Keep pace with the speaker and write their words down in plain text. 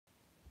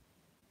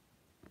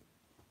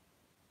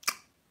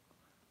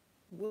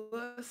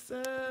What's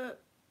up?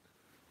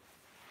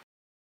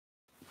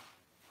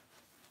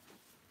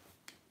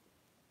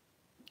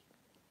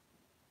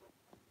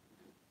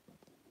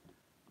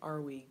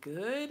 Are we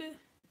good?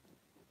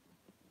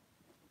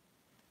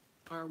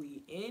 Are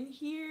we in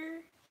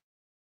here?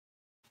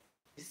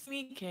 See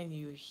me? Can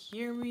you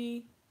hear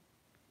me?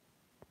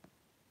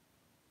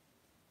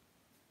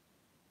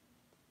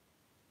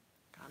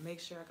 Gotta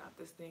make sure I got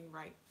this thing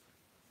right.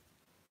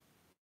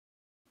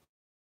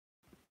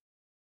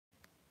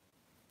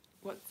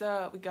 What's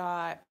up? We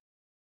got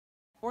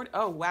 40.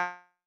 Oh, wow.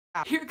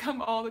 Here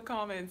come all the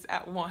comments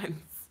at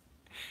once.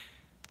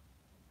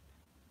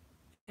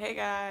 Hey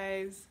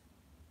guys.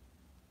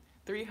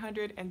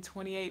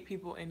 328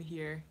 people in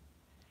here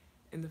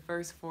in the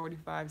first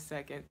 45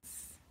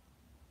 seconds.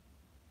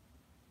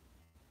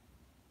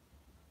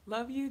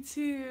 Love you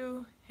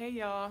too. Hey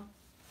y'all.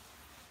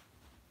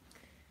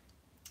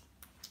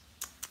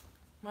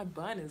 My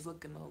bun is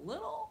looking a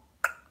little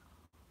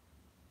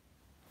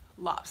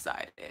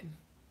lopsided.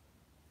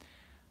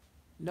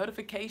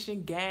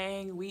 Notification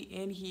gang, we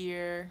in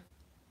here.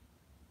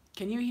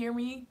 Can you hear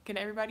me? Can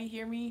everybody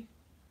hear me?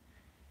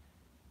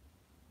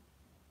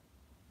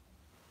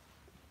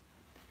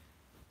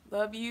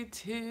 Love you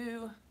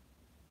too.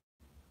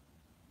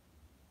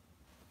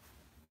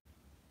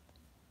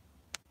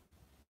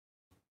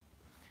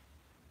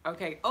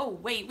 Okay, oh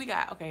wait,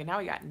 now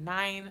we got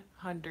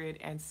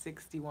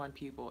 961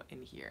 people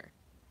in here.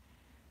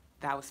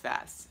 That was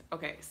fast.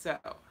 Okay, so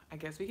I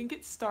guess we can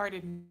get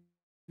started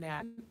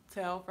now.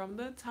 Tell from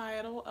the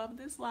title of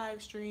this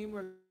live stream,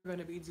 we're going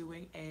to be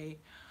doing a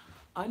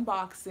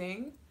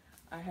unboxing.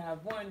 I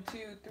have 1,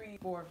 2, 3,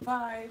 4,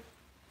 5,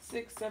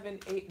 6, 7,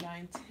 8,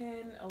 9,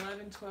 10,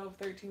 11, 12,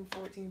 13,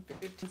 14,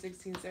 15,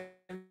 16,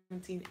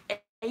 17,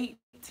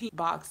 18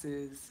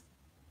 boxes.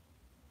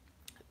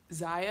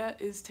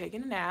 Ziya is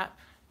taking a nap.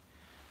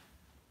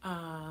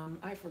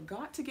 I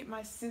forgot to get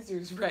my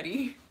scissors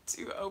ready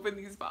to open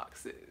these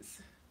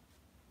boxes.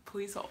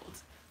 Please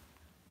hold.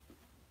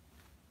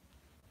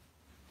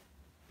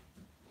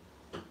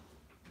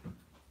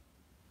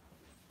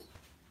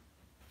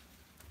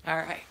 All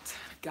right,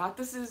 got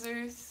the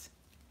scissors.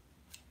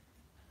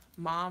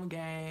 Mom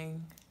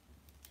gang.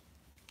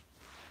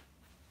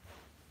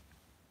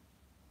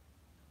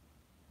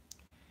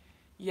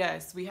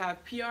 Yes, we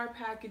have PR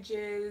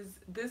packages.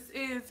 This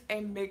is a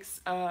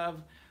mix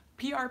of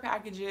PR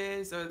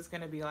packages, so it's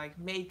gonna be like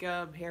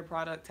makeup, hair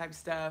product type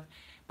stuff,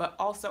 but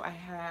also I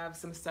have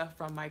some stuff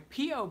from my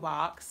P.O.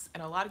 box,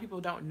 and a lot of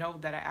people don't know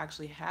that I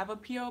actually have a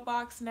P.O.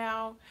 box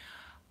now.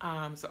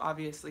 So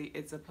obviously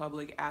it's a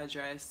public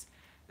address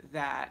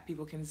that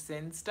people can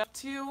send stuff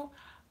to.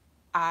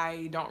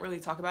 I don't really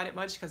talk about it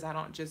much because I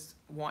don't just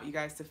want you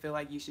guys to feel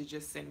like you should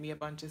just send me a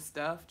bunch of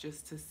stuff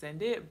just to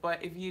send it.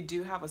 But if you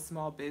do have a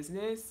small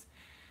business,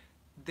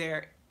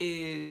 there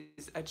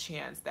is a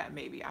chance that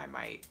maybe I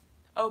might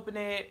open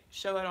it,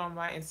 show it on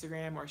my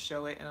Instagram, or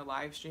show it in a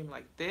live stream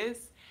like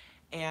this.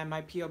 And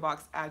my P.O.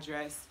 box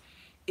address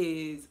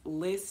is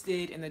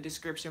listed in the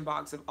description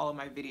box of all of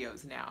my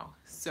videos now.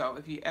 So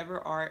if you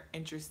ever are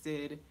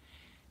interested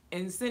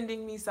in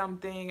sending me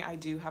something, I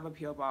do have a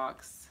P.O.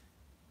 box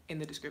in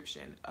the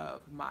description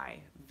of my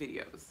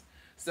videos.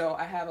 So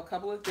I have a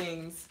couple of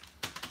things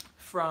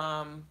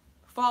from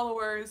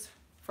followers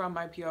from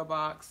my P.O.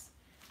 box,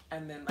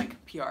 and then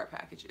like PR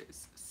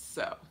packages.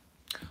 So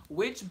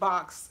which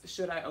box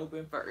should I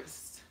open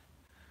first?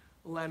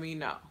 Let me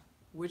know.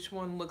 Which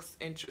one looks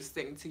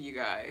interesting to you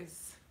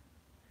guys?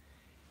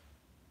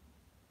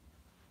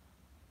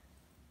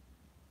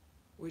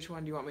 Which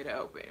one do you want me to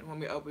open? Want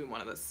me to open one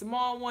of the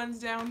small ones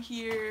down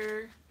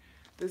here?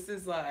 This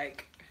is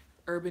like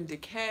Urban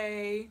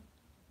Decay.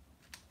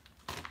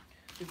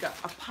 We've got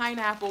a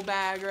pineapple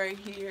bag right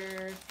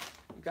here.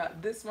 We've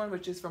got this one,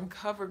 which is from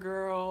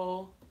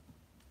CoverGirl.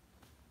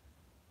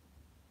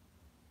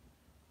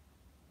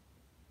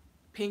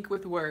 Pink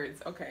with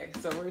words. Okay,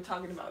 so we're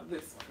talking about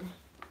this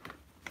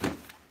one.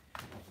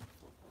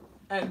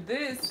 And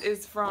this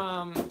is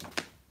from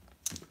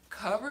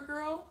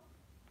CoverGirl.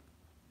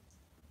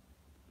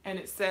 And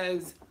it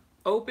says,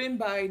 open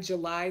by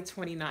July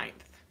 29th.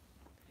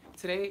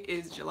 Today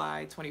is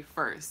July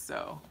 21st,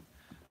 so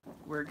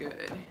we're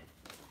good.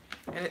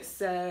 And it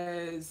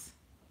says,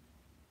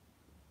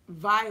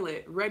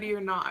 Violet, Ready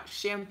or Not,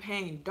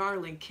 Champagne,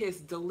 Darling,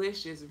 Kiss,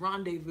 Delicious,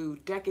 Rendezvous,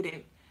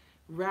 Decadent,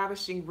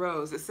 Ravishing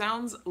Rose. It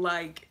sounds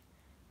like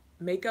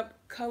makeup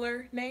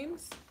color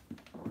names.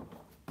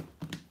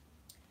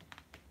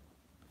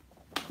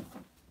 All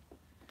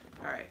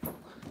right,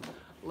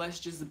 let's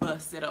just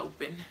bust it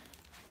open.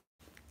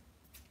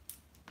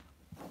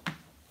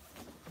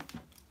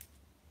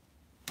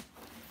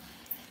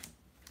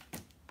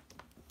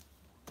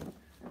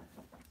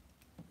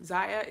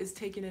 Ziya is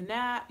taking a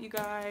nap, you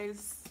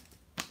guys.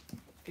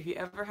 If you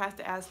ever have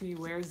to ask me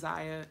where's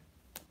Ziya,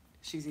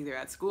 she's either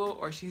at school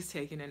or she's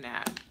taking a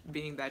nap.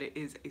 Being that it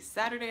is a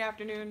Saturday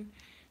afternoon,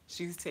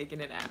 she's taking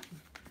a nap.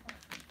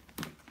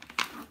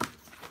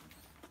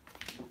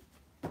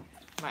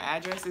 My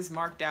address is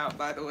marked out,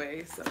 by the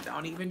way, so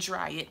don't even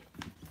try it.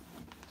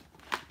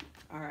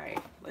 All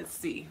right, let's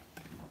see.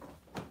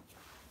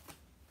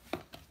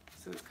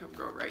 So this cover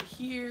girl right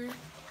here.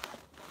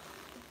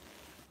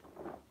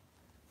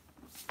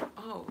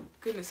 Oh,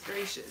 goodness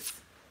gracious.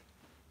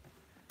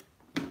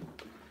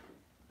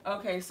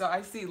 Okay, so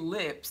I see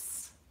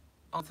lips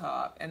on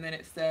top, and then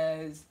it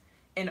says,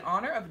 in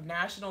honor of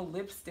National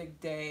Lipstick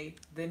Day,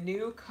 the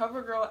new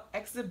CoverGirl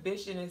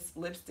Exhibitionist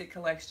Lipstick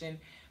Collection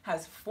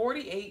has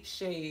 48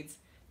 shades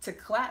to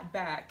clap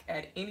back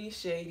at any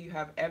shade you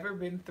have ever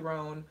been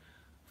thrown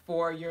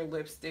for your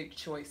lipstick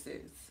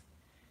choices.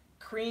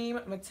 Cream,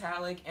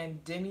 metallic,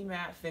 and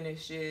demi-matte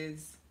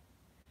finishes.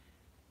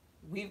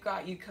 We've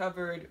got you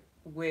covered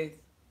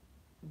with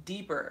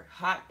deeper,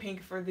 hot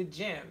pink for the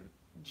gym.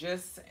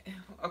 Just,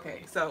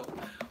 okay, so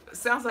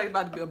sounds like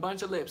about to be a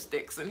bunch of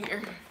lipsticks in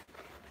here.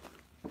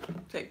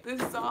 Take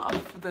this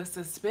off, the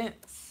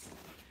suspense.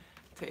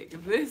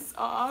 Take this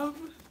off.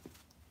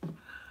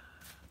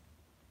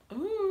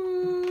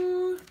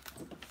 Ooh.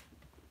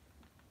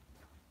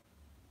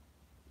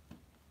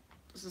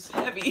 This is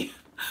heavy.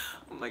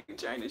 I'm like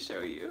trying to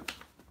show you.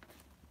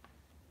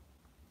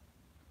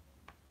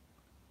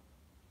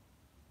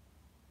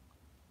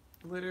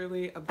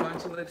 Literally a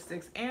bunch of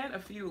lipsticks and a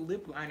few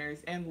lip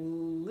liners,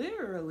 and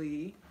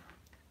literally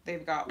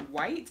they've got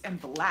white and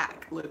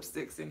black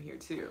lipsticks in here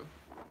too.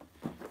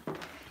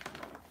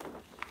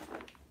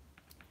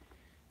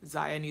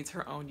 Ziya needs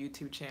her own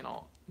YouTube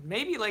channel.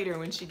 Maybe later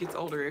when she gets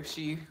older if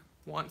she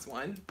wants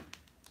one.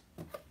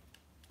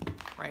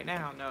 Right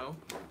now, no.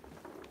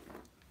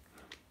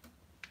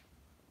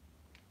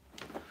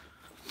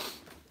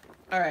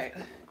 All right,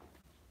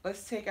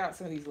 let's take out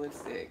some of these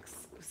lipsticks.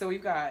 So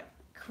we've got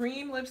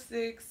cream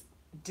lipsticks,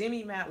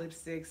 demi-matte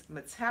lipsticks,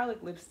 metallic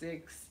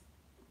lipsticks,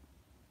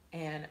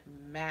 and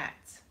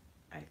matte,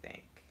 I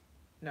think.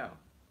 No,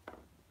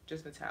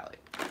 just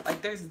metallic.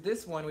 Like there's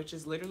this one, which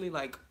is literally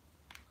like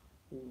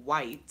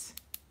white.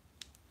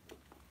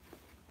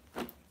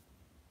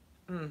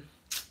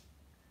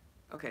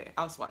 Okay,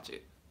 I'll swatch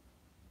it.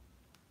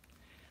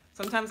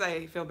 Sometimes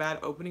I feel bad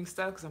opening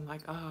stuff because I'm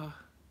like, oh,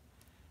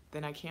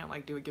 then I can't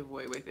like do a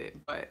giveaway with it.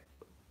 But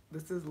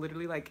this is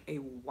literally like a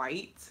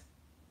white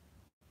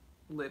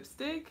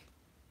lipstick.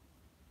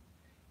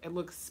 It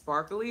looks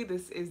sparkly.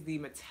 This is the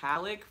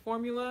metallic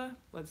formula.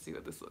 Let's see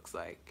what this looks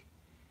like.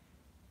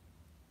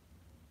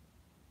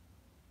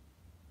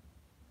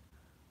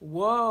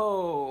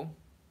 Whoa.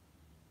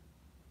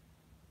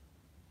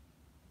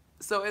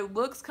 So it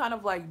looks kind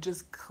of like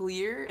just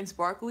clear and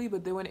sparkly,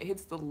 but then when it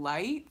hits the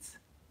light,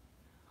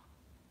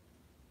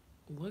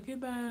 look at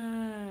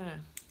that.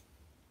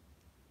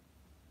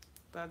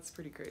 That's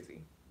pretty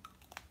crazy.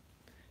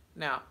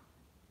 Now,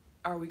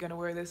 are we gonna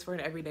wear this for an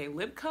everyday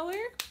lip color?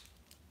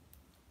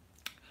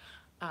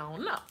 I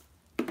don't know.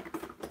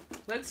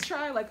 Let's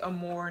try like a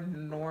more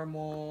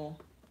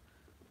normal,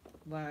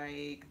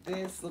 like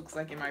this looks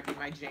like it might be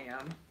my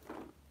jam.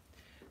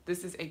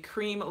 This is a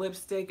cream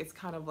lipstick. It's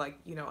kind of like,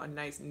 you know, a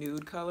nice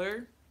nude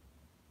color.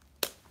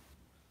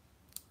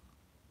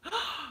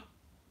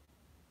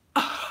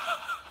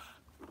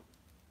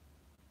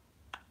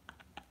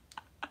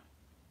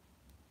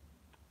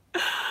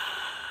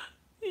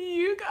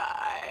 You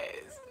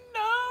guys,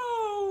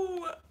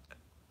 no.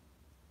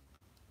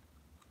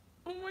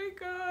 Oh my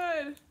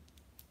God.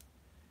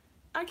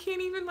 I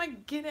can't even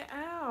like get it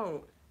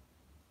out.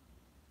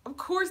 Of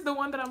course, the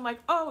one that I'm like,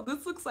 oh,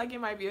 this looks like it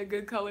might be a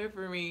good color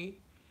for me.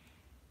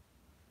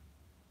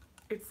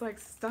 It's like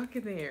stuck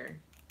in there.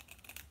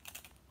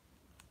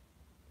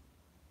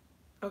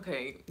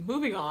 Okay,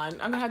 moving on.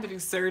 I'm gonna have to do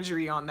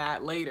surgery on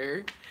that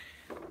later.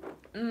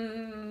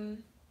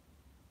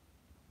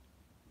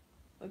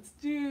 Let's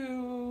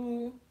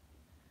do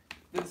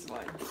this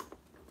one.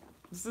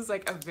 This is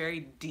like a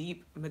very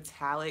deep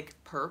metallic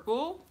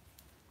purple.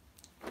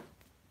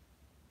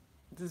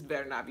 This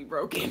better not be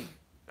broken.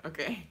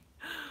 Okay.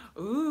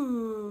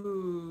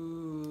 Ooh.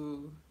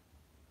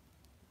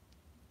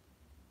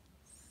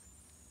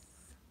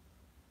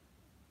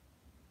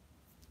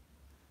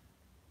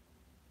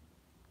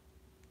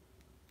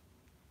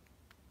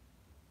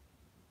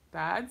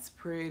 That's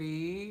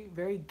pretty.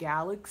 Very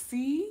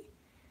galaxy.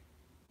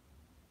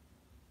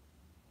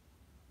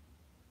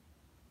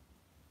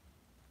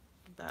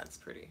 That's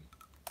pretty.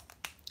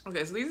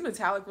 Okay, so these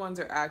metallic ones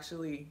are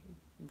actually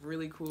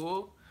really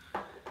cool.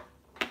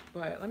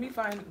 But let me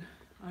find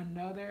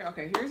another.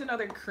 Okay, here's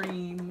another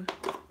cream.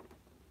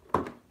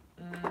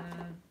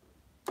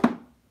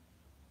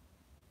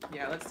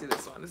 Yeah, let's do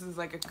this one. This is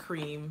like a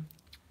cream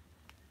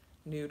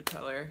nude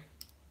color.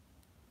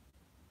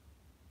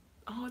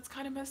 Oh, it's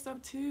kind of messed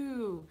up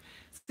too.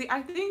 See,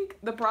 I think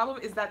the problem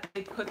is that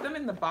they put them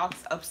in the box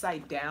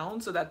upside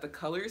down so that the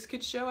colors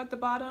could show at the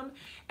bottom.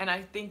 And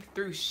I think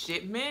through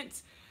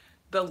shipment,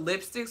 the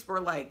lipsticks were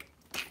like,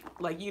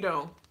 you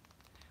know,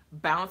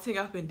 bouncing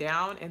up and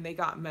down, and they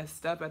got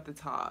messed up at the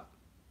top.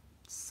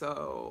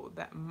 So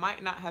that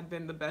might not have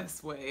been the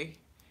best way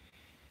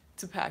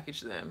to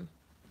package them.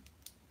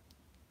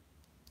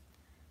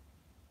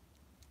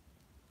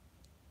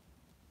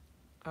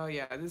 Oh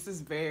yeah, this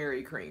is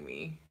very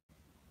creamy.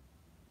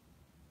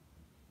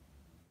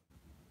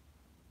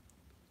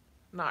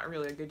 not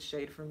really a good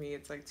shade for me.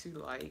 It's like too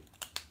light.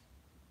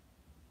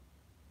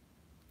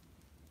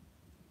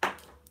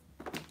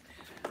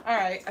 All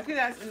right, I think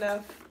that's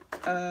enough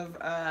of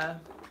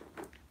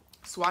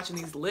swatching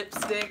these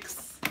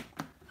lipsticks.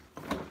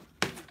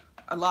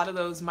 A lot of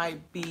those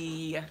might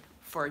be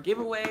for a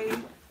giveaway,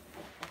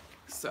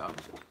 so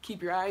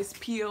keep your eyes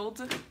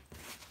peeled.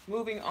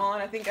 Moving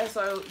on, I think I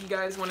saw you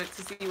guys wanted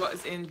to see what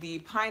is in the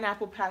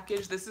pineapple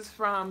package. This is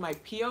from my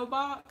P.O.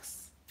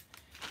 box,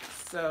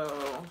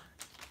 so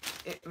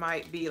it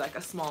might be like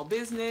a small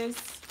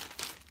business.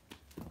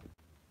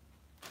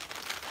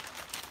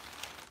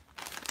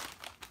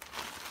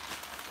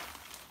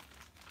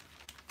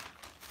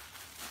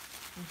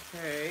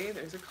 Okay,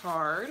 there's a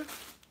card. It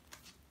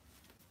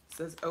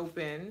says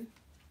open.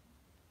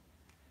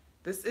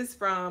 This is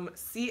from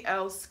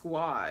CL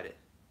Squad,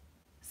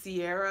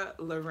 Sierra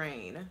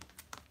Lorraine.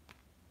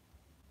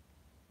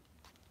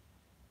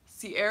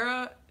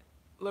 Sierra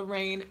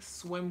Lorraine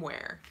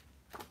swimwear.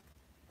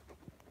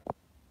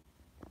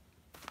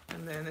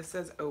 And then it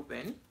says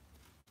open.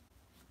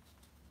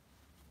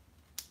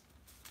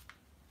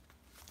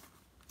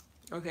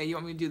 Okay, you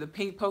want me to do the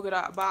pink polka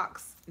dot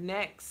box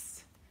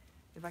next?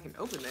 If I can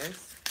open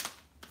this.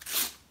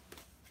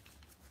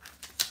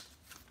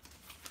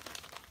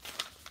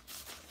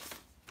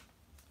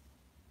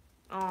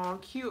 Oh,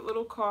 cute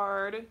little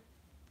card. It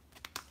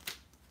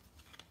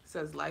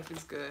says life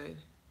is good. It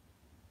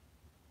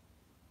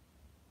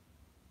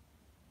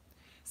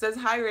says,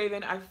 hi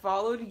Raven, I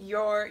followed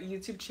your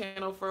YouTube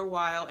channel for a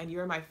while and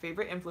you're my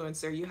favorite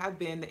influencer. You have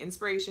been the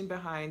inspiration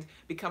behind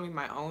becoming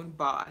my own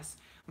boss.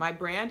 My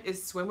brand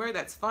is swimwear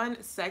that's fun,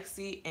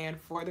 sexy, and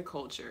for the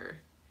culture.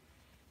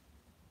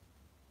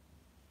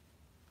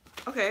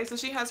 Okay, so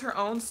she has her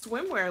own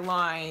swimwear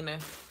line.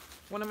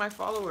 One of my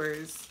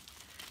followers.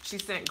 She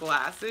sent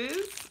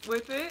glasses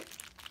with it,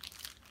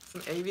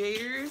 some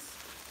aviators,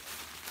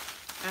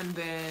 and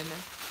then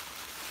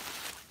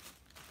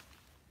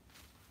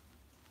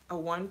a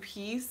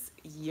one-piece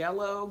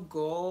yellow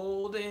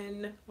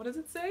golden, what does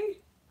it say?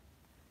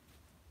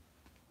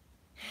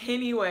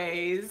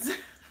 Anyways.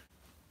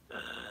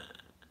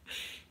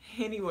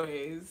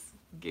 Anyways,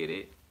 get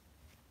it?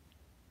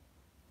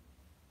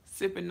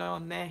 Sipping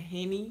on that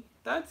Henny.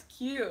 That's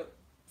cute.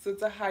 So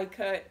it's a high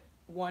cut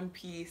one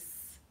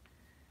piece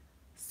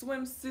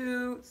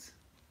swimsuit.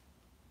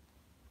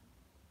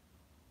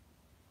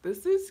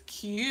 This is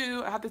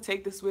cute. I have to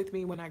take this with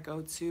me when I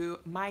go to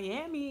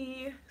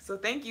Miami. So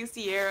thank you,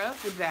 Sierra,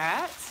 for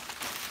that.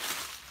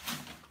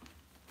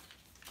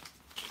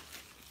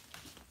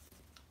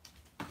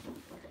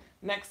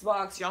 Next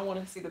box, y'all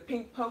want to see the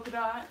pink polka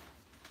dot.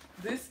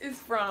 This is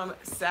from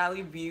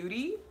Sally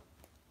Beauty.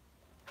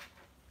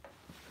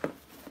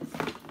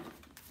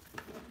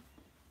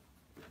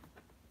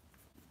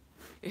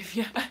 If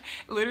yeah,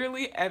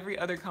 literally every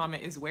other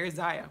comment is where's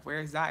Ziya?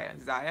 Where's Ziya?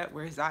 Ziya?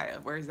 Where's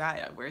Ziya? Where's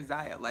Ziya? Where's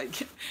Ziya? Like,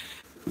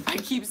 I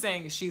keep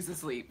saying she's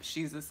asleep.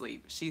 She's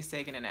asleep. She's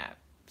taking a nap.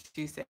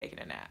 She's taking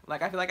a nap.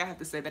 Like, I feel like I have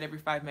to say that every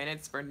 5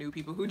 minutes for new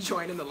people who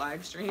join in the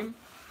live stream.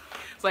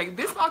 It's like,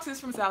 this box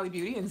is from Sally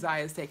Beauty and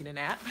Ziya's taking a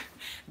nap.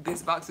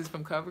 This box is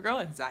from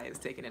CoverGirl and Ziya's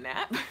taking a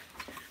nap.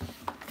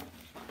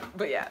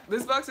 But yeah,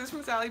 this box is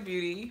from Sally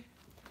Beauty.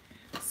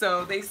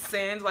 So they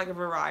send like a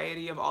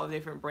variety of all the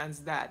different brands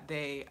that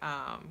they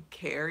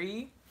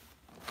carry.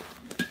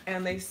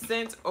 And they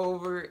sent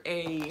over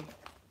a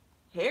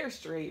hair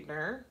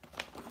straightener.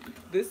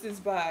 This is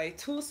by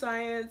Tool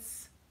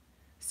Science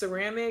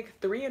Ceramic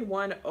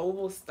 3-in-1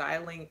 Oval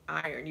Styling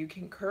Iron. You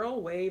can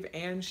curl, wave,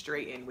 and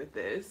straighten with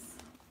this.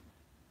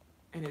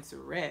 And it's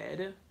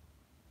red.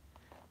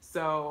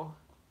 So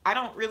I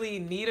don't really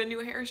need a new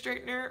hair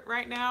straightener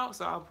right now,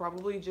 so I'll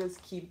probably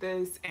just keep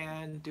this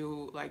and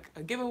do like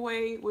a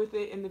giveaway with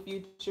it in the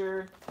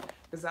future,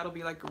 because that'll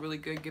be like a really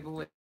good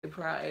giveaway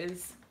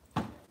prize.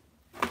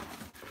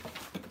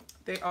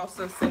 They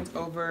also sent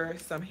over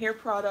some hair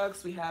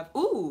products. We have,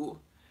 ooh,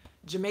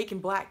 Jamaican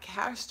Black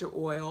Castor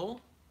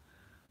Oil.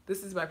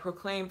 This is by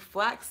Proclaim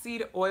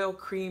Flaxseed Oil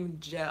Cream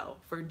Gel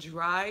for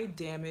dry,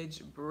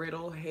 damaged,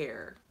 brittle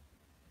hair.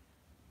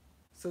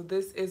 So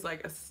this is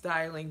like a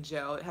styling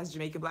gel. It has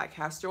Jamaican Black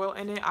Castor Oil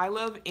in it. I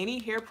love any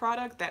hair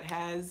product that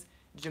has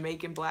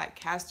Jamaican Black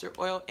Castor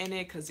Oil in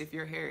it, because if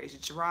your hair is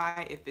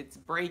dry, if it's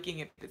breaking,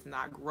 if it's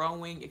not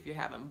growing, if you're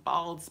having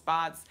bald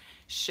spots,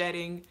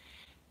 shedding,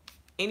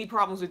 any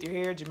problems with your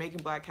hair,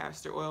 Jamaican Black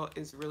Castor Oil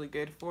is really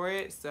good for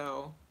it.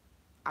 So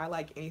I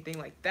like anything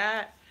like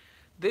that.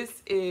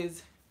 This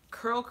is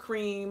Curl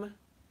Cream,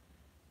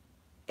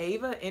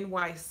 Ava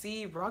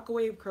NYC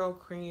Rockaway Curl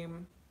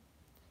Cream.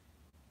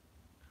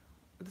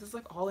 This is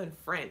like all in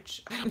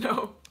French. I don't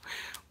know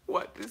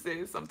what this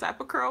is. Some type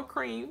of curl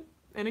cream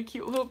in a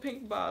cute little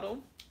pink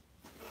bottle.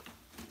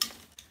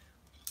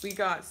 We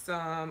got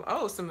some,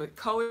 oh, some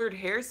colored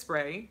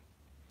hairspray.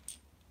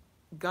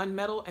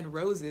 Gunmetal and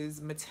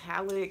Roses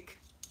Metallic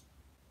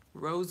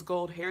Rose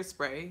Gold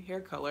Hairspray, hair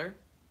color.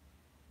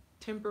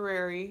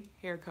 Temporary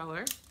hair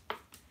color.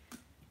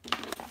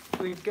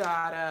 We've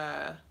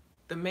got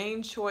the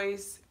Main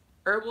Choice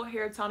Herbal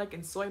hair tonic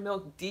and soy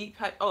milk deep.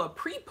 Oh, a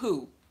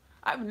pre-poo.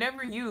 I've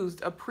never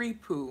used a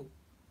pre-poo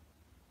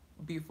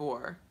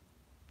before.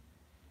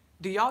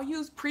 Do y'all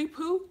use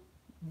pre-poo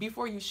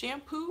before you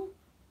shampoo?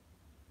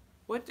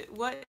 What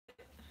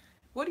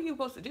are you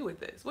supposed to do with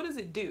this? What does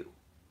it do?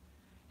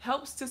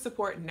 Helps to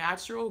support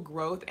natural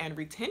growth and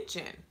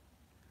retention.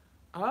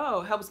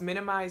 Oh, helps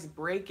minimize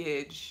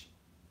breakage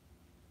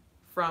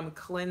from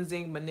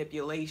cleansing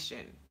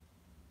manipulation.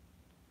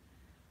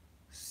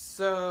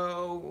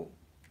 So,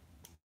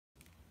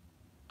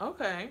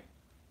 okay.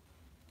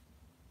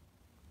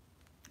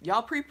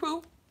 Y'all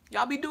pre-poo?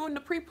 Y'all be doing the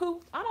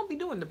pre-poo? I don't be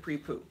doing the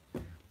pre-poo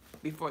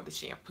before the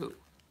shampoo.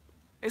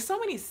 There's so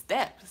many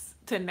steps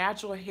to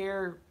natural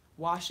hair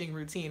washing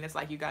routine. It's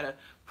like you gotta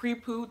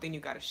pre-poo, then you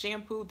gotta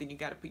shampoo, then you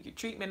gotta put your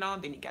treatment on,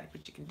 then you gotta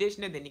put your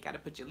conditioner, then you gotta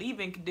put your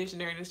leave-in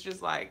conditioner, and it's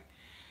just like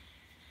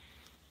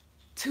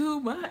too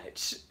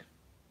much.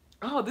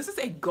 Oh, this is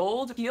a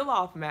gold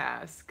peel-off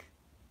mask.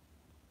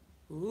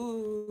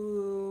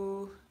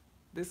 Ooh,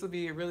 this will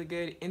be a really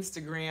good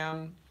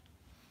Instagram,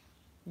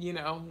 you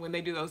know, when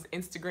they do those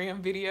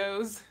Instagram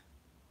videos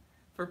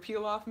for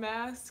peel-off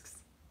masks.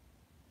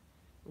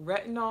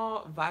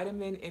 Retinol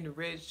vitamin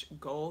enriched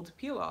gold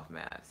peel-off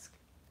mask.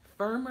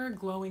 Firmer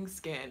glowing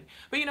skin.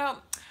 But you know,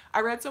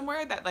 I read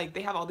somewhere that like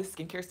they have all this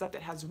skincare stuff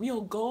that has real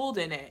gold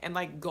in it, and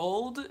like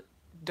gold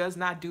does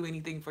not do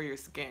anything for your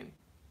skin.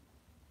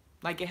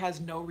 Like it has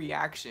no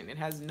reaction. It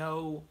has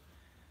no,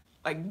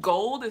 like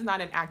gold is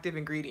not an active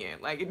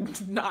ingredient. Like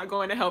it's not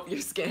going to help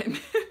your skin.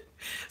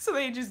 So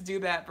they just do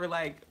that for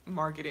like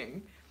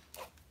marketing.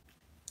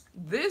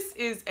 This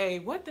is a,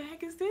 what the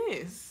heck is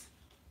this?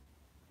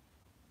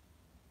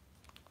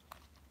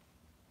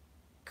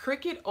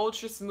 Cricket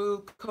Ultra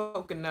Smooth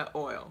Coconut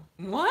Oil.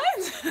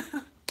 What?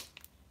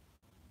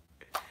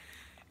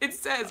 It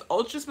says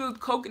Ultra Smooth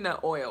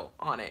Coconut Oil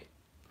on it.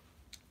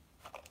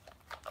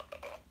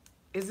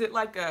 Is it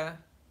like a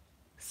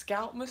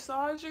scalp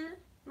massager,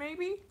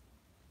 maybe?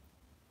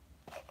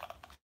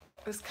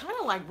 It's kind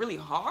of like really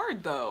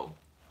hard though.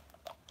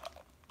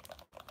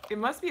 It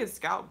must be a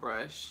scalp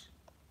brush.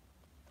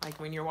 Like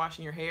when you're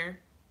washing your hair,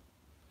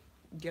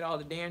 get all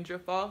the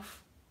dandruff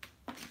off.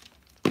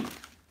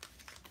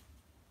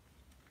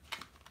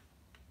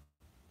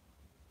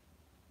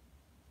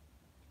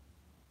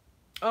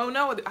 Oh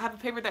no, I have a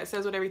paper that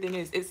says what everything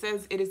is. It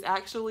says it is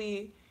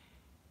actually,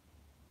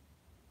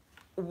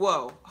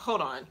 whoa,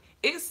 hold on.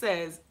 It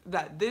says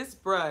that this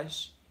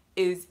brush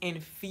is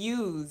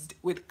infused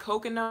with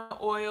coconut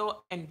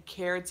oil and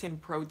keratin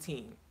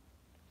protein.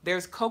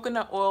 There's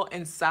coconut oil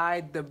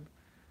inside the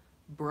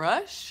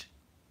brush,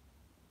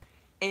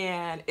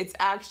 and it's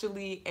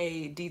actually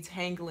a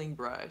detangling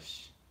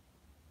brush.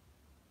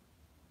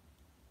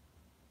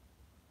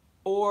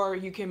 Or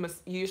you can,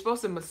 you're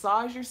supposed to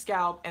massage your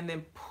scalp and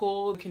then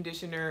pull the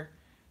conditioner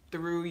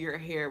through your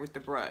hair with the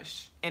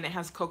brush. And it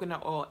has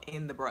coconut oil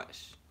in the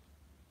brush.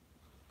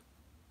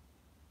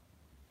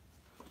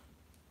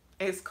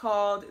 It's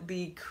called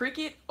the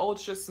Cricket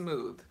Ultra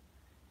Smooth,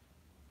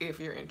 if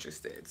you're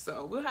interested.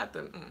 So we'll have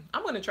to,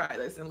 I'm gonna try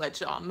this and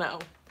let y'all know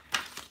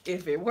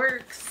if it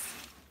works.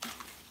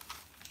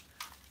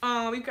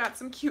 We've got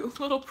some cute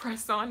little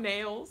press-on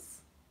nails,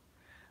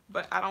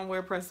 but I don't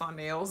wear press-on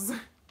nails.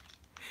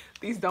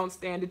 These don't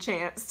stand a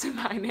chance to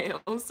my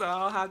nails, so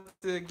I'll have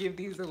to give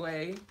these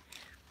away.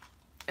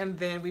 And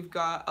then we've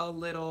got a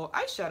little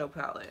eyeshadow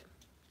palette,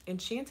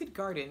 Enchanted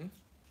Garden.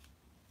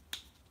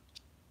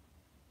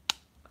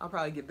 I'll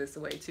probably give this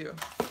away too.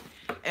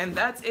 And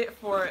that's it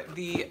for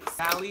the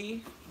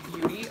Sally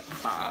Beauty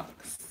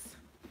box.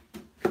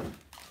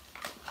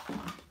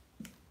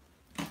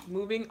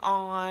 Moving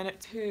on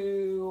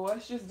to,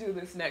 let's just do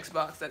this next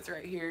box that's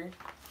right here.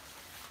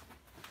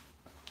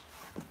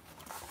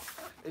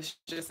 It's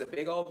just a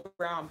big old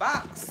brown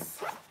box.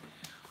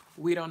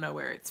 We don't know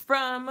where it's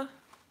from.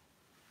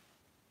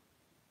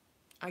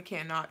 I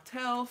cannot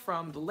tell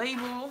from the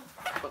label,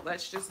 but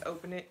let's just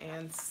open it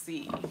and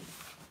see.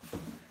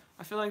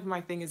 I feel like my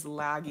thing is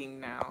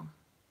lagging now.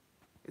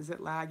 Is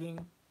it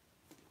lagging?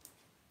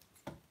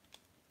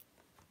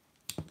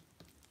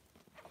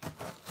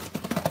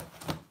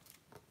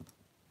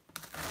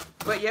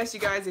 But yes,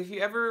 you guys, if you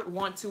ever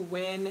want to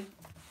win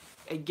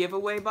a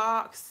giveaway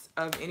box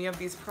of any of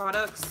these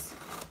products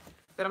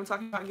that I'm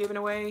talking about giving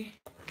away,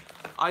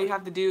 all you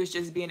have to do is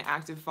just be an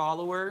active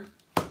follower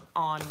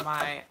on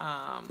my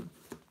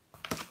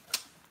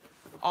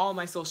all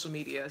my social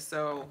media.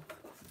 So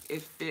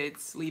if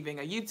it's leaving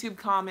a YouTube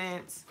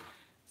comment,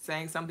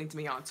 saying something to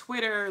me on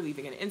Twitter,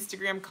 leaving an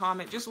Instagram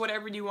comment, just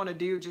whatever you want to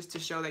do just to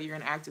show that you're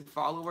an active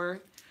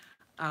follower.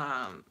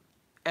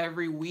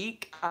 Every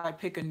week I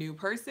pick a new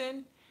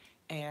person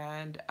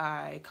and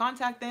I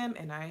contact them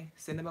and I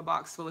send them a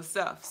box full of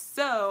stuff.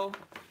 So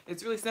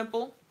it's really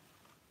simple.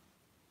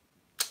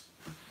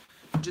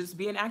 Just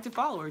be an active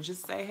follower.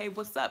 Just say, hey,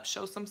 what's up?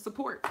 Show some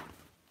support.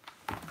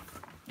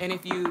 And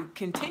if you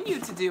continue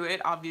to do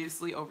it,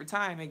 obviously over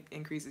time, it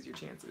increases your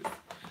chances.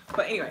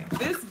 But anyway,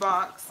 this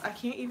box, I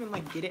can't even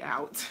like get it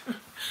out.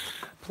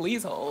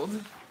 Please hold.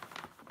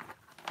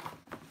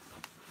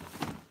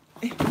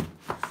 I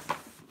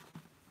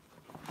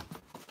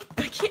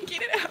can't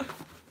get it out.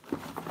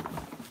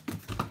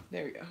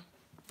 There we go.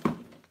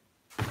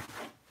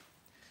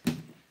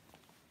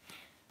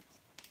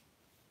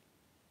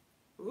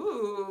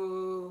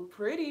 Ooh,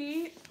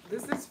 pretty.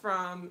 This is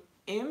from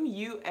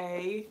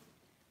MUA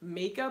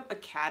Makeup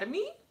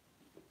Academy.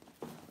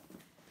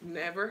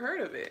 Never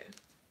heard of it.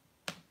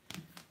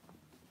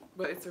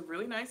 But it's a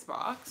really nice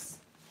box.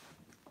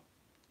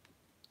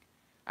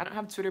 I don't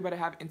have Twitter, but I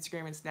have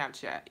Instagram and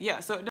Snapchat.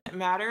 Yeah, so it doesn't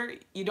matter.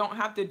 You don't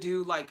have to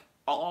do like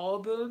all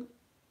the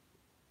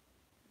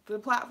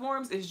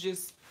platforms. It's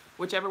just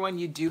whichever one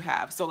you do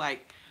have. So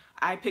like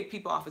I pick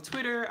people off of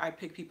Twitter, I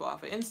pick people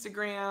off of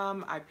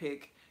Instagram, I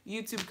pick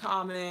YouTube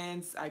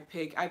comments, I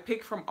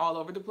pick from all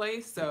over the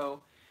place.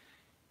 So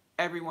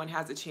everyone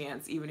has a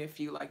chance, even if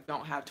you like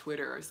don't have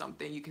Twitter or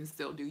something, you can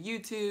still do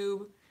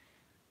YouTube.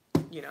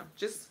 You know,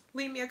 just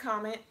leave me a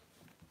comment.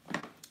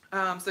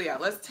 So yeah,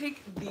 let's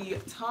take the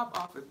top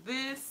off of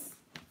this.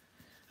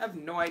 I have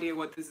no idea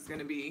what this is going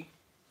to be.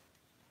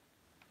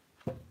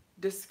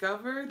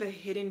 Discover the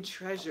hidden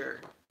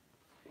treasure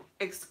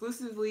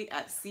exclusively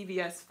at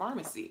CVS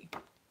Pharmacy.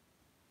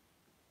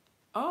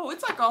 Oh,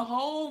 it's like a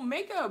whole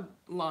makeup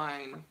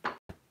line.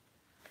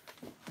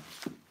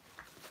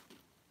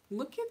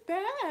 Look at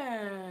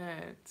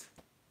that.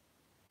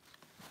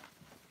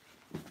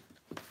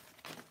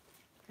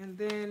 And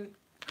then,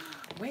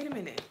 wait a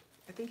minute.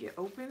 I think it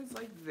opens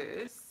like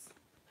this.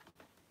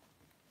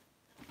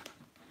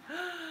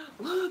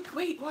 Look,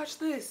 wait, watch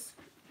this.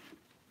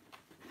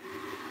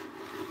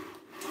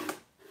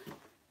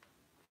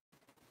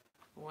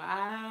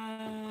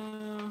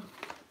 Wow.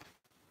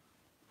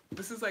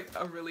 This is like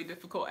a really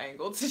difficult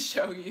angle to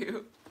show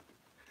you.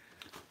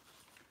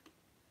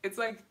 It's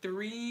like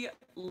 3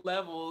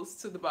 levels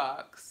to the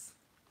box.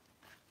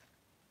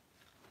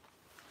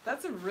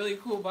 That's a really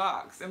cool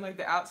box. And like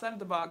the outside of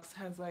the box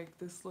has like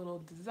this little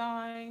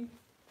design.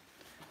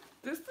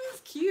 This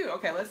is cute.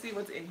 Okay, let's see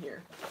what's in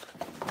here.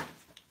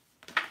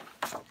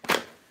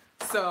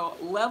 So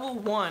level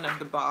 1 of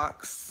the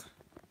box.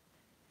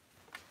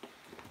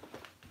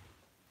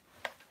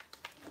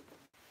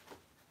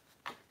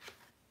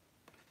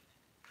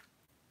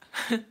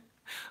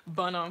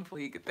 Bun on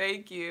fleek.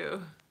 Thank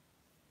you.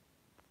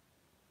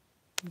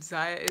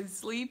 Ziya is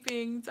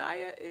sleeping.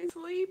 Ziya is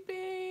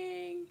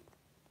sleeping.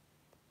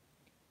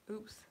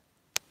 Oops.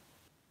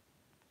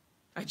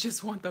 I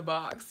just want the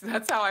box.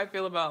 That's how I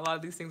feel about a lot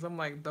of these things. I'm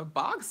like, the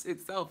box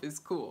itself is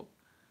cool.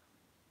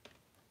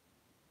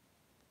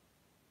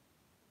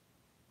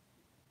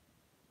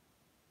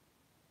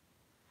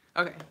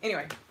 Okay,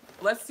 anyway,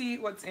 let's see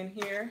what's in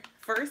here.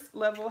 First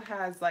level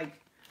has like,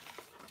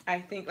 I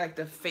think like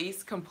the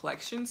face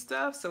complexion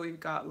stuff. So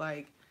we've got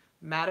like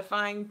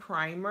mattifying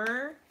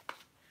primer,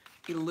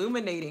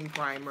 illuminating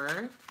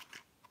primer.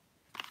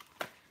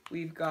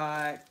 We've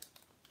got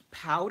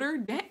powder.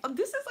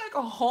 This is like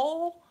a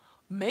whole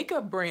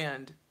makeup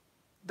brand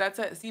that's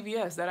at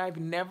CVS that I've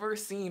never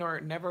seen or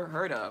never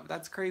heard of.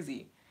 That's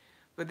crazy.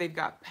 But they've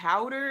got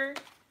powder.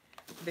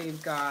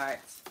 They've got,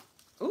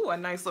 ooh, a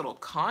nice little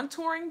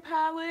contouring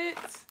palette.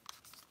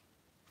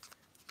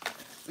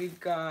 We've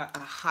got a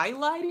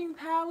highlighting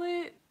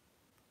palette.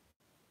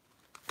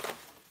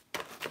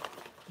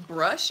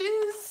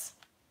 Brushes.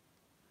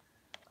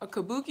 A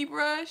kabuki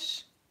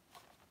brush.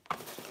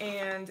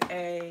 And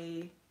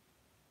a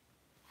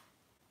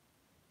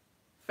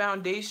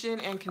foundation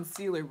and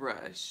concealer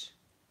brush.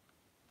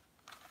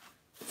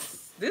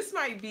 This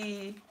might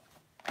be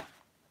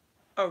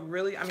a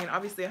really, I mean,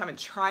 obviously I haven't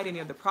tried any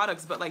of the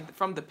products, but like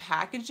from the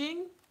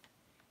packaging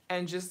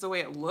and just the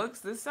way it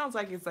looks, this sounds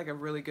like it's like a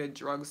really good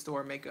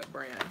drugstore makeup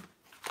brand.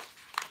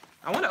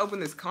 I want to open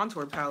this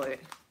contour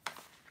palette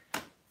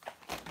to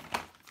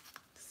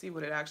see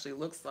what it actually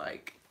looks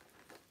like.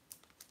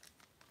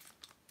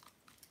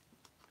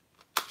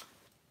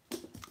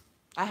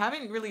 I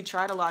haven't really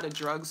tried a lot of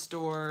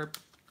drugstore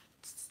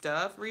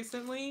stuff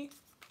recently,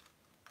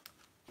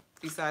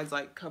 besides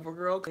like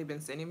CoverGirl. They've been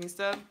sending me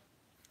stuff.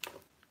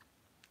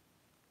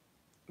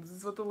 This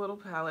is what the little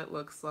palette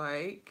looks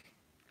like.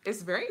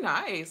 It's very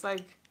nice,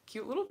 like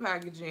cute little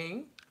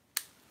packaging.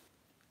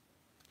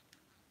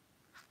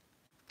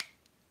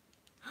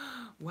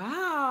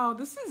 Wow,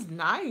 this is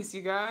nice,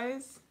 you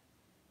guys.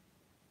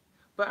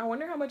 But I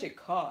wonder how much it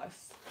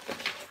costs.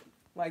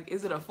 Like,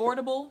 is it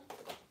affordable?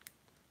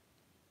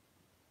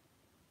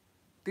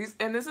 This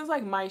is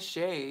like my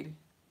shade.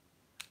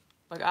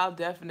 Like, I'll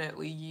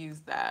definitely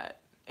use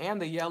that.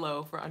 And the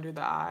yellow for under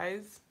the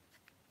eyes.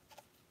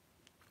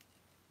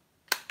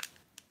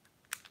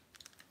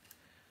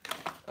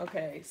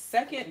 Okay,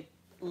 second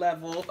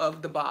level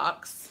of the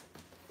box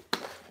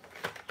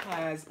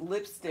has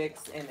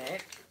lipsticks in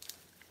it.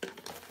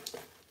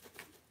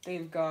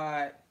 They've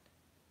got,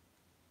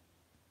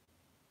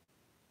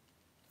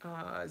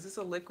 is this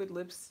a liquid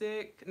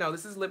lipstick? No,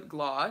 this is lip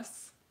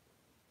gloss.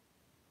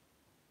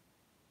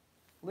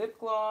 Lip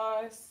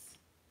gloss,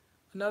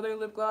 another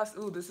lip gloss.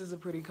 Ooh, this is a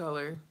pretty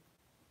color.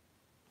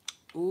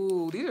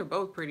 Ooh, these are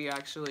both pretty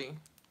actually.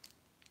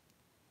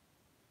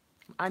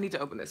 I need to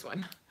open this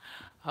one.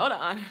 Hold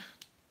on.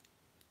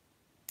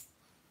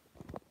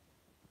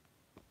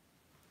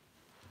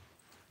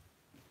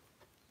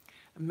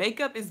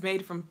 Makeup is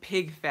made from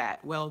pig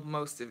fat. Well,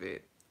 most of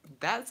it.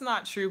 That's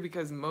not true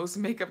because most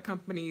makeup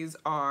companies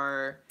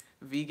are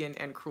vegan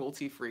and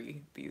cruelty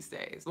free these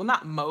days. Well,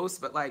 not most,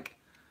 but like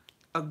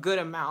a good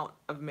amount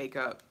of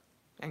makeup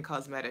and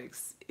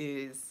cosmetics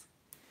is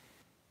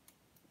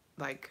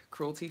like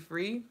cruelty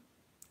free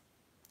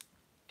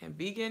and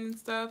vegan and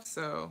stuff.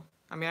 So,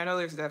 I mean, I know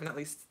there's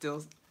definitely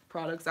still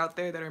products out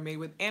there that are made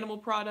with animal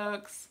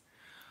products,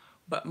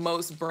 but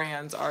most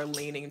brands are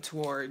leaning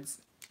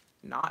towards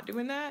not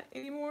doing that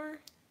anymore.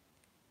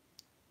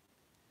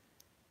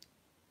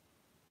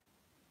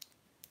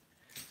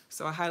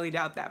 So I highly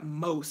doubt that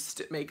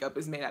most makeup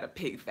is made out of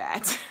pig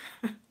fat.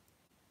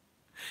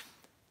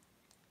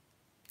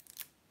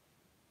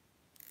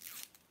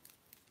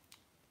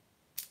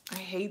 I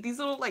hate these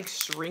little like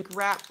shrink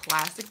wrap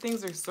plastic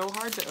things. They're so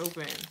hard to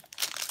open.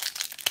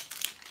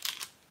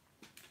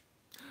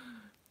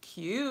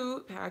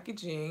 Cute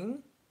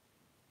packaging.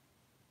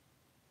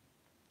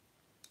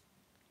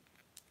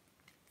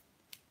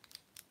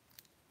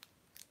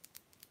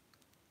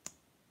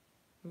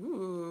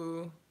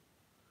 Ooh.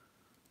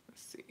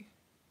 Let's see.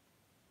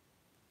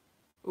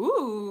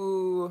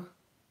 Ooh.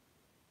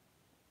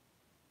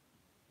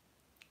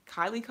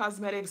 Kylie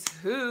Cosmetics,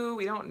 who?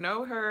 We don't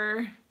know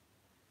her.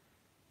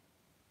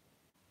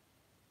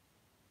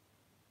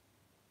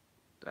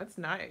 That's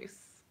nice.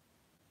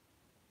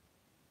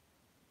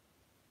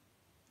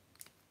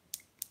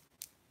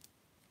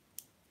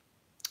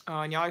 Oh,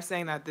 and y'all are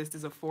saying that this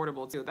is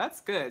affordable too. That's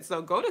good.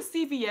 So go to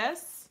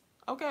CVS.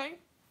 Okay.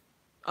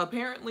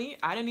 Apparently,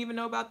 I didn't even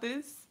know about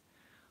this,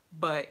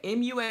 but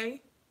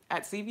MUA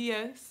at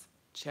CVS,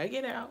 check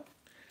it out.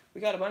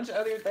 We got a bunch of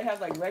others. They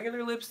have like regular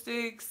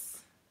lipsticks.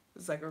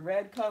 It's like a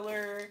red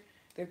color.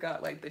 They've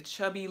got like the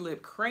chubby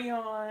lip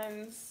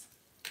crayons.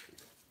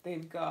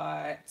 They've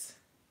got,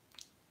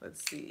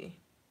 let's see.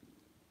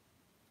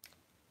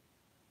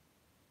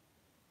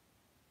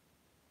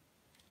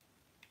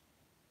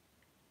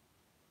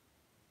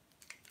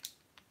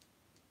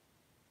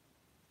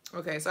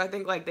 Okay, so I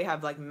think like they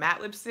have like matte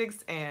lipsticks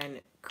and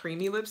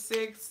creamy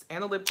lipsticks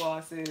and the lip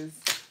glosses.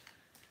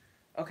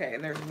 Okay,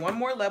 and there's one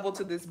more level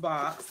to this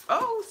box.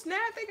 Oh,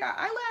 snap, they got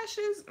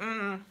eyelashes.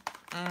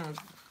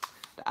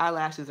 The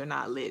eyelashes are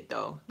not lit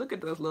though. Look at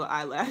those little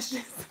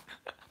eyelashes.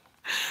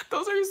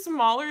 Those are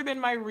smaller than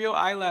my real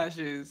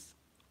eyelashes.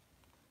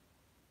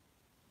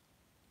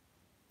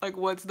 Like,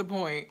 what's the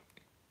point?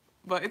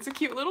 But it's a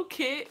cute little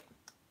kit.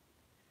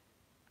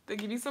 They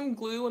give you some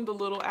glue and the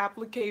little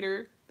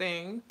applicator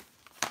thing.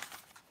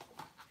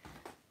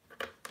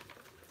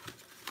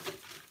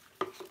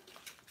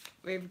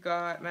 They've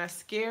got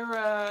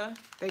mascara.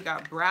 They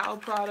got brow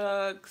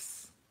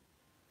products.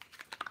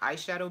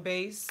 Eyeshadow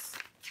base.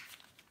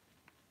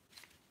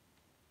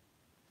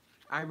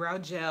 Eyebrow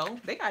gel.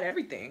 They got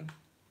everything.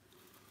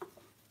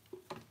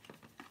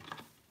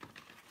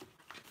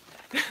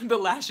 The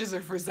lashes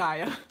are for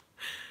Ziya.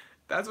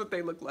 That's what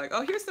they look like.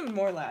 Oh, here's some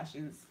more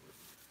lashes.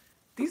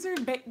 These are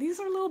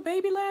little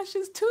baby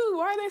lashes too.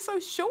 Why are they so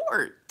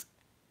short?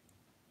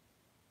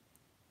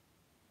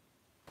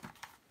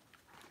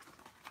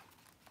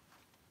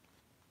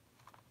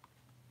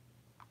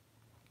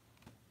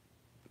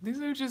 These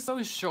are just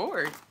so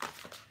short.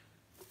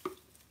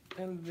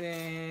 And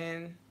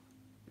then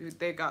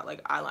they got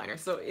like eyeliner.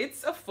 So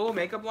it's a full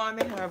makeup line.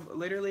 They have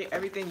literally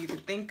everything you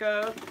could think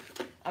of.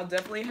 I'll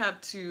definitely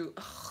have to,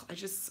 I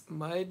just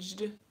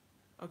smudged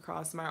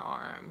across my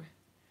arm.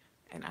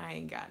 And I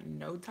ain't got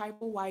no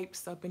type of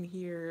wipes up in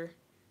here.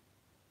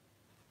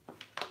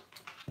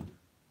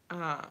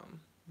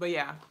 But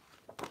yeah,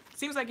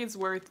 seems like it's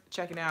worth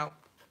checking out.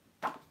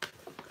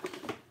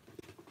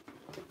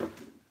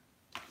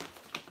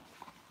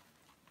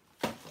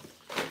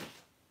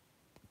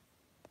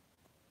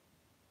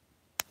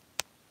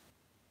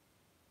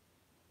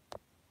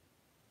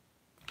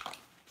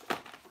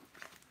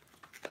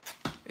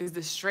 Is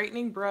the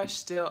straightening brush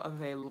still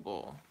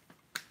available?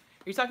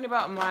 You're talking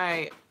about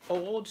my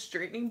old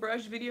straightening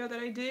brush video that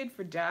I did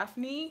for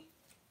Daphne?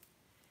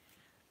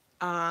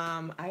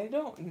 I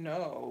don't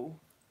know.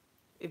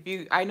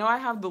 I know I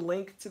have the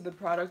link to the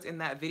product in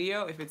that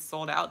video. If it's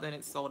sold out, then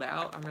it's sold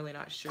out. I'm really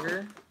not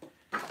sure.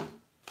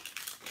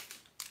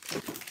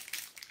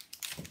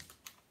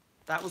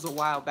 That was a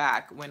while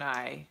back when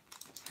I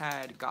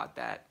had got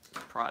that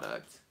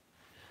product.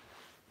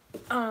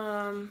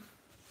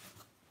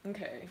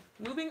 Okay,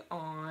 moving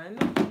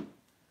on.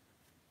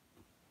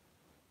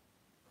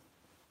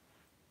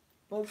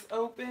 Let's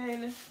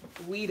open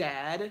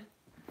Weedad,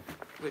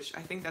 which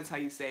I think that's how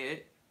you say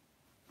it.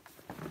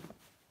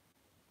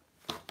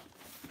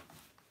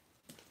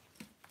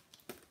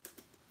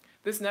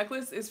 This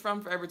necklace is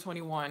from Forever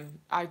 21.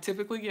 I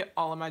typically get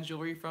all of my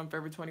jewelry from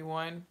Forever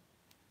 21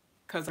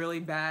 because I'm really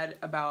bad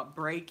about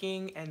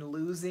breaking and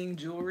losing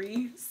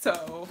jewelry.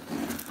 So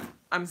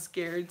I'm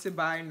scared to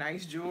buy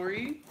nice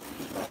jewelry.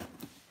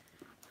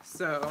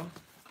 So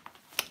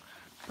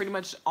pretty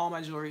much all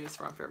my jewelry is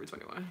from Forever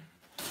 21.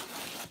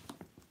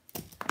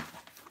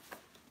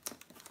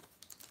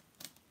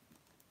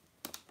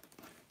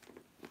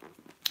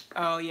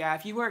 Oh yeah,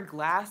 if you wear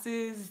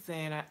glasses,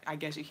 then I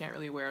guess you can't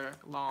really wear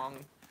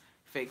long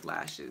fake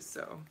lashes,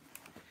 so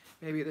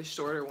maybe the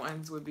shorter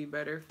ones would be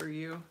better for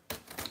you.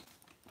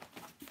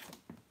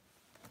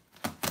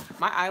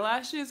 My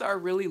eyelashes are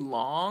really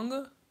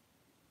long,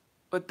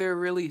 but they're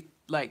really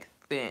like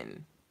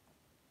thin.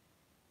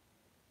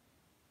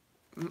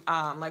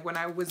 Like when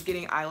I was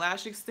getting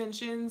eyelash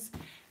extensions,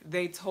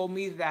 they told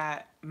me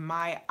that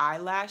my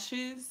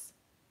eyelashes,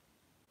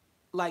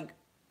 like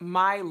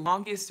my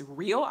longest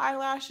real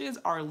eyelashes,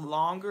 are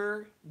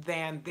longer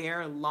than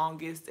their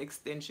longest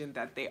extension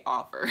that they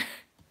offer.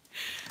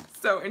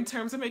 So in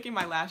terms of making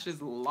my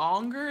lashes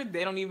longer,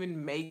 they don't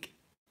even make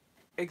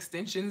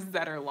extensions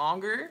that are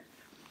longer,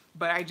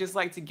 but I just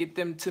like to get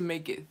them to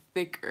make it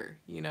thicker,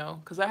 you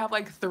know, because I have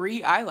like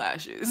 3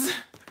 eyelashes.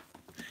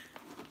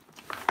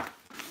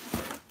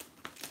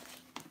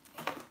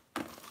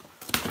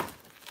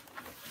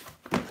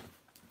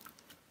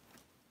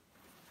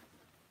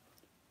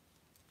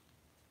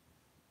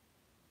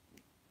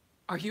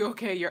 Are you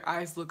okay? Your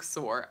eyes look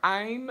sore.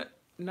 I'm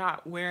only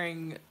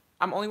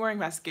wearing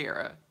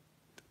mascara.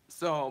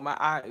 So my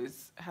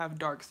eyes have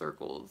dark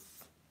circles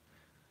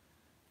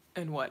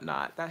and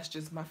whatnot. That's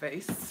just my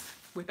face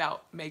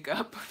without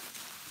makeup.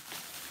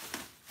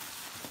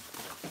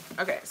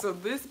 Okay, so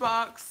this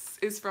box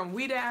is from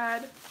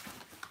WeDad.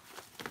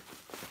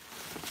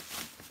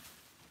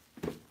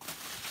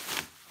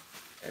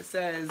 It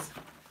says,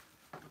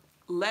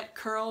 "Let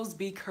curls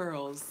be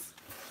curls."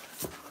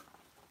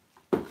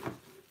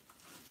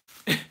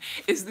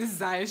 Is this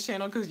Ziya's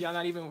channel? Because y'all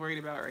not even worried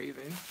about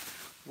Raven.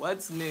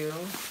 What's new?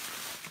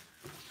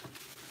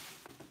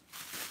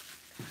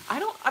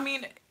 I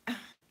mean,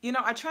 you know,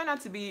 I try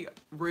not to be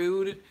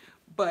rude,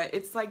 but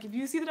it's like if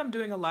you see that I'm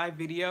doing a live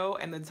video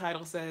and the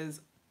title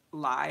says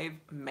live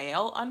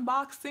mail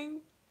unboxing,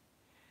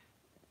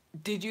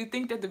 did you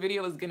think that the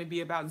video was gonna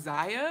be about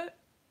Ziya?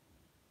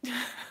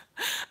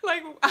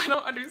 Like, I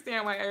don't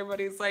understand why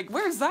everybody's like,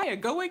 "Where's Ziya?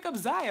 Go wake up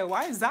Ziya.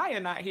 Why is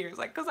Ziya not here?" It's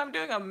like, because I'm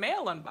doing a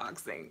mail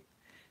unboxing.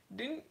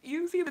 Didn't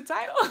you see the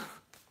title?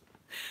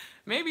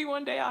 Maybe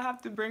one day I'll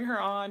have to bring her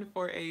on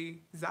for a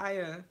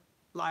Ziya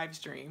live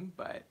stream,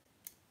 but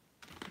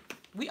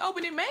we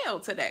opening mail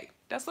today.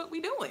 That's what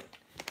we doing.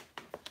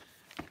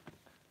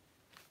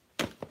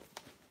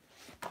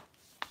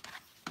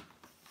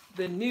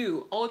 The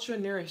new Ultra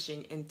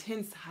Nourishing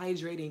Intense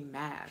Hydrating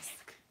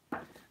Mask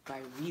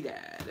by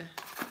WeDad.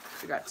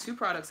 We got 2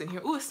 products in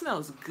here. Ooh, it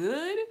smells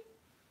good.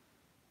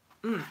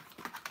 It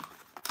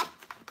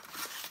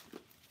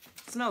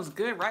smells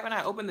good right when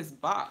I open this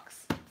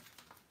box.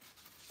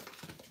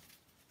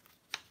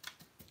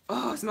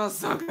 Oh, it smells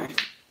so good.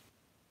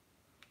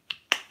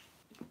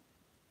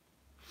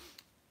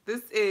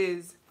 This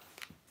is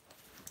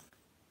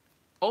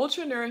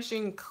Ultra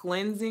Nourishing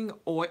Cleansing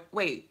Oil.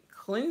 Wait,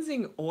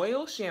 Cleansing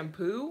Oil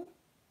Shampoo?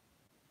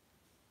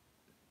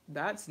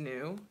 That's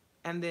new.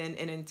 And then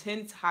an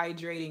Intense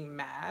Hydrating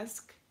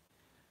Mask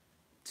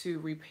to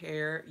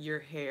repair your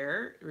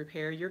hair,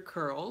 repair your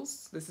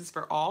curls. This is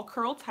for all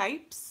curl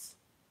types.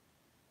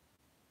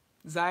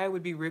 Ziya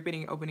would be ripping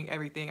and opening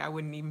everything. I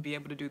wouldn't even be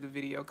able to do the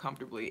video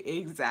comfortably.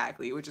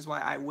 Exactly, which is why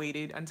I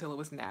waited until it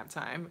was nap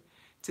time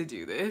to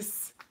do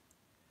this.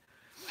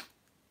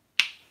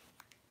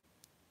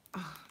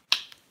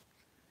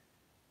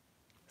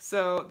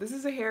 So this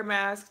is a hair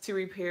mask to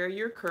repair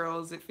your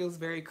curls. It feels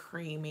very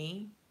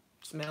creamy,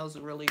 smells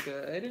really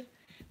good.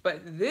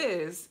 But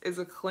this is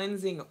a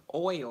cleansing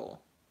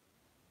oil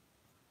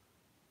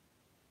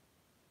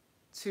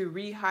to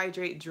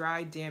rehydrate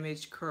dry,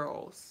 damaged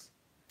curls.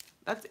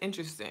 That's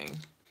interesting.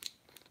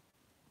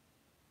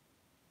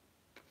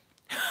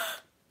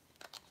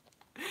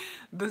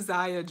 The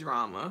Ziya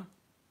drama.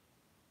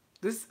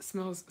 This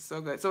smells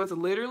so good. So it's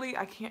literally,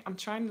 I'm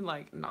trying to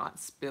like not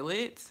spill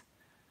it.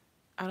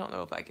 I don't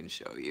know if I can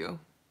show you.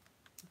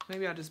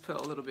 Maybe I'll just put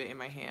a little bit in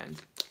my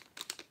hand.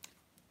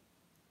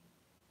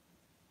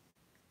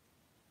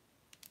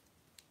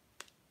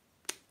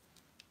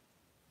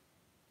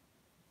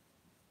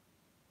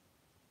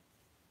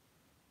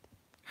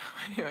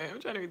 Anyway, I'm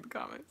trying to read the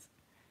comments.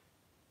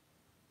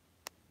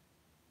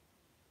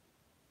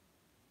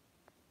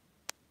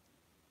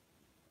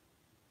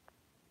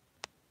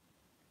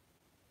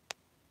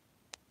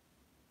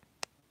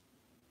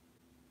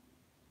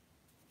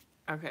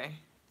 Okay.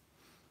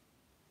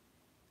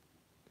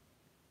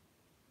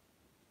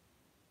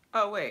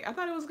 Oh wait, I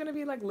thought it was gonna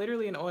be like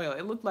literally an oil.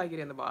 It looked like it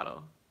in the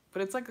bottle,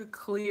 but it's like a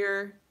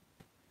clear,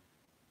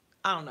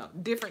 I don't know,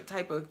 different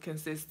type of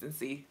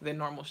consistency than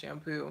normal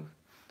shampoo.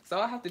 So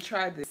I'll have to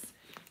try this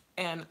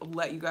and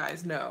let you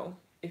guys know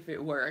if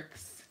it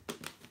works.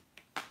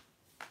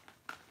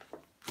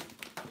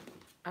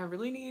 I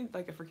really need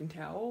like a freaking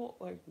towel.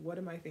 Like, what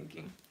am I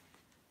thinking?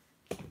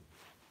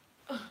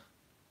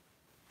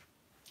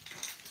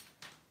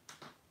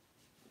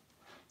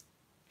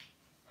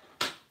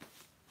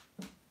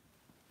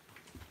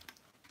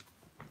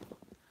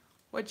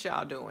 What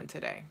y'all doing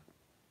today?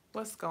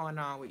 What's going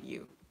on with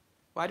you?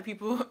 Why do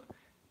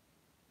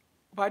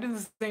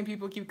the same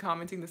people keep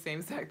commenting the same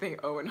exact thing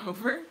over and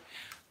over?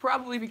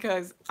 Probably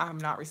because I'm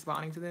not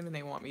responding to them and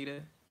they want me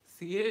to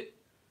see it.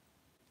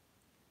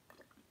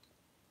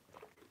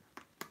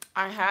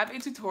 I have a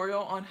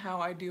tutorial on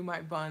how I do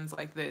my buns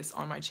like this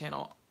on my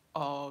channel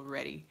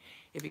already,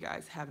 if you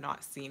guys have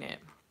not seen it.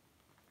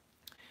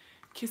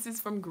 Kisses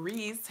from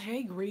Greece.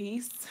 Hey,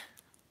 Greece.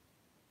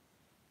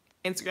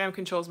 Instagram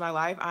controls my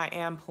life. I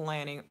am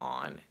planning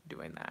on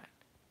doing that.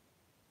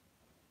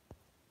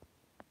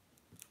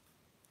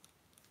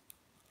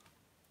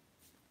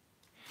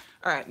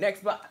 All right,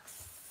 next box.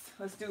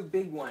 Let's do a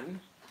big one.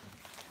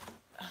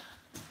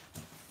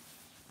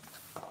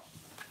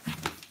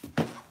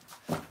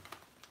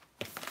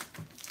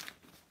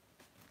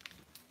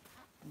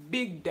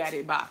 Big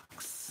Daddy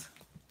box.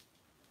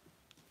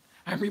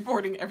 I'm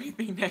reporting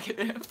everything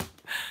negative.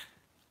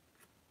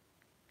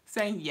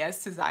 Saying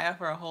yes to Ziya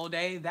for a whole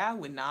day, that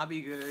would not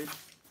be good.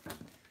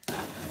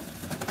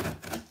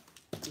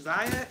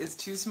 Ziya is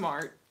too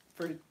smart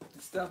for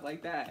stuff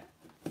like that.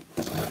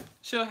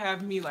 She'll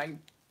have me like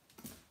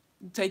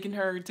taking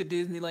her to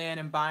Disneyland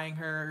and buying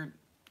her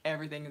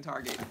everything in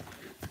Target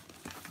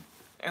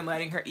and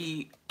letting her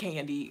eat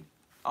candy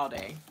all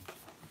day.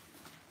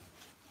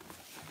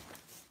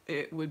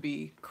 It would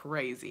be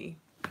crazy.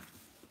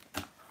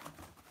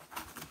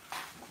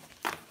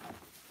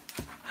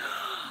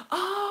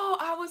 Oh,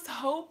 I was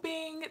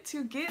hoping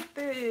to get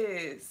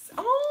this.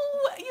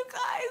 Oh, you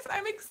guys,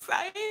 I'm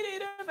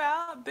excited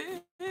about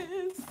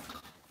this.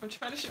 I'm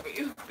trying to show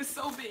you. It's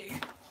so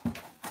big.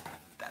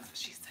 That's what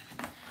she said.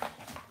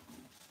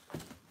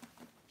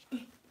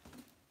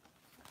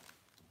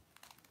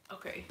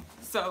 Okay,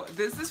 so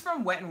this is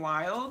from Wet n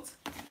Wild.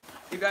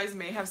 You guys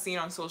may have seen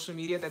on social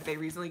media that they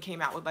recently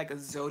came out with like a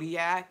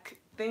Zodiac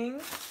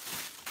thing.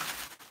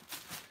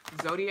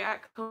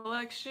 Zodiac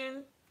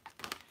collection.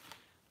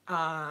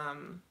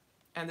 And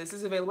this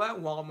is available at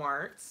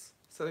Walmart.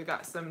 So they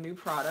got some new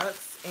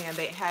products and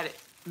they had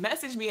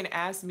messaged me and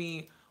asked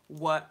me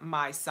what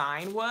my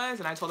sign was.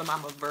 And I told them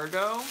I'm a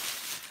Virgo.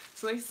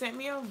 So they sent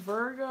me a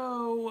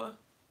Virgo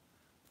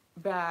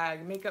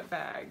bag, makeup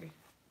bag.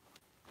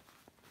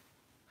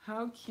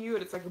 How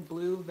cute. It's like a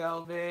blue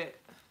velvet. It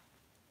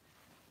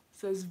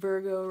says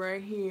Virgo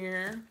right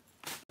here.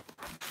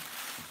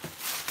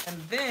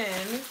 And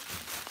then,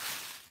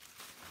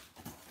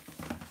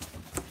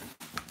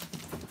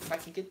 if I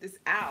can get this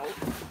out.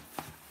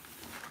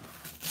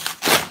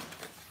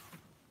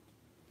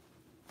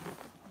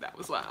 That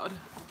was loud.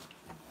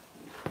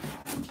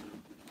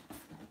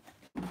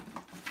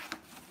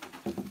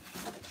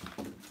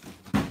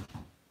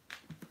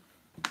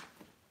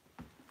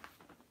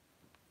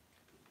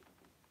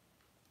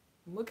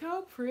 Look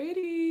how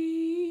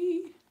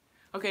pretty.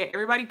 Okay,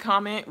 everybody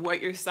comment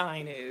what your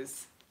sign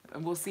is.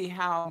 And we'll see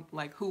how,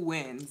 like, who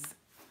wins.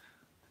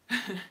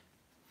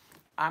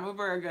 I'm a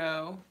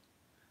Virgo.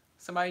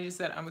 Somebody just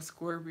said I'm a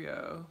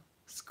Scorpio.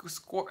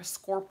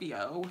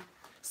 Scorpio.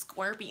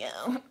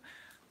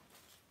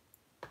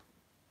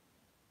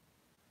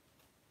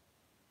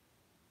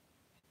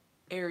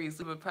 Aries,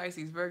 Libra,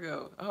 Pisces,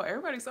 Virgo. Oh,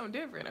 everybody's something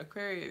different.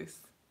 Aquarius.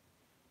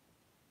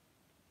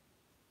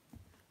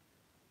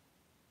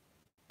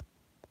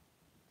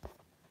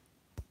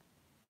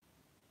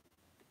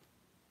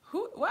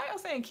 Why y'all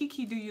saying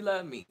Kiki, do you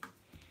love me?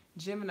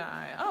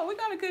 Gemini. Oh, we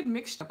got a good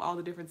mixture of all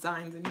the different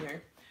signs in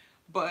here.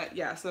 But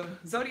yeah, so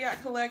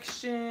Zodiac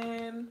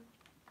collection.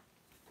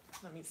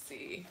 Let me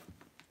see.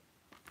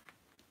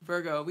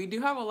 Virgo. We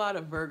do have a lot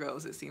of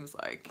Virgos, it seems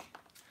like.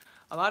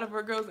 A lot of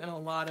Virgos and a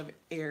lot of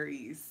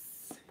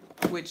Aries,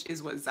 which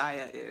is what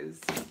Ziya is.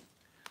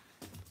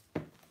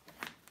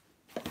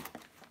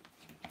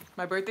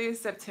 My birthday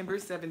is September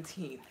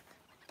 17th.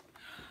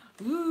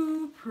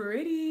 Ooh,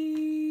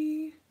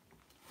 pretty.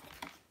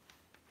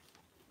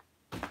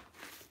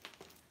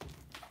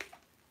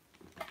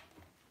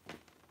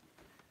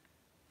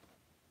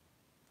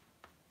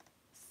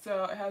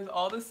 So it has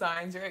all the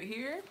signs right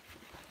here.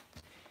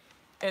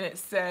 And it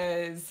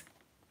says,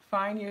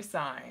 find your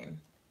sign.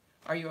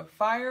 Are you a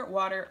fire,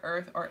 water,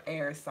 earth, or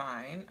air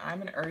sign?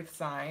 I'm an earth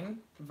sign,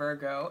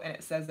 Virgo, and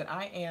it says that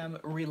I am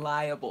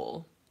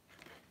reliable.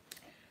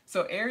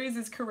 So Aries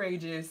is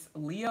courageous,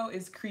 Leo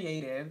is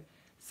creative,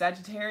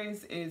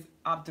 Sagittarius is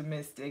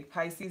optimistic,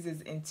 Pisces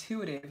is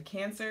intuitive,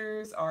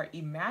 Cancers are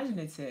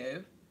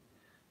imaginative,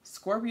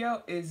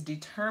 Scorpio is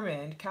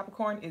determined,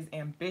 Capricorn is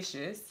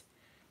ambitious,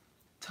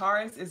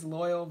 Taurus is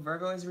loyal,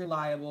 Virgo is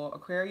reliable,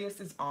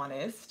 Aquarius is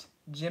honest,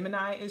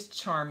 Gemini is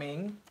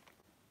charming,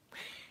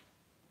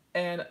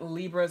 and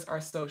Libras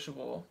are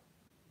sociable.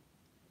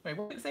 Wait,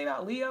 what did it say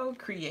about Leo?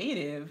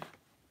 Creative.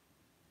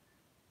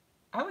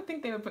 I would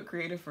think they would put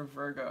creative for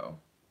Virgo.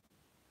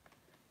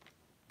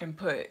 And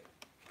put,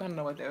 I don't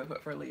know what they would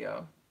put for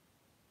Leo.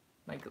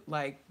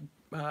 Like,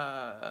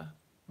 how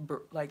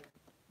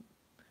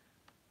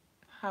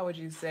would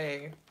you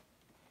say?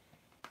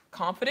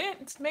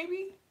 Confident,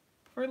 maybe?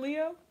 For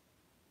Leo?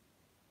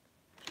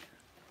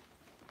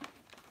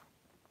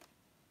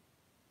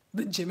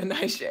 The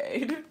Gemini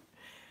shade.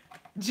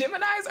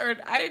 Geminis are,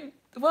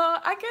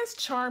 well, I guess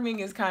charming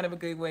is kind of a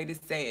good way to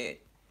say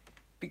it.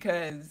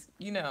 Because,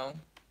 you know,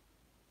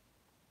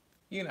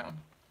 you know,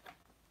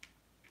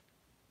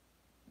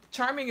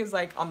 charming is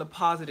like on the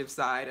positive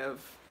side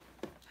of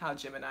how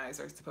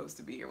Geminis are supposed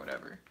to be or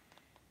whatever.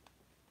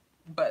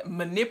 But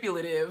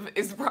manipulative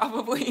is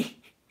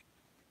probably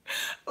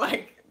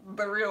like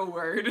the real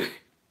word.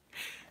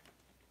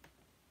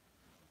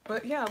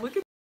 But yeah, look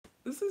at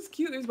this, is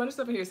cute. There's a bunch of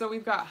stuff in here. So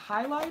we've got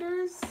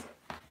highlighters,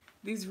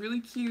 these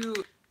really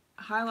cute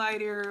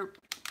highlighter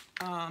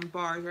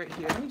bars right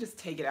here. Let me just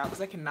take it out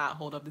because I cannot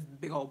hold up this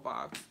big old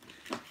box.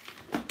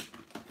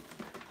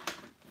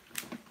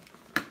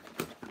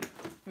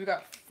 We've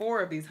got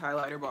 4 of these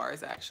highlighter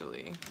bars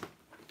actually.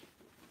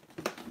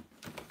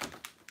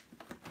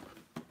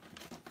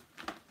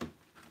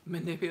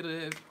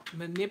 Manipulative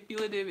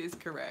is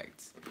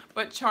correct,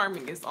 but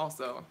charming is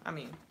also, I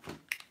mean,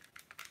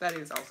 that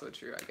is also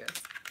true, I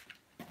guess.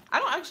 I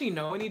don't actually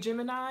know any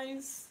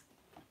Geminis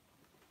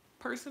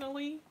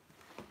personally,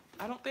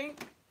 I don't think.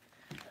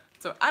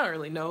 So I don't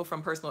really know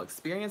from personal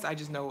experience. I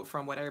just know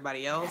from what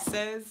everybody else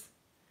says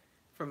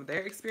from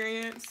their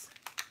experience.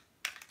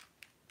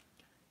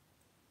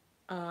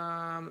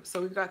 So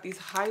we've got these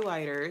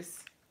highlighters,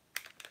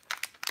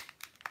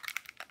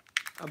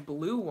 a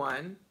blue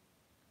one,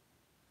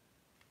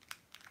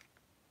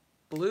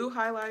 blue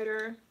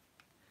highlighter,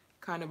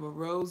 kind of a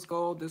rose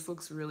gold. This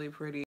looks really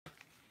pretty.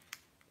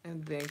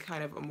 And then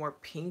kind of a more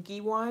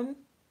pinky one,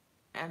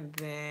 and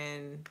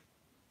then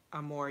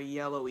a more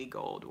yellowy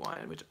gold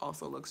one, which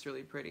also looks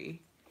really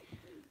pretty.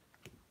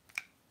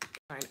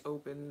 Try and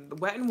open. The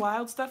Wet n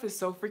Wild stuff is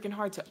so freaking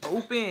hard to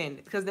open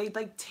because they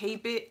like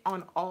tape it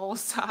on all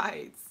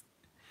sides.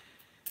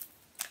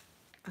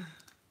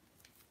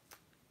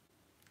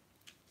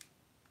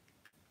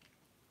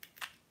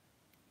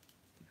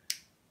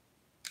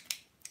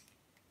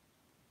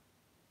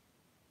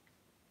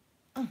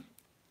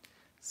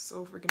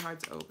 So freaking hard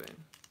to open.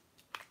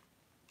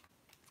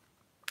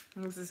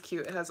 This is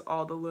cute. It has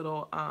all the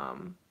little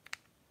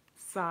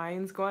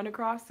signs going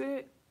across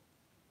it.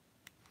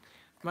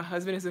 My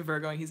husband is a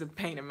Virgo and he's a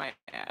pain in my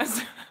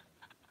ass.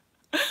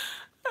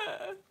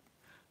 Let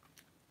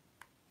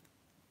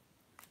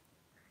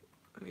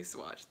me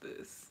swatch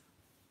this.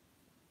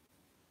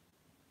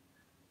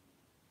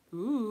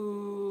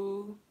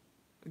 Ooh.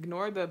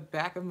 Ignore the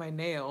back of my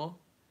nail.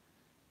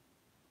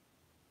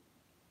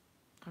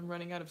 I'm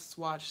running out of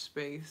swatch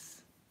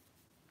space.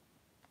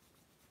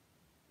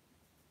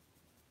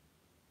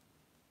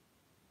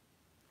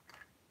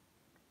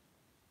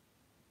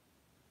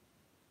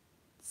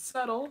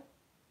 Subtle,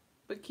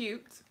 but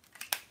cute.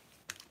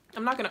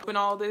 I'm not gonna open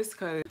all this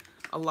because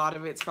a lot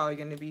of it's probably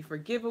gonna be for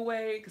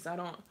giveaway because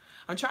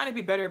I'm trying to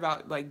be better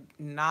about like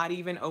not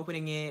even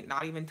opening it,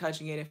 not even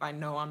touching it if I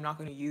know I'm not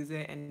gonna use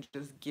it, and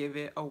just give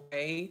it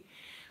away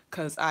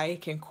because I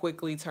can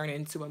quickly turn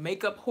into a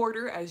makeup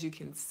hoarder, as you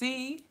can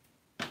see.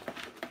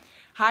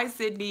 Hi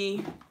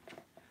Sydney.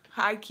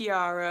 Hi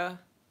Kiara.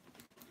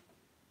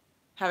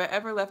 Have I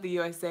ever left the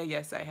USA?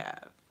 Yes, I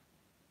have.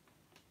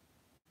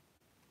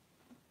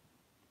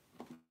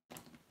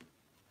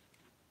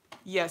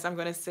 Yes, I'm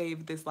gonna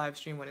save this live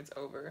stream when it's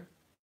over.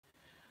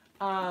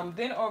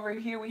 Then over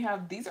here we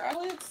have, these are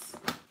eyelets,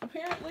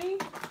 apparently.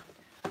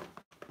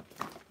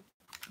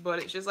 But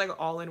it's just like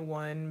all in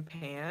one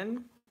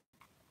pan.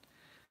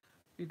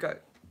 You've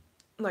got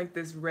like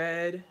this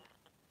red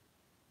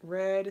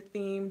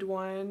themed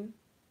one.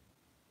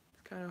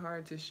 It's kind of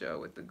hard to show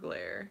with the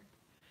glare.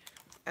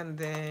 And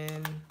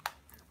then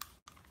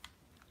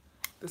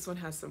this one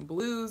has some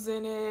blues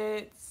in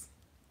it.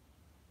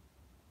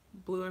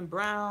 Blue and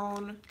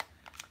brown.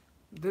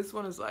 This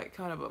one is like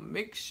kind of a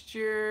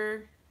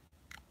mixture.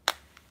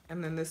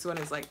 And then this one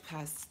is like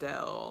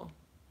pastel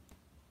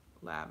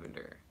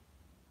lavender.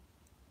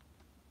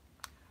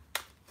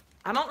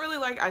 I don't really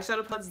like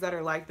eyeshadow palettes that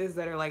are like this,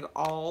 that are like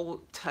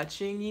all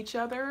touching each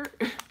other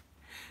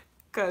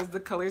because the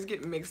colors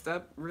get mixed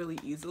up really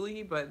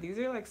easily, but these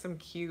are like some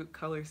cute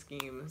color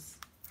schemes.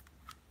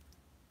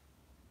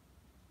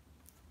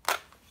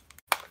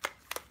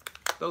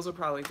 Those will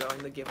probably go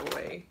in the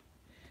giveaway.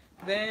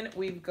 Then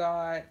we've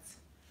got,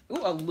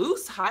 ooh, a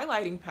loose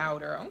highlighting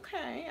powder.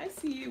 Okay, I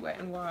see you, Wet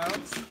n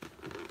Wilds.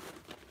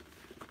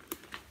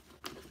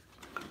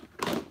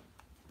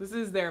 This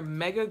is their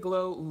Mega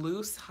Glow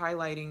Loose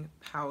Highlighting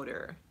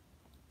Powder.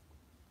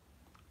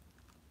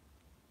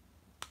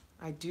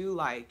 I do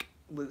like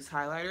loose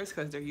highlighters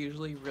because they're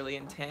usually really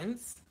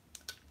intense.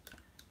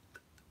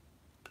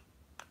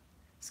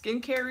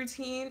 Skincare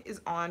routine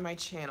is on my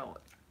channel.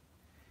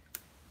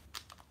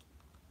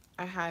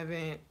 I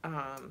haven't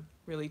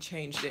really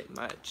changed it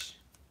much.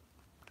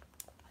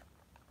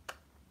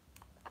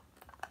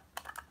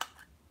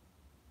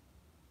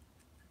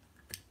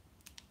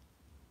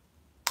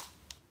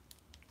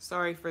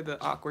 Sorry for the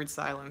awkward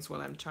silence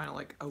when I'm trying to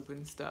like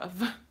open stuff.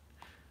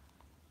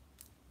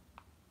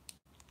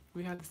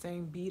 We have the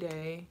same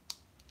B-Day.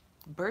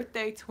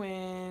 Birthday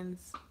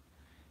twins.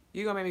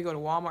 You're gonna make me go to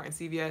Walmart and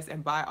CVS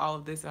and buy all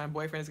of this, and my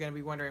boyfriend is gonna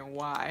be wondering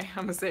why.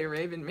 I'm gonna say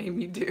Raven made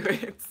me do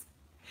it.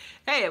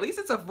 Hey, at least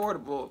it's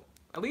affordable.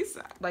 At least,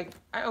 like,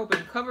 I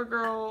opened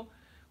CoverGirl,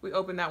 We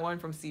opened that one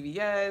from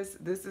CVS.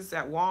 This is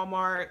at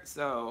Walmart.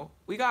 So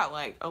we got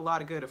like a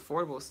lot of good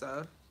affordable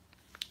stuff.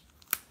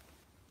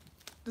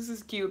 This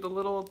is cute. The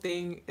little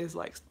thing is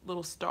like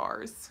little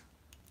stars.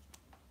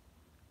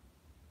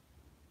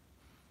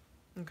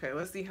 Okay,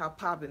 let's see how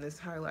poppin' this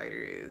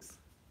highlighter is.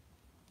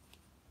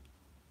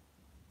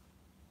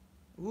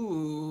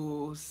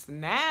 Ooh,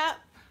 snap.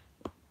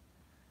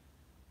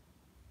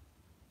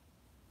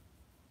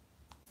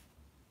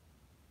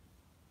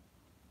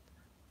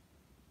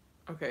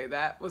 Okay,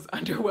 that was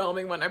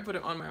underwhelming when I put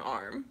it on my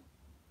arm.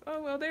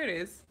 Oh, well, there it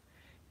is.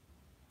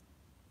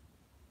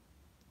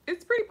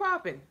 It's pretty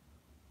poppin'.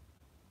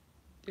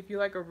 If you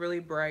like a really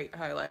bright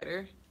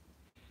highlighter,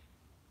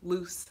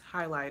 loose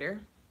highlighter.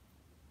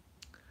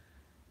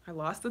 I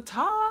lost the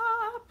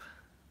top.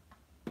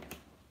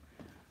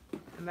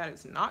 And that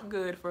is not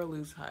good for a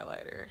loose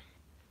highlighter.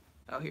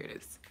 Oh, here it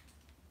is.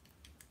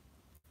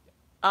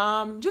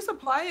 Just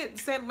apply it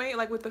the same way,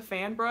 like with the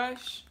fan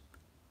brush.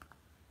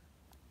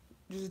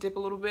 Just dip a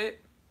little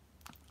bit.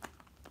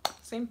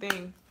 Same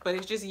thing, but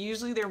it's just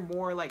usually they're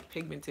more like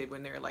pigmented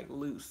when they're like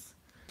loose.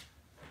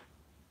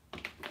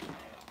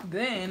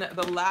 Then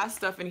the last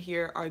stuff in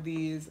here are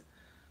these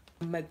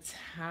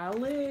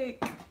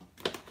metallic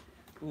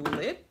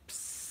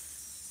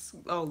lips.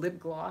 Oh, lip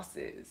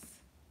glosses.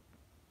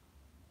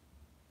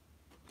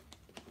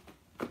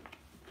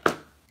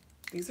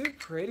 These are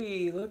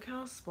pretty. Look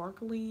how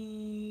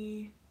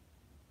sparkly.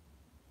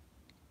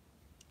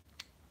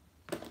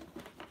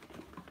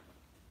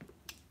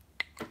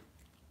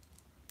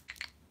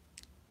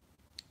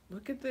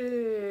 Look at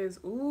this.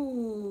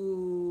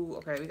 Ooh.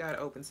 Okay, we gotta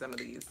open some of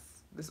these.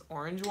 This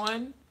orange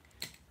one.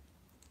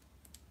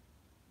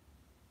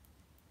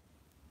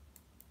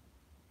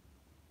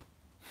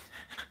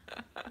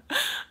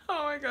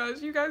 Oh my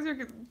gosh, you guys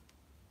are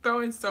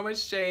throwing so much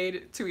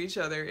shade to each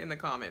other in the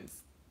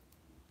comments.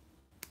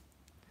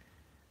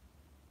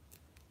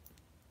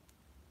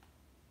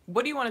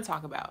 What do you want to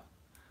talk about?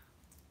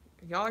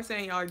 Y'all are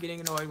saying y'all are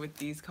getting annoyed with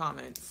these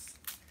comments.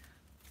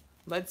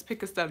 Let's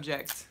pick a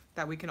subject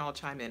that we can all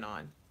chime in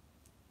on.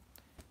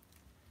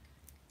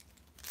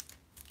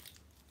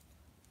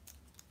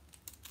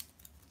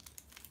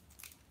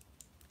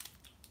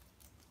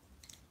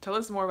 Tell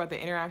us more about the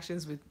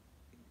interactions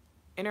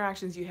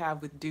you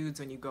have with dudes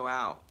when you go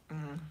out.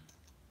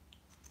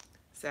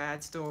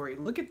 Sad story.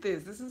 Look at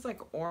this. This is like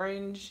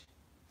orange.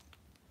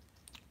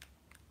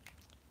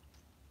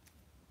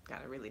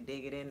 Gotta really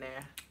dig it in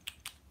there.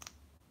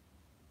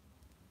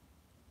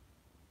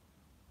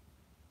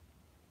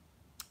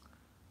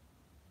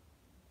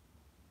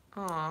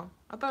 Aw,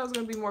 I thought it was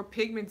gonna be more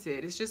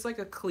pigmented. It's just like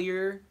a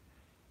clear.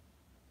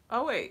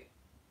 Oh wait,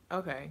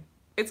 okay.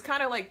 It's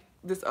kind of like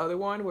this other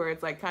one where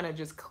it's like kind of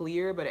just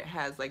clear, but it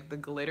has like the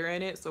glitter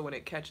in it, so when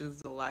it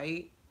catches the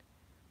light,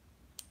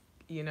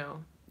 you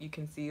know, you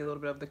can see a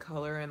little bit of the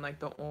color and like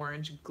the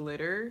orange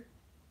glitter.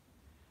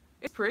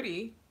 It's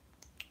pretty.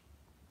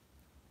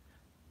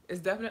 It's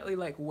definitely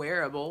like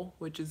wearable,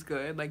 which is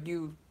good. Like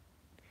you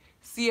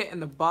see it in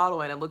the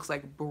bottle and it looks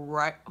like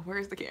bright.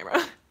 Where's the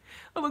camera?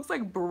 It looks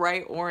like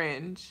bright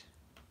orange,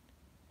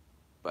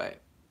 but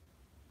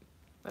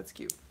that's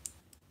cute.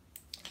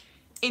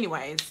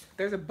 Anyways,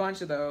 there's a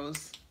bunch of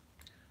those,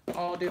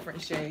 all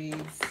different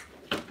shades.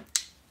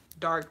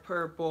 Dark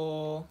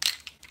purple,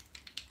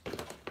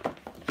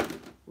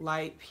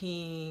 light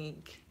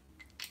pink.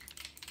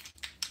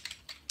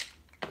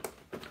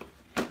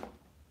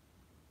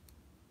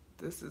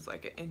 This is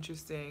like an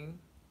interesting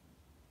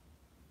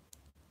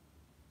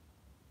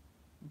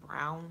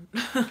brown.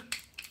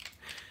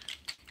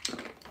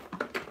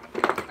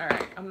 All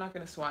right, I'm not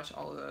gonna swatch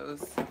all of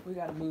those. We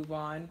gotta move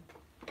on.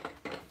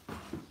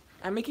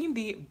 I'm making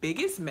the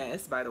biggest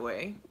mess, by the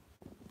way.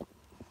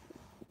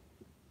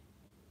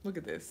 Look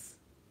at this.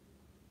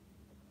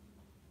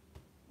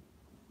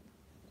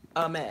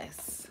 A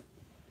mess.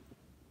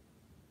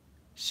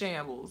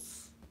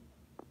 Shambles.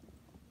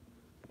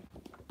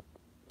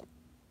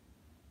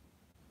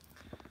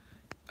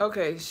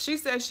 Okay, she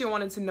said she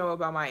wanted to know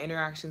about my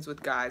interactions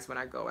with guys when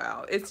I go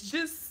out. It's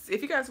just,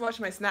 if you guys watch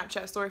my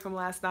Snapchat story from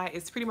last night,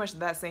 it's pretty much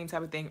that same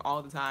type of thing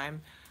all the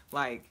time.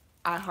 Like,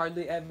 I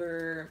hardly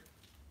ever,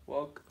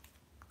 well,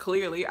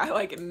 clearly, I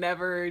like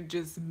never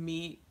just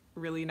meet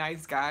really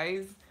nice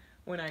guys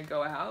when I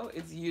go out.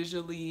 It's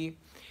usually,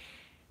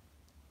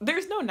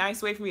 there's no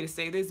nice way for me to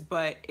say this,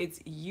 but it's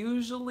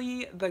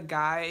usually the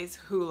guys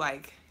who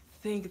like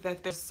think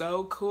that they're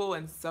so cool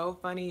and so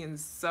funny and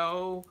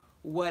so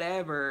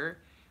whatever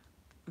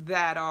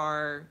that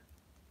are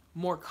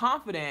more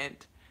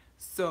confident.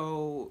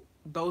 So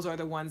those are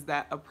the ones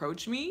that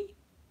approach me,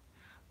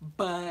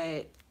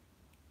 but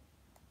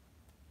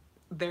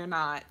they're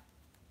not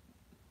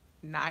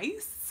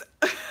nice.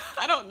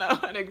 I don't know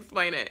how to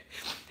explain it.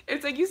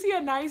 It's like you see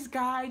a nice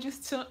guy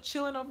just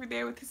chilling over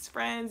there with his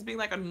friends, being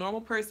like a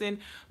normal person.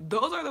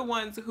 Those are the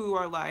ones who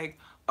are like,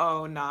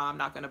 oh no, I'm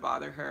not gonna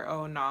bother her.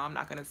 Oh no, I'm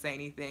not gonna say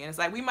anything. And it's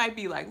like we might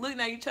be like looking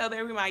at each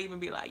other. We might even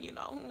be like,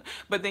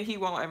 but then he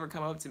won't ever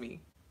come up to me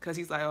because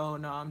he's like, oh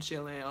no, I'm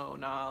chilling. Oh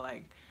no,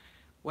 like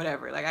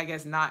whatever, like I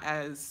guess not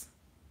as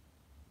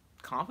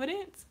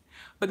confident.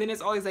 But then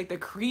it's always like the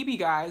creepy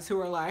guys who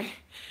are like,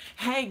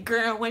 hey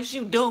girl, what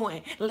you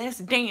doing? Let's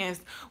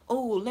dance.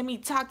 Oh, let me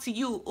talk to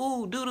you.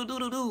 Oh, do do do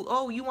do do.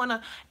 Oh, you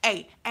wanna,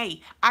 hey,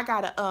 I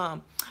got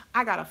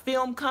a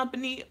film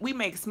company. We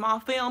make small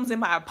films in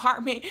my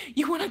apartment.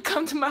 You wanna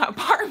come to my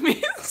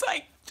apartment? It's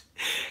like,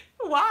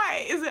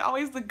 why is it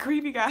always the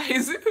creepy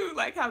guys who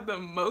like have the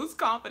most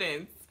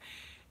confidence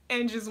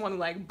and just want to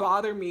like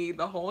bother me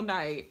the whole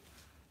night?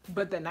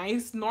 But the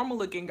nice normal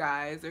looking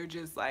guys are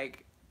just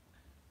like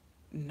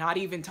not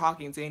even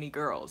talking to any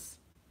girls,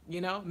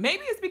 you know?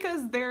 Maybe it's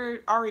because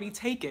they're already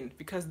taken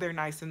because they're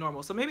nice and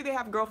normal. So maybe they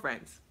have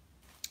girlfriends.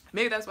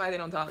 Maybe that's why they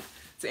don't talk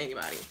to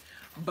anybody.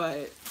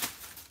 But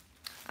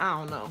I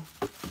don't know.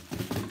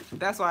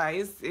 That's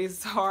why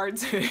it's hard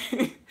to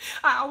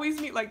I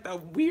always meet like the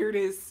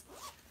weirdest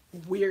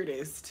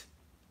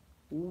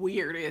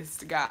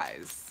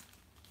guys.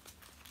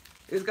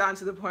 It's gotten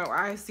to the point where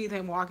I see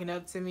them walking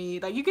up to me.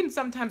 Like you can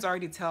sometimes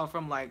already tell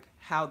from like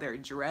how they're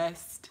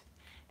dressed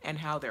and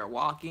how they're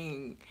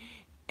walking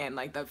and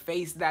like the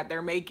face that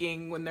they're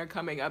making when they're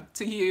coming up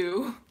to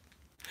you.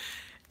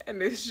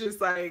 And it's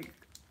just like,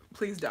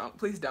 please don't,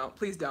 please don't,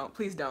 please don't,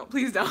 please don't,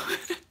 please don't.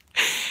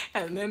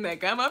 And then they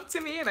come up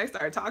to me and they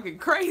start talking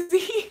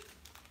crazy.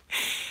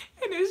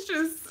 And it's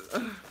just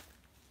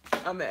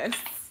a mess.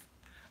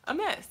 A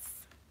mess.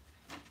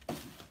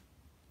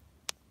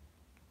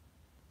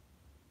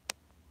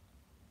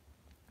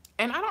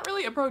 And I don't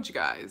really approach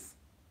guys.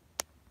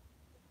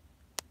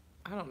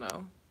 I don't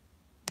know.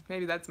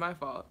 Maybe that's my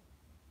fault.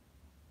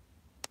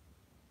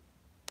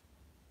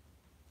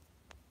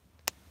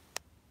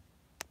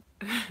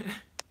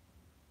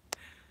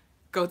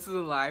 Go to the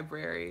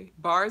library.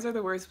 Bars are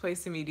the worst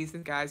place to meet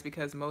decent guys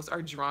because most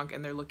are drunk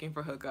and they're looking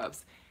for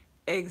hookups.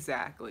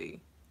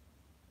 Exactly.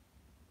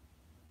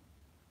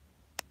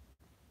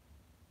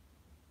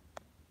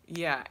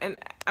 Yeah, and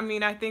I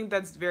mean, I think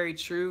that's very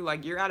true.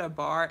 Like, you're at a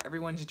bar,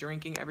 everyone's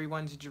drinking,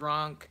 everyone's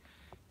drunk,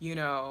 you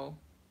know,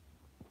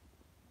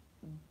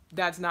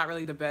 that's not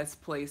really the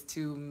best place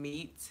to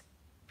meet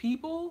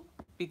people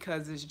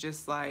because it's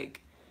just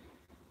like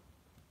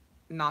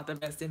not the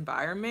best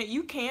environment.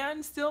 You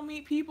can still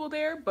meet people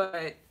there,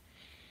 but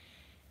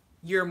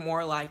you're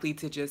more likely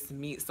to just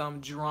meet some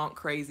drunk,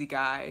 crazy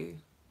guy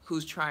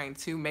who's trying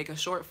to make a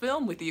short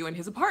film with you in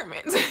his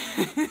apartment.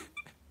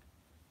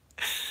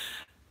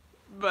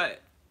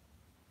 But,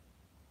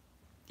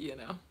 you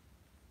know.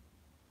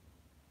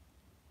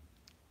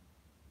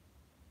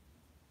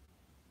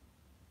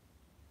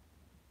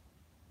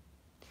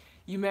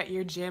 You met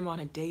your gym on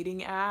a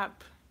dating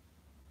app?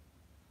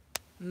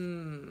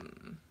 Hmm.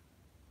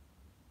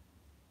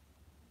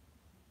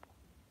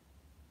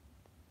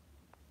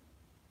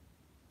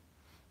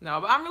 No,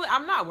 but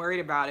I'm not worried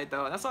about it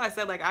though. That's why I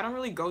said like I don't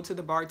really go to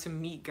the bar to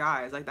meet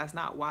guys. Like that's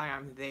not why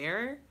I'm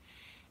there.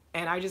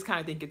 And I just kind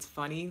of think it's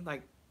funny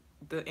like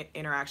the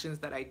interactions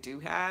that I do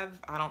have.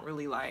 I don't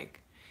really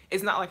like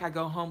it's not like I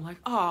go home like,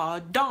 "Oh,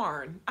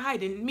 darn. I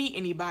didn't meet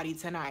anybody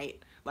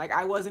tonight." Like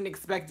I wasn't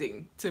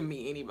expecting to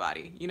meet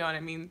anybody. You know what I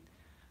mean?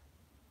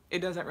 It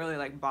doesn't really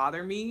like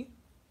bother me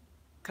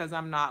cuz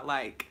I'm not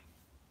like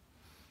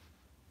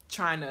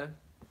trying to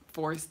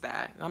force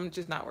that. I'm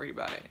just not worried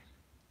about it.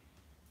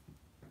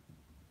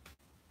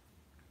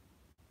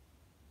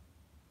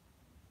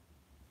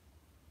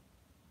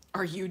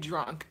 Are you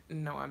drunk?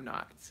 No, I'm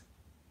not.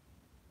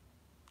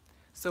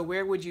 So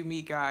where would you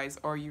meet guys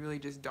or you really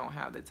just don't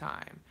have the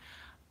time?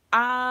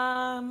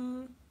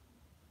 Um,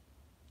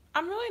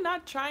 I'm really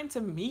not trying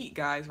to meet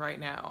guys right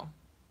now.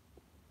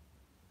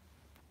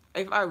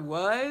 If I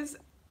was,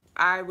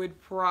 I would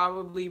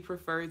probably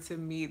prefer to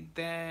meet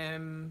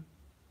them.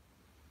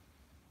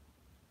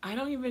 I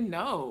don't even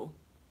know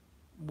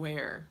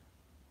where.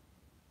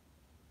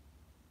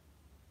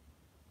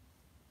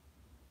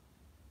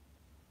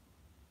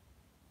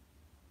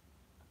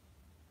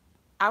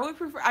 I would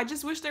prefer, I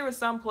just wish there was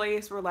some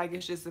place where like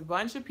it's just a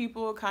bunch of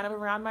people kind of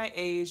around my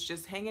age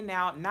just hanging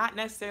out, not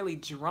necessarily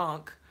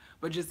drunk,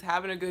 but just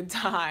having a good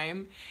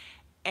time.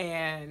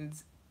 And,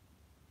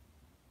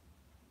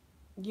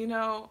 you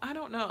know, I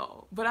don't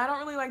know. But I don't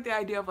really like the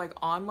idea of like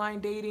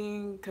online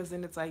dating because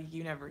then it's like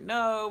you never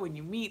know when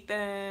you meet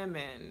them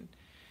and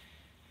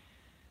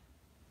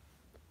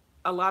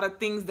a lot of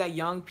things that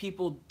young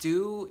people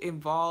do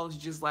involves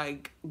just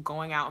like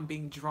going out and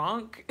being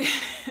drunk.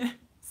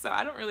 So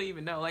I don't really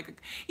even know.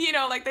 Like, you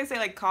know, like they say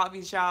like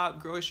coffee shop,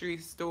 grocery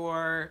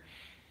store,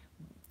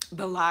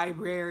 the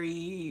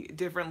library,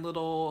 different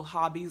little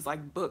hobbies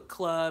like book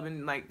club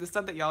and like the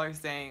stuff that y'all are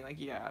saying, like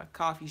yeah,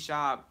 coffee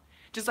shop,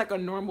 just like a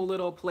normal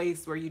little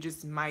place where you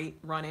just might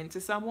run into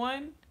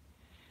someone.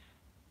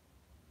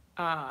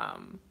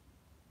 Um,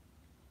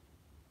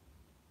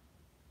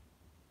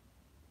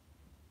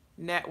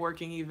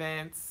 Networking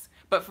events.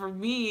 But for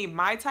me,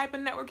 my type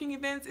of networking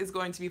events is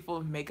going to be full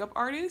of makeup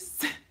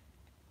artists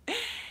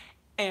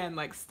and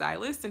like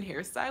stylists and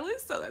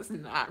hairstylists. So that's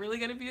not really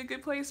going to be a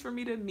good place for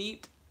me to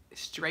meet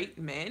straight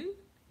men.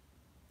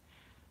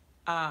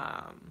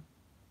 Um,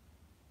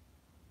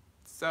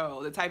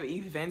 So the type of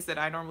events that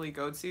I normally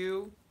go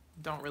to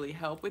don't really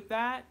help with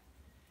that.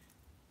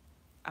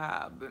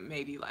 But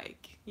maybe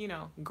like, you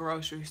know,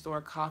 grocery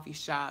store, coffee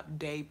shop,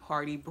 day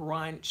party,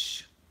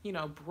 brunch. You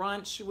know,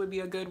 brunch would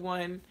be a good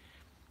one.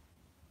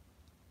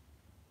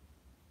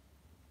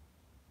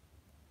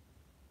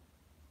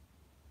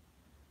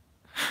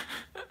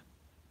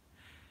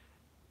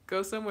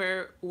 Go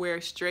somewhere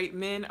where straight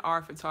men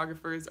are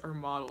photographers or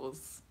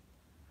models.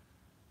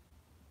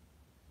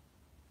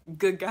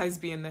 Good guys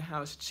be in the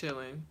house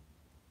chilling.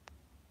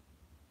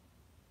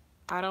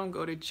 I don't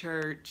go to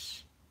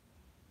church.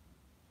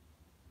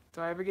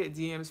 Do I ever get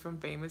DMs from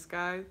famous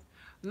guys?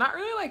 Not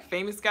really like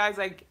famous guys,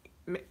 like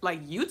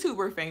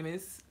YouTuber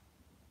famous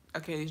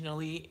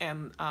occasionally,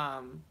 and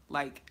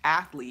like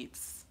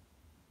athletes,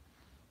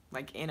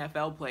 like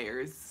NFL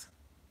players,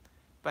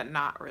 but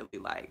not really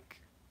like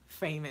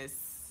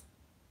famous,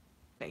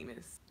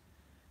 famous.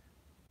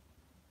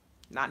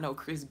 Not no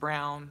Chris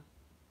Brown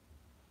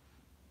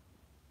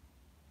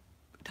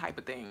type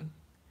of thing.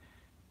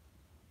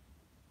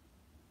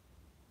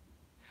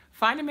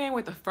 Find a man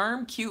with a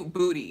firm, cute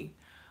booty.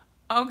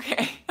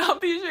 Okay, I'll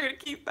be sure to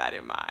keep that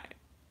in mind.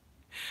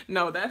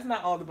 No, that's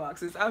not all the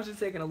boxes. I was just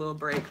taking a little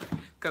break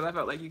because I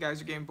felt like you guys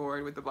were getting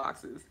bored with the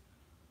boxes.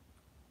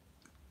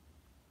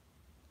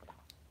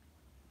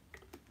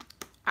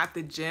 At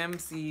the gym,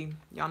 see,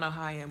 y'all know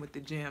how I am with the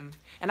gym.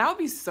 And I would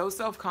be so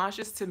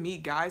self-conscious to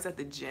meet guys at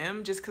the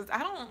gym just because I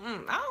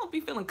don't be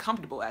feeling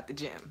comfortable at the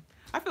gym.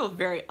 I feel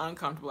very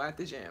uncomfortable at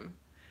the gym.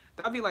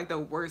 That'd be like the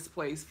worst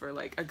place for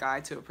like a guy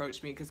to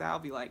approach me because I'll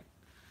be like,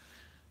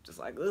 just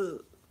like,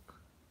 ugh.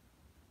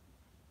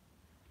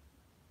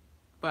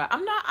 But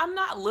I'm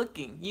not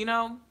looking, you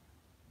know?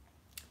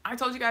 I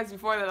told you guys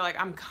before that like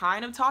I'm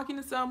kind of talking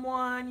to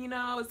someone, you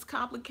know, it's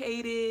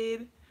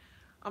complicated.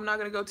 I'm not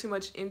gonna go too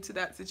much into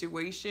that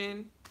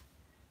situation.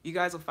 You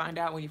guys will find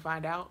out when you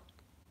find out,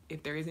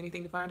 if there is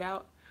anything to find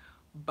out.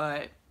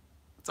 But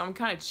so I'm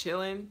kind of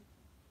chilling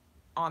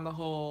on the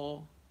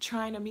whole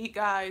trying to meet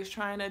guys,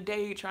 trying to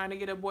date, trying to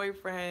get a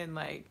boyfriend.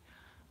 Like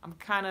I'm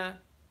kind of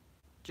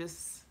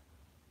just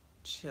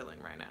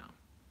chilling right now.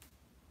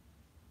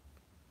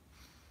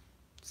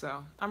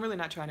 So I'm really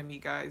not trying to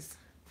meet guys.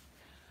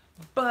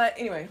 But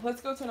anyway,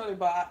 let's go to another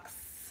box.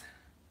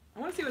 I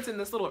want to see what's in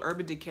this little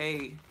Urban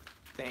Decay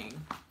thing.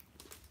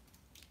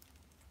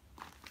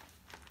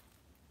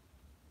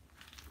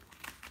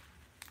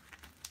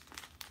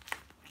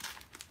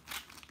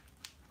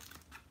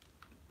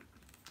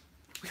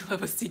 We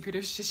love a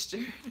secretive sister.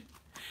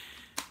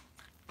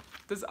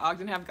 Does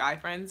Ogden have guy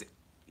friends?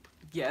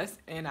 Yes,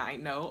 and I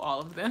know all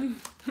of them.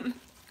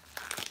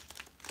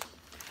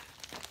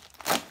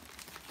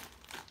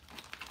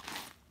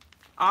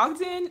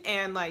 Ogden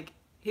and like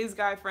his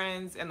guy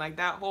friends and like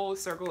that whole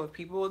circle of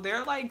people,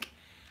 they're like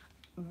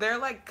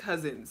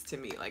cousins to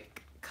me,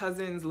 like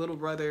cousins, little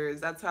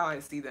brothers. That's how I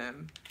see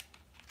them.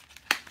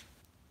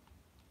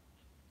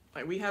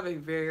 Like we have a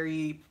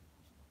very,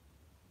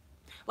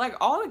 like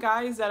all the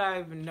guys that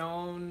I've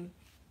known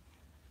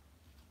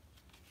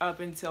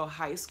up until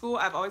high school,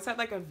 I've always had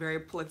like a very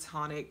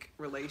platonic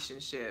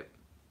relationship.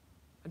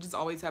 I just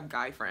always have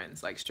guy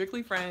friends, like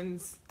strictly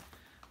friends,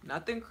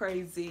 nothing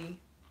crazy.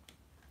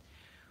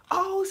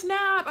 Oh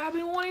snap, I've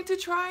been wanting to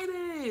try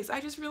this. I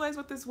just realized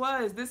what this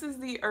was. This is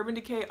the Urban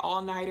Decay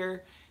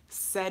All-Nighter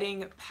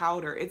Setting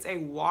Powder. It's a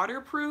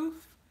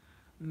waterproof,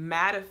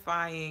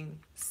 mattifying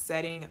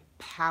setting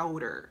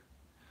powder.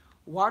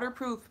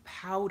 Waterproof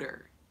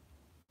powder.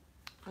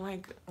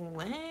 Like,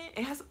 what?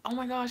 It has, oh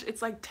my gosh,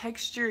 it's like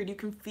textured. You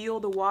can feel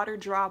the water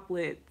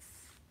droplets.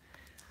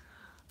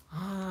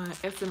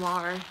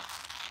 SMR.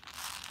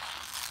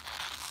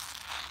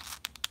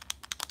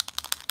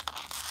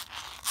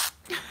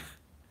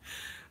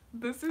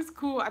 This is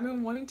cool. I've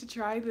been wanting to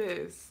try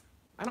this.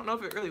 I don't know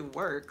if it really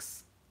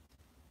works.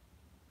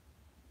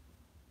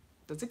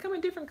 Does it come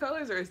in different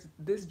colors or is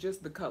this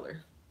just the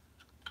color?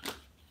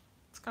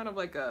 It's kind of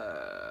like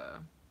a...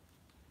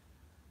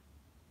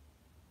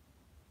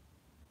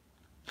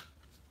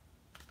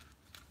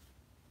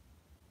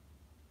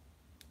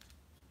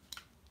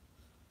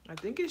 I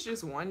think it's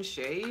just one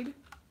shade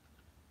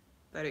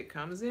that it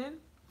comes in.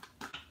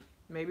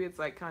 Maybe it's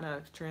like kind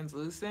of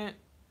translucent.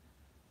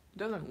 It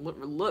doesn't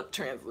look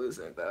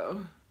translucent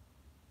though.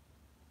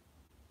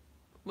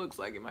 Looks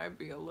like it might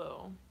be a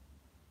little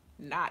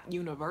not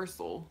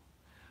universal.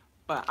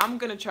 But I'm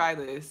gonna try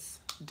this,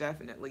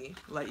 definitely.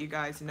 Let you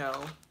guys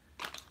know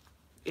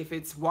if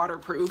it's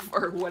waterproof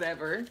or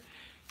whatever.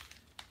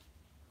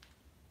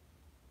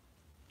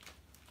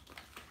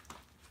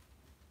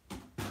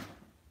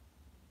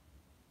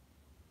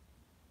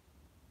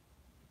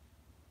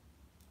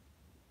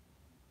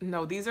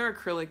 No, these are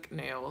acrylic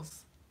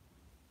nails.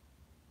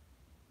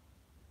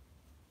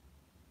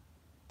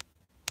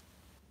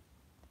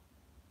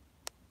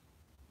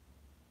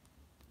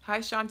 Hi,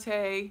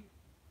 Shantae.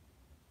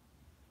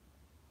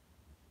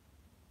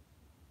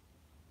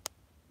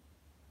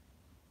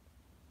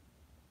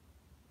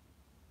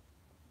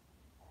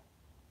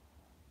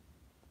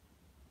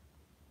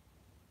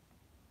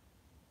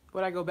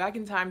 Would I go back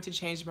in time to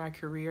change my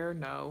career?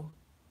 No.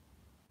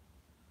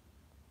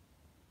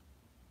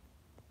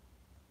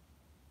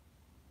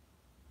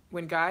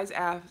 When guys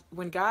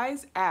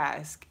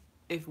ask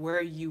if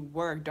where you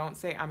work, don't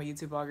say I'm a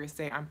YouTube blogger,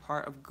 say I'm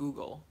part of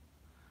Google.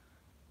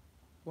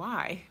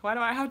 Why? Why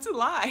do I have to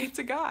lie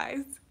to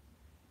guys?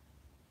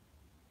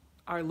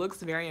 Are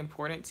looks very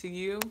important to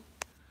you?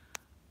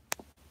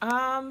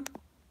 Um,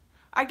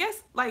 I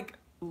guess like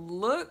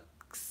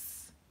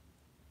looks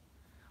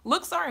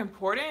are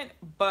important,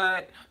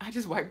 but I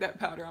just wiped that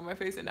powder on my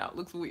face and now it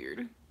looks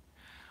weird.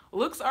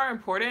 Looks are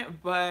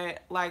important,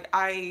 but like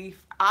I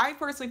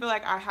personally feel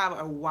like I have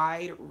a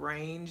wide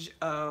range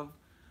of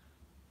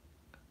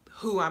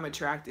who I'm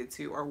attracted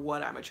to or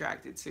what I'm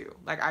attracted to.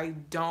 Like I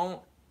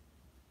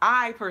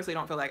personally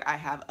don't feel like I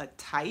have a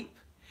type.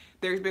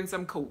 There's been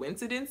some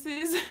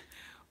coincidences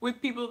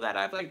with people that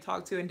I've like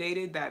talked to and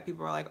dated that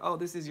people are like, "Oh,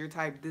 this is your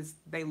type. This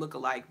they look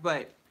alike."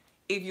 But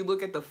if you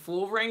look at the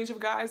full range of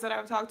guys that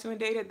I've talked to and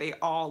dated, they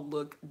all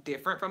look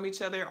different from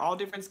each other, all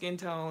different skin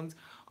tones,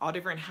 all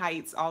different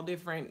heights, all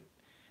different,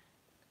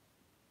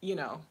 you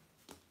know,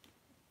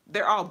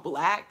 they're all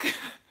black,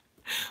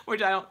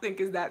 which I don't think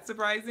is that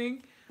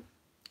surprising.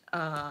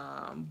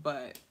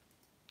 But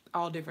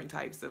all different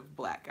types of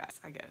black guys,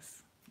 I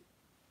guess.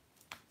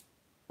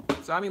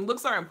 So I mean,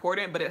 looks are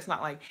important, but it's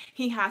not like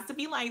he has to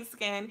be light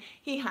skinned,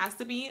 he has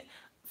to be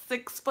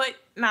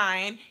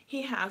 6'9",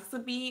 he has to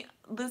be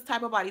this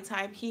type of body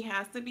type, he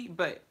has to be,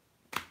 but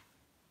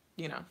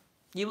you know,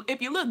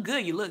 if you look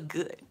good, you look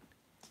good.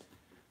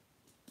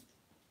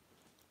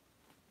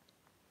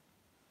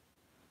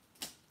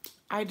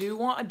 I do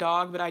want a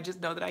dog, but I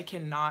just know that I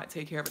cannot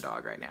take care of a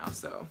dog right now,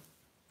 so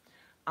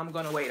I'm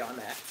gonna wait on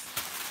that.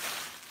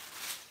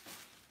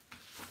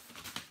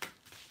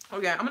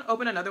 Okay, I'm gonna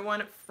open another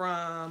one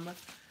from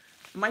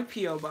my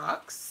P.O.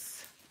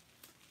 box.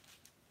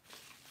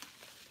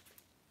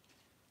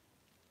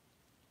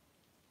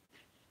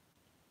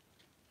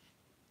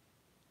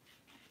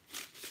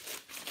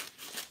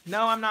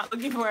 No, I'm not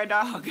looking for a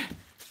dog.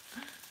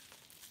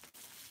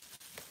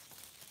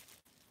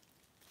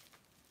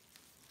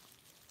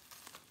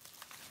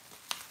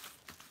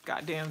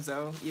 Goddamn,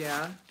 Zoe.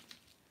 Yeah.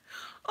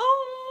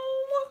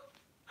 Oh,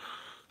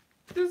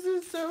 this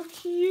is so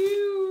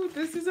cute.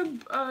 This is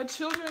a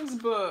children's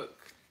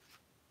book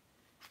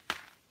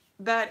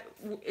that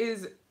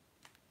is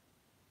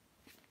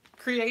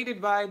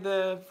created by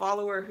the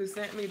follower who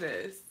sent me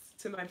this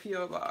to my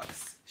P.O.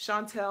 box.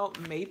 Chantal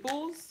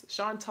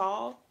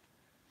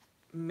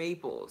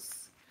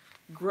Maples.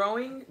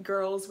 Growing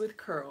Girls with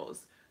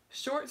Curls.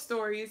 Short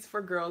stories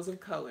for girls of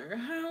color.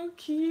 How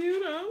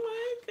cute. Oh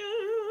my god.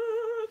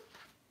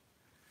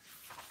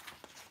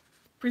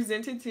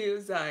 Presented to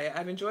Ziya.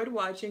 I've enjoyed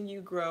watching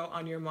you grow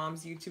on your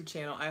mom's YouTube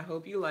channel. I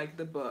hope you like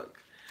the book.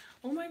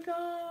 Oh my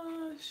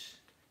gosh.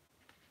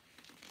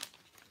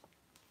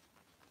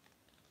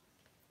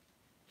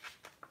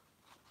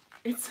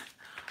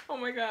 Oh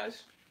my gosh.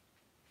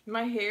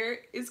 My hair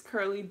is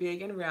curly,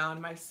 big, and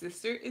round. My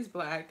sister is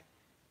black.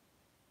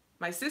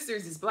 My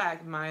sister's is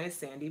black. Mine is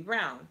sandy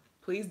brown.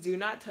 Please do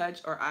not touch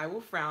or I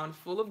will frown,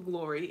 full of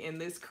glory in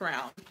this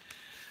crown.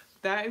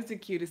 That is the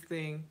cutest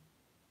thing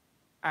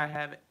I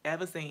have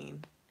ever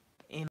seen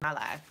in my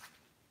life.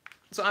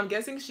 So I'm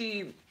guessing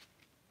she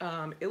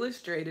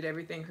illustrated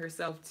everything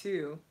herself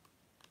too.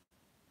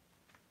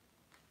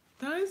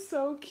 That is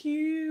so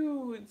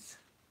cute.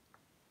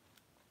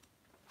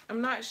 I'm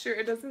not sure,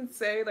 it doesn't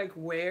say like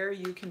where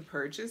you can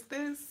purchase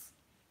this,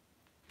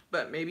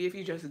 but maybe if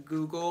you just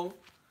Google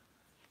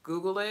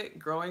it,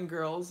 Growing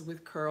Girls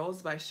with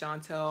Curls by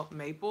Chantal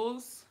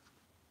Maples,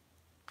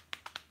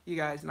 you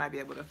guys might be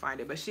able to find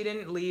it, but she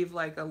didn't leave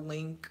like a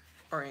link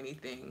or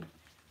anything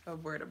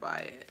of where to buy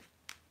it.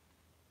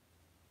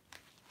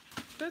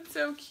 That's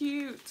so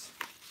cute.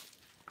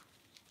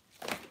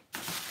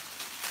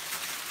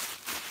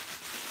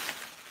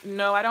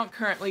 No, I don't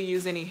currently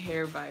use any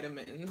hair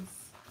vitamins.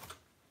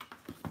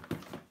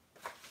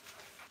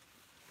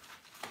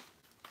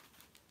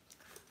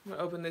 I'm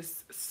gonna open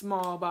this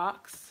small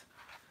box.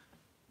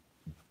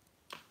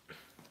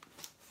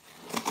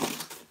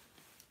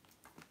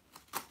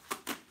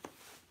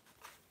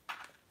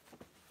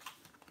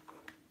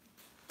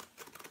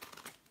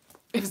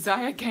 If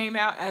Ziya came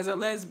out as a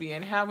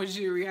lesbian, how would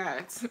you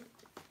react?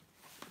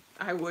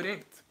 I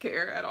wouldn't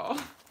care at all.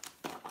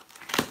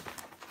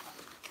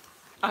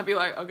 I'd be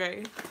like,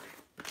 okay,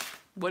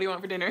 what do you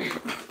want for dinner?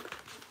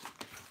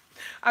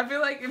 I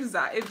feel like if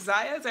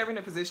Ziya is ever in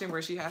a position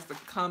where she has to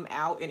come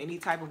out in any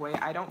type of way,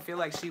 I don't feel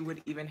like she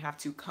would even have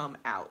to come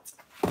out.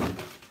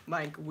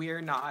 Like,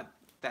 we're not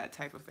that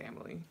type of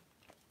family.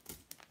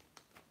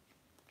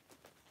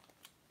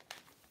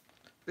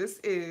 This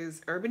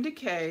is Urban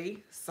Decay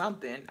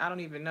something. I don't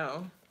even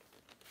know.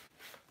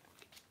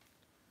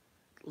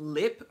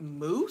 Lip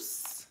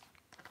Mousse.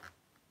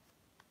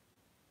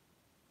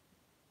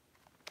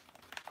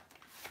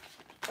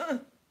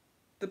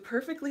 The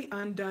Perfectly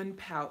Undone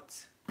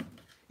Pout.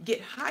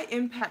 Get high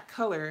impact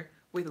color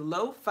with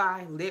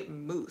lo-fi lip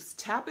mousse.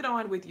 Tap it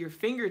on with your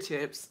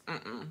fingertips.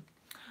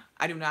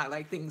 I do not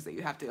like things that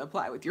you have to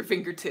apply with your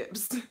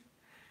fingertips.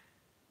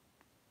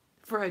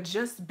 For a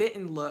just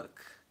bitten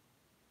look.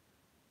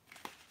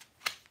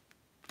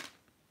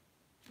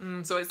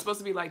 So it's supposed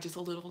to be like just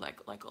a little, like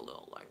a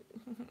little, like,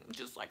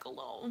 just like a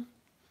little,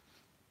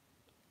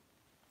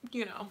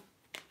 you know.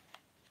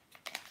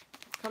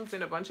 Comes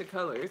in a bunch of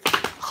colors.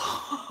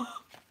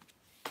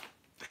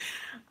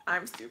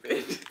 I'm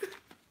stupid.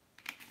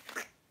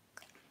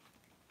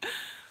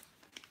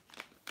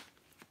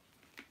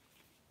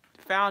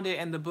 Found it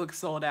and the book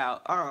sold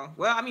out. Oh,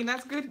 well, I mean,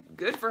 that's good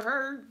for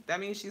her. That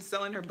means she's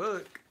selling her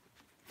book.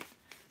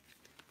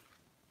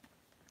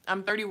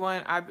 I'm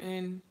 31. I've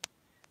been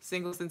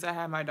single since I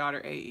had my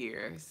daughter 8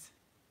 years.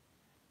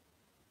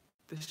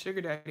 The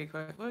sugar daddy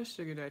question. What is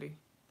sugar daddy?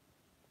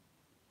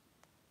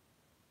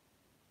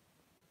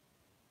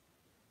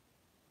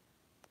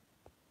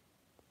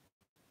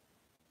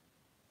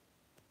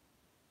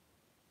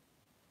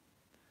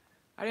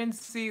 I didn't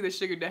see the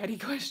sugar daddy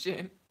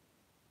question.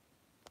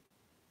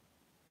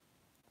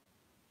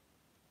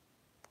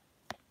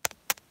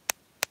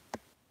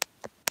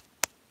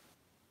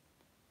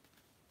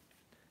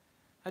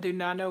 I do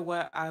not know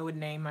what I would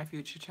name my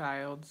future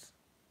child's.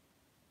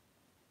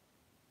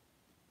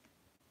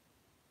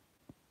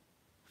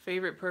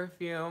 Favorite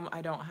perfume?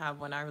 I don't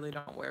have one. I really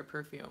don't wear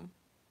perfume.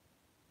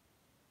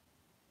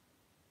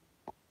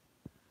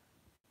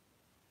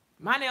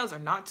 My nails are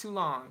not too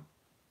long.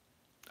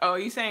 Oh, are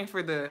you saying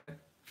for this?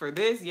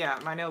 Yeah,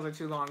 my nails are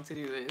too long to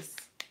do this.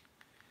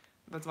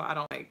 That's why I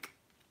don't like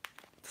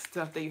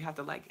stuff that you have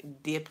to like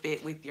dip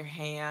it with your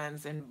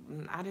hands,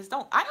 and I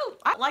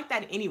don't like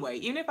that anyway,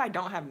 even if I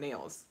don't have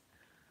nails.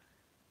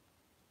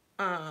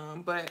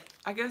 But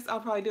I guess I'll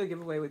probably do a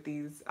giveaway with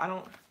these.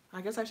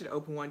 I guess I should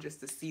open one just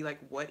to see like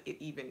what it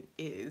even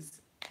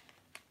is.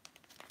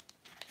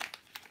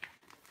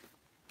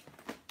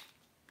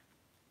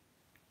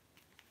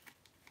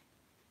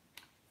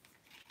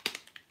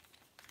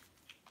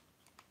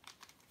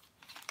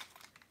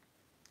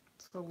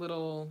 It's a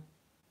little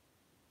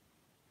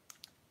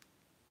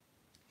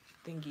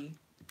thingy.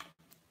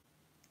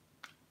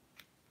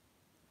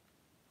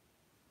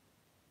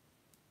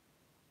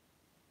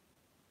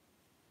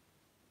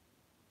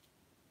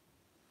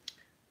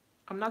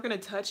 I'm not gonna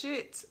touch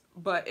it,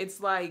 but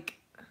it's like,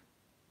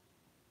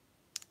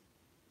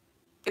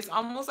 it's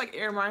almost like,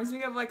 it reminds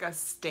me of like a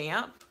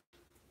stamp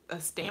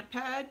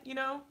pad, you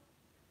know?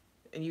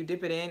 And you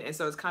dip it in, and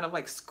so it's kind of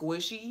like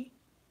squishy,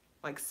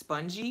 like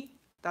spongy.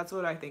 That's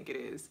what I think it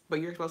is. But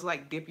you're supposed to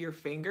like dip your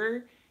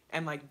finger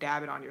and like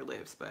dab it on your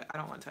lips, but I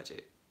don't want to touch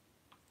it.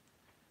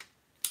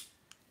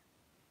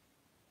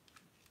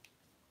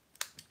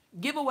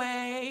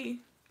 Giveaway.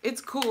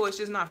 It's cool, it's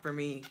just not for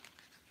me.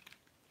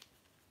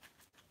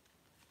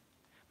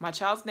 My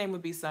child's name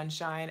would be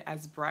Sunshine,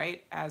 as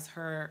bright as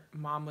her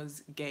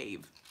mama's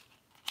gave.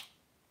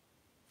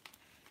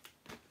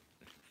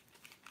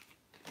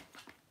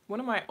 One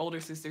of my older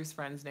sister's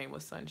friends' name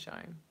was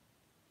Sunshine.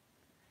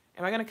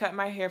 Am I gonna cut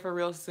my hair for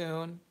real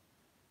soon?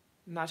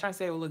 I'm not trying to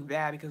say it will look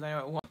bad because I know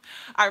it won't.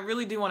 I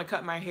really do want to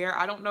cut my hair.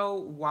 I don't know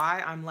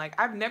why.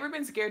 I've never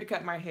been scared to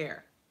cut my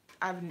hair.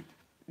 I've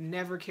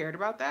never cared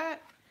about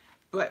that.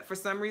 But for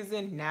some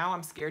reason, now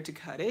I'm scared to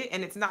cut it.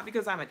 And it's not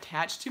because I'm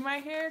attached to my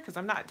hair, because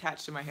I'm not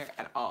attached to my hair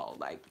at all.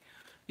 Like,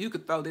 you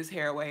could throw this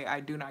hair away.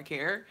 I do not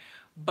care.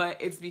 But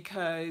it's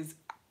because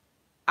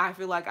I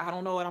feel like I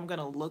don't know what I'm going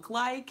to look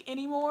like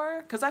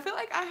anymore. Because I feel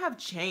like I have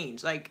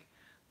changed. Like,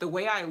 the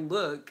way I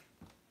look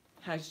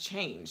has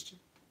changed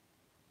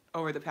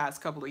over the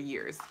past couple of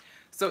years.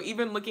 So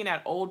even looking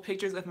at old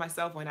pictures of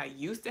myself when I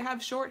used to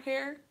have short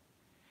hair,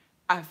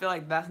 I feel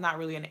like that's not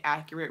really an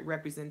accurate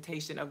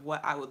representation of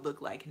what I would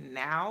look like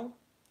now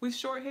with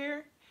short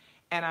hair.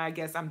 And I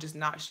guess I'm just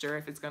not sure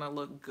if it's gonna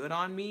look good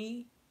on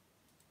me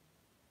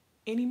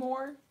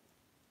anymore.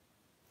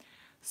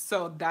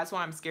 So that's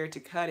why I'm scared to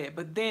cut it.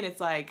 But then it's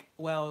like,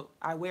 well,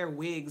 I wear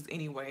wigs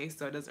anyway,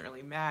 so it doesn't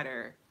really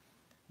matter.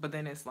 But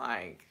then it's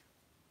like,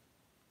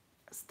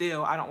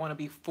 still, I don't want to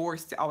be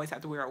forced to always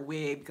have to wear a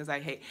wig because I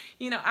hate,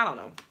 you know, I don't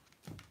know.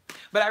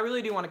 But I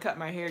really do want to cut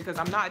my hair because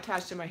I'm not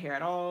attached to my hair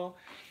at all.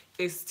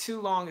 It's too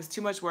long, it's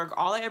too much work.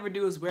 All I ever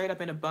do is wear it up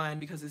in a bun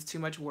because it's too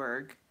much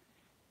work.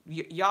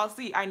 Y'all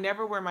see, I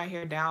never wear my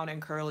hair down and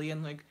curly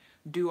and like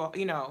do all,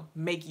 you know,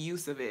 make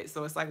use of it.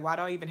 So it's like, why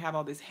do I even have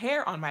all this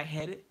hair on my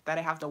head that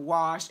I have to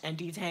wash and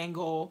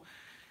detangle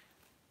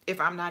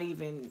if I'm not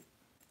even,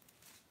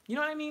 you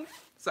know what I mean?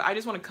 So I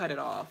just want to cut it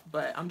off,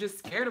 but I'm just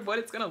scared of what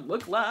it's gonna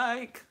look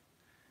like.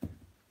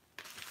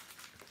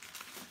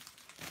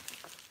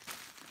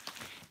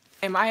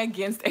 Am I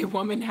against a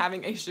woman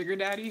having a sugar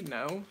daddy?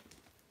 No.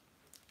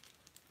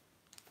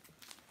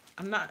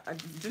 I'm not.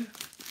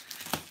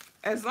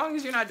 As long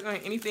as you're not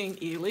doing anything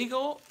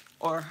illegal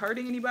or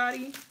hurting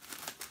anybody,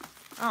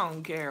 I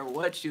don't care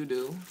what you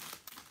do.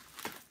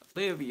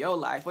 Live your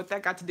life. What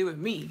that got to do with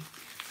me?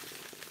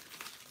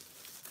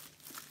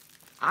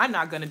 I'm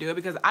not gonna do it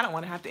because I don't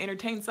want to have to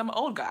entertain some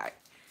old guy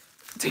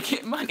to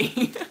get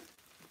money.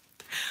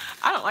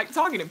 I don't like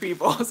talking to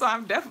people, so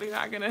I'm definitely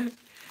not gonna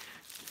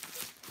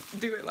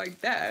do it like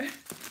that.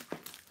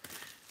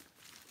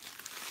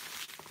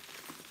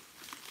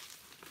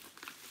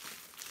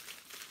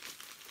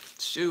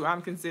 Shoot,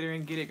 I'm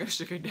considering getting a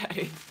sugar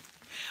daddy.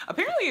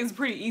 Apparently it's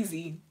pretty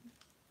easy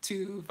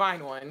to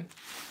find one.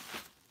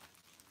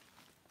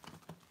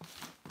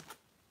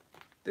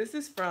 This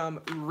is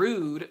from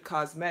Rude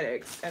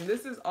Cosmetics, and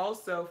this is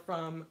also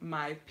from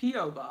my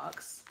P.O.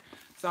 box.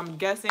 So I'm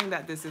guessing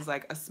that this is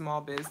like a small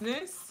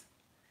business.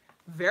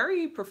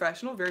 Very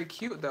professional, very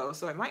cute though,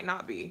 so it might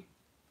not be.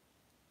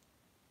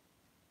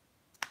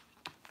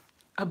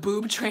 A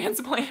boob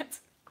transplant?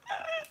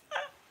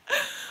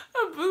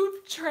 A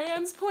boob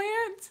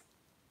transplant?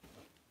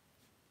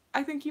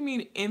 I think you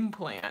mean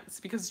implants,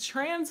 because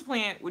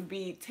transplant would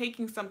be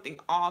taking something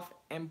off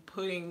and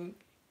putting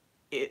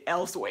it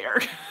elsewhere.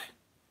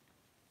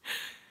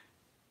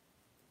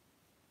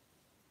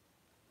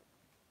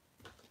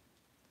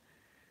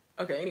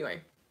 Okay,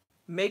 anyway.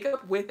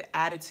 Makeup with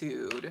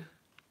attitude.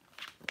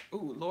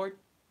 Ooh, Lord.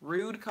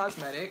 Rude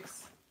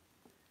Cosmetics.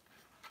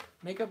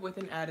 Makeup with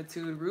an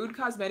attitude.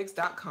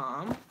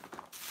 RudeCosmetics.com.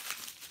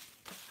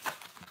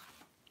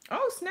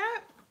 Oh,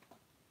 snap.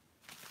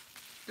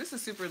 This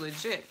is super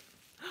legit.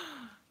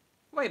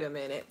 Wait a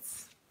minute.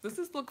 Does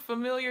this look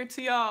familiar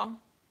to y'all?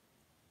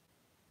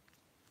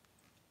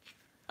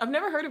 I've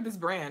never heard of this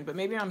brand, but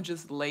maybe I'm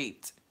just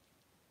late.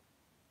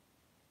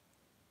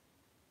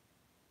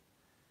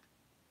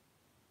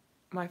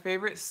 My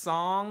favorite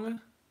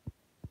song?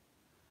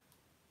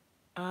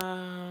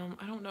 I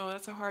don't know.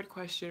 That's a hard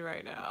question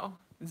right now.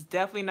 It's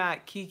definitely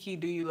not Kiki,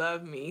 Do You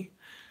Love Me?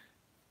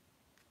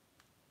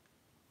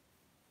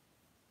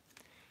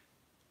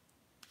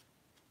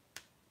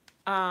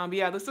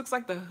 Yeah, this looks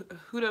like the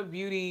Huda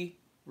Beauty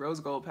Rose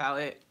Gold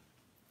palette.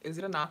 Is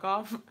it a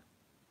knockoff?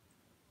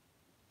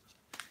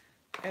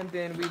 And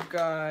then we've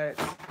got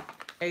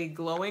a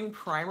glowing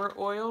primer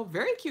oil.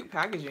 Very cute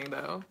packaging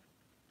though.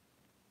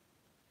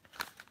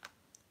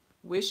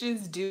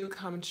 Wishes Do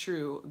Come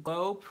True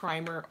Glow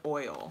Primer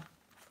Oil.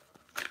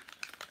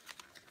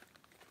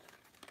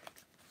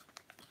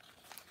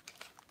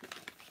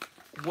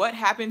 What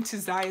happened to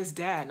Ziya's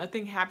dad?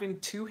 Nothing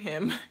happened to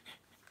him.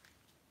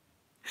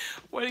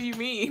 What do you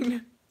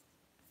mean?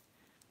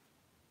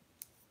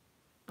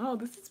 Oh,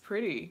 this is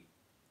pretty.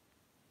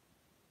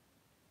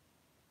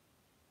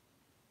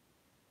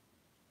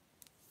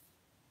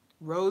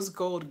 Rose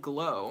Gold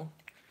Glow.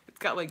 It's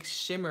got like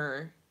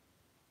shimmer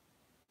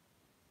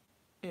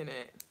in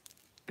it.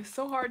 It's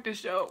so hard to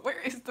show.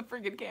 Where is the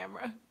friggin'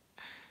 camera?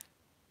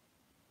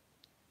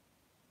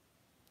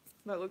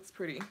 That looks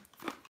pretty.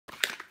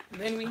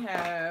 Then we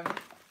have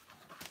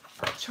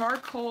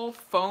charcoal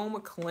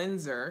foam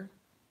cleanser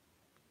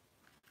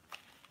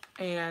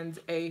and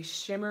a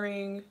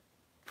shimmering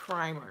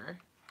primer.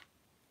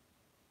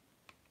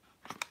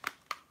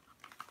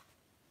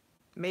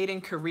 Made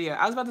in Korea.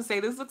 I was about to say,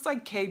 this looks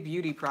like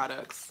K-beauty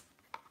products.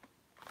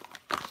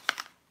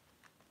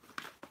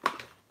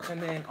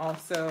 And then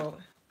also,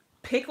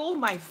 Pickle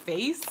My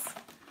Face.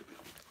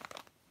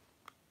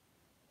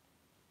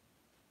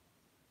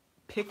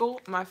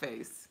 Pickle My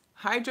Face.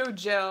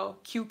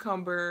 Hydrogel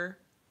Cucumber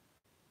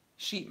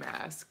Sheet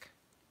Mask.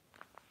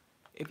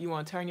 If you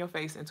want to turn your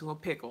face into a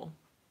pickle.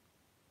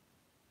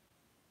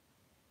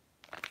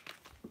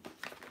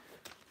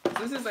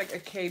 This is like a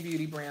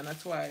K-beauty brand.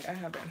 That's why I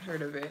haven't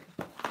heard of it.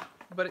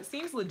 But it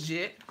seems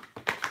legit.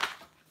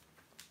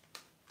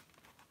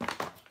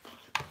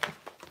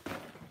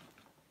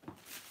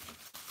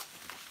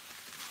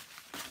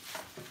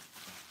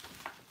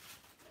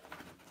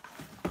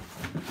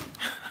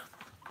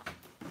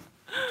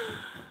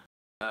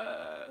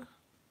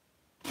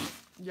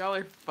 Y'all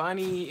are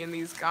funny in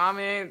these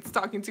comments,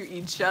 talking to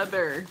each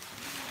other.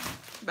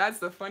 That's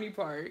the funny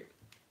part.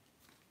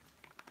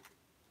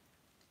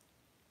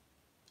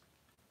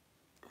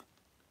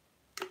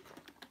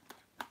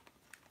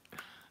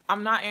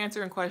 I'm not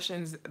answering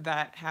questions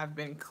that have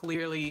been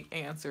clearly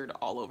answered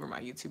all over my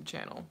YouTube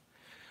channel.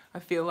 I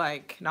feel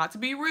like, not to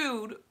be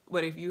rude,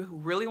 but if you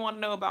really want to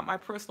know about my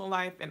personal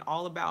life and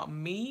all about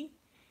me,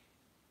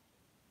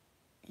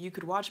 you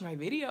could watch my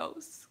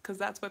videos, because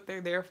that's what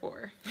they're there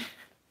for.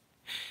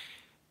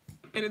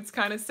 And it's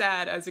kind of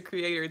sad as a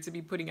creator to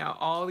be putting out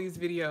all these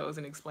videos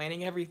and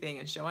explaining everything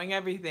and showing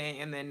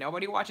everything, and then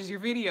nobody watches your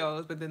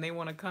videos, but then they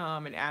want to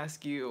come and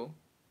ask you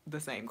the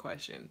same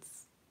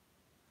questions.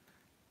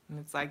 And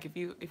it's like,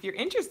 if you're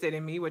interested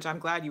in me, which I'm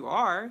glad you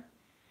are,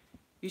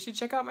 you should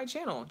check out my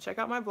channel. Check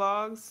out my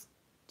vlogs,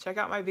 check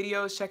out my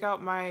videos, check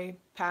out my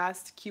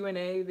past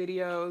Q&A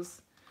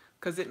videos,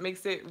 because it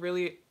makes it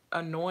really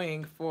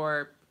annoying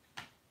for,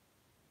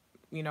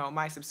 you know,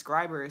 my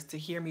subscribers to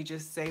hear me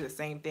just say the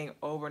same thing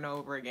over and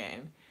over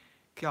again.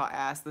 Y'all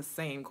ask the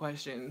same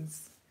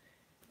questions,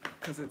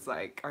 because it's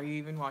like, are you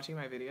even watching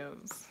my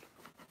videos?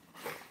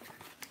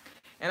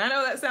 And I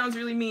know that sounds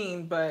really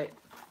mean, but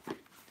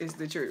it's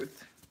the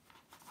truth.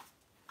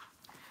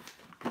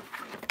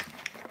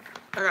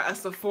 I got a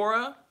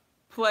Sephora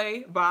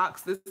Play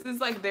box. This is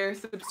like their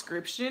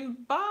subscription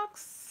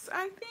box,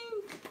 I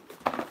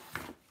think.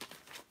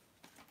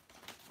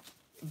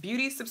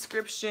 Beauty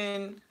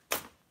subscription.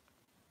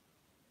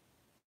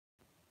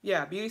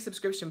 Yeah, beauty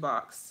subscription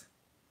box.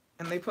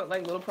 And they put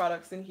like little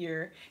products in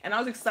here. And I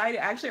was excited.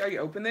 I actually already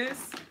opened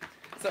this.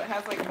 So it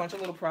has like a bunch of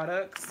little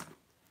products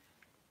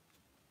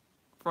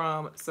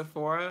from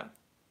Sephora.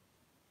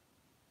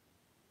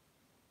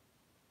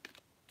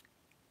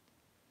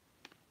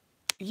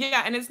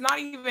 Yeah, and it's not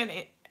even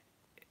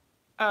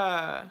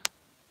about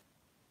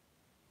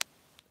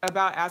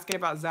asking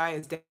about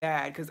Ziya's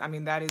dad, because I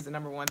mean that is the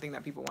 #1 thing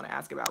that people want to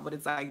ask about. But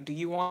it's like, do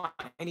you want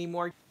any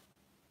more?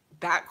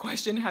 That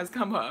question has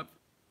come up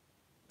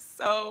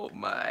so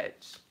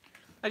much.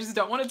 I just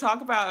don't want to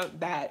talk about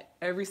that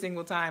every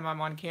single time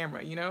I'm on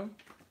camera, you know?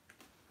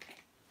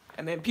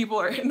 And then people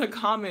are in the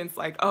comments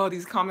like, oh,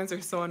 these comments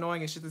are so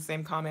annoying. It's just the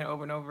same comment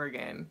over and over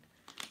again.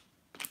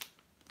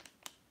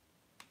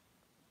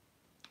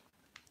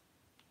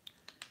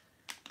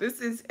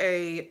 This is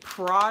a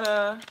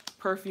Prada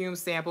perfume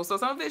sample. So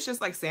some of it's just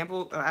like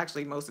sample,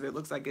 actually most of it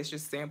looks like it's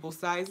just sample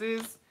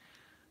sizes.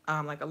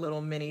 Like a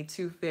little mini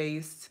Too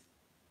Faced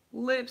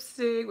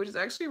lipstick, which is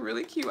actually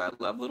really cute. I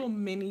love little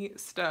mini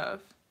stuff.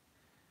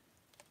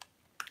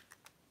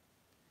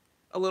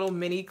 A little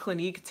mini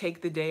Clinique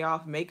Take the Day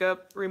Off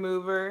makeup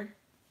remover.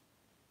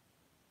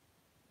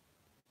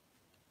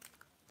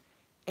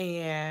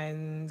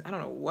 And I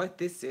don't know what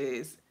this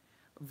is.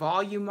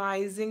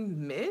 Volumizing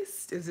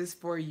mist. Is this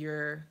for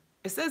your,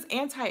 it says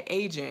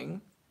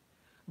anti-aging,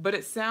 but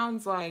it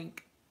sounds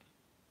like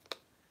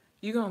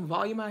you gonna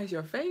volumize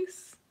your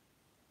face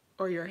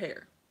or your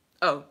hair.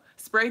 Oh,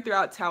 spray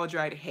throughout towel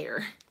dried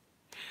hair.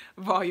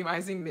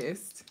 Volumizing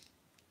mist.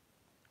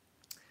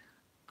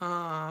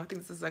 I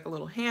think this is like a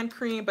little hand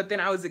cream, but then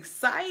I was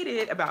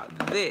excited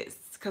about this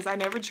because I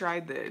never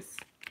tried this.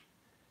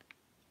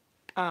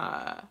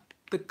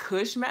 The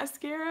Kush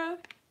mascara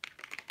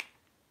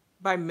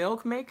by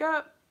Milk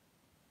Makeup.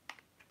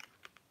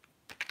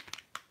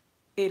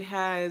 It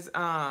has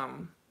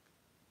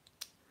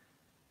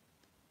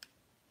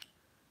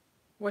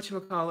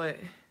whatchamacallit,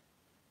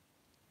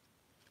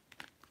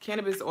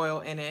 cannabis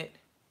oil in it,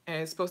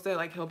 and it's supposed to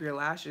like help your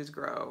lashes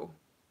grow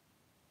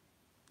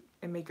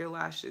and make your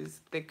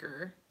lashes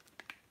thicker.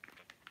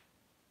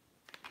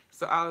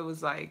 So I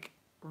was like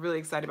really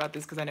excited about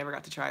this because I never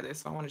got to try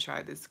this. So I want to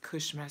try this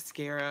Kush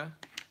mascara.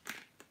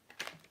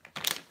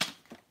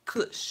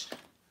 Kush.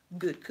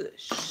 Good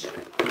Kush.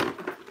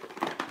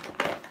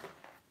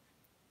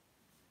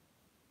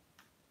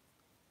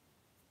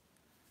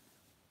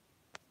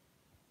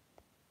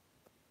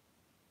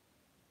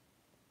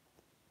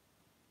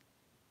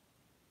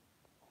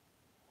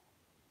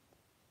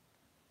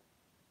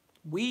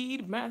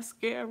 Weed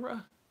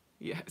mascara.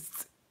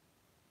 Yes.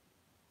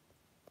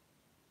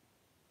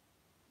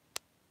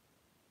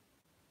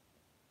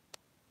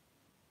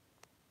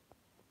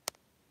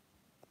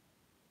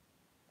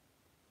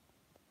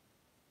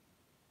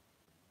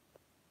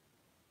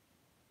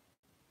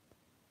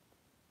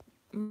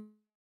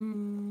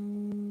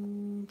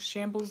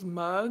 Shambles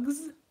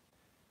mugs.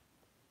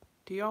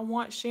 Do y'all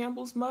want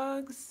Shambles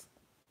mugs?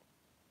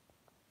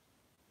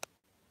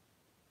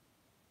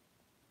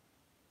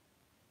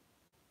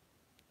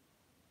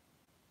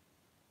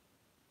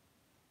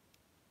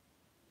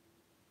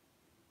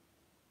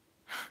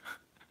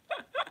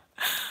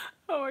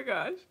 Oh my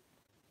gosh.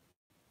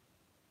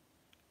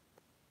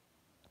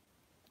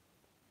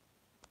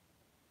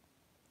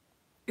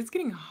 It's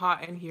getting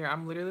hot in here.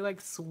 I'm literally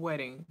like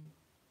sweating.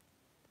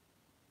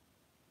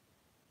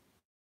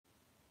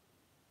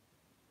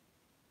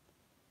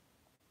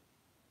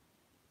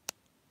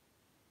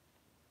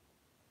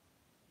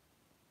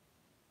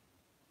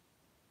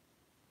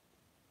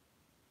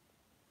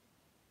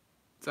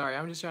 Sorry,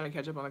 I'm just trying to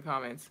catch up on the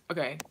comments.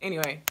 Okay,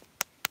 anyway,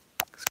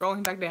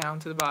 scrolling back down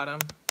to the bottom.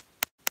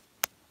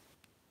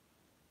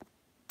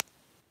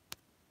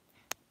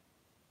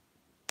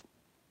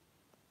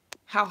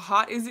 How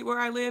hot is it where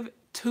I live?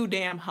 Too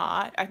damn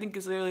hot. I think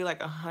it's literally like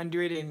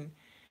 100 and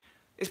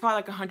it's probably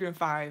like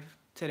 105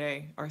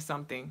 today or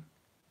something.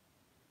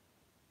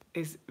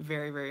 It's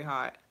very, very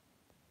hot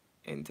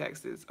in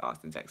Texas,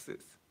 Austin,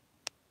 Texas.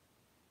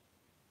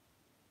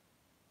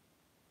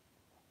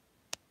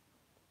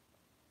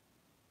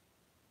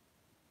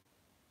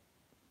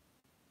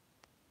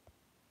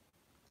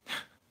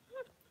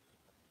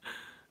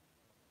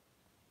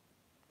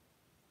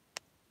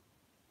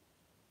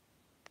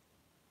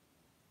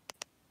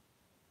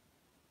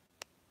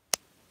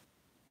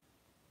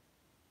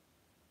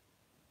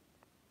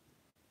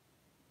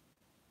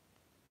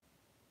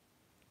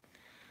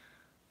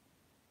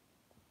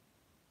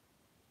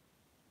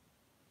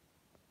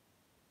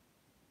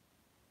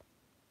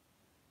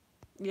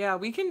 Yeah,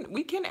 we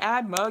can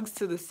add mugs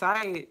to the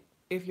site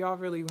if y'all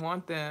really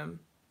want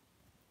them.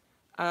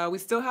 We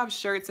still have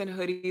shirts and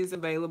hoodies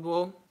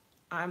available.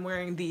 I'm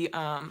wearing the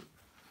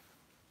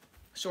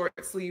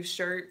short sleeve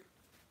shirt.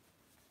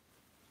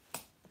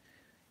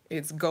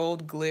 It's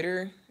gold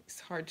glitter.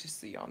 It's hard to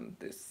see on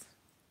this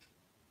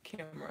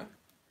camera.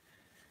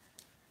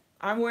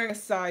 I'm wearing a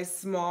size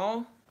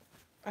small.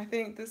 I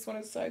think this one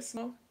is size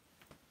small.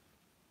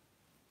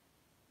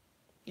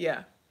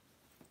 Yeah,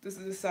 this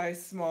is a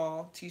size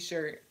small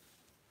t-shirt.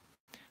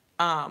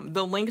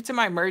 The link to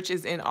my merch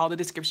is in all the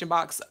description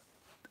boxes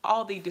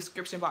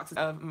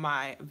of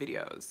my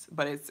videos,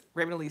 but it's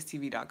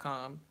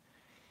RavenElyseTV.com.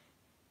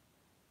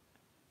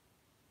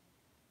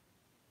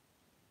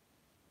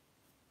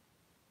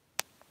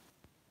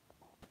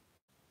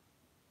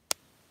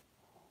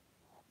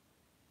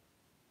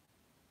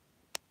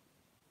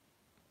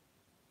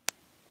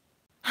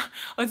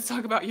 Let's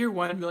talk about your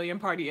 1 million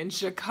party in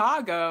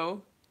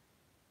Chicago.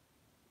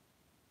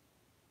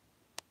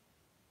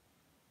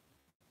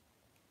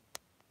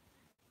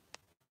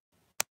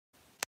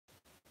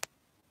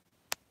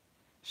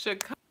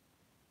 Chicago.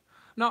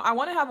 No, I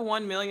want to have a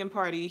 1 million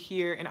party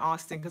here in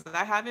Austin because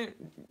I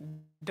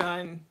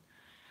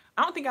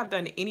don't think I've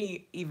done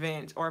any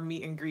event or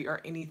meet and greet or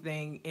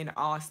anything in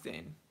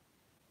Austin,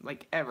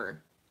 like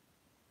ever.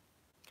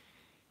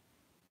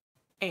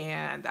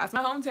 And that's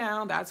my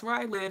hometown. That's where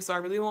I live. So I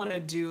really want to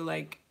do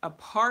like a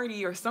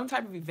party or some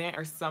type of event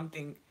or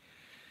something.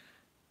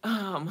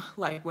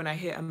 Like when I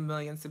hit 1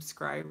 million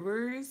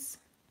subscribers.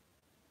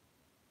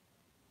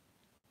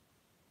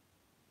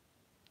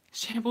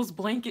 Shambles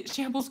blanket,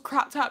 shambles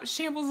crop top,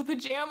 shambles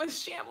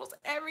pajamas, shambles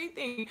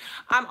everything.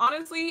 I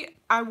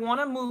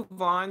want to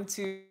move on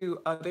to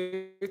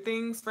other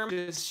things from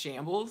just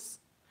shambles.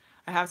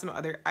 I have some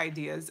other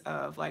ideas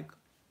of like,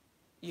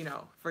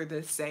 for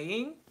this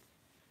saying.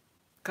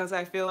 Because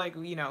I feel like,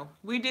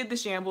 we did the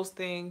shambles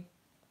thing.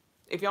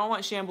 If y'all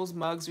want shambles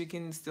mugs, we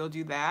can still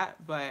do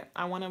that. But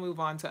I want to move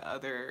on to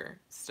other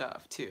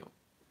stuff too.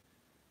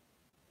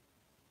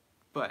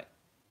 But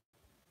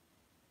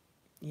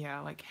yeah,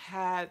 like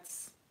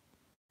hats,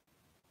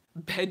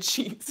 bed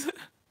sheets.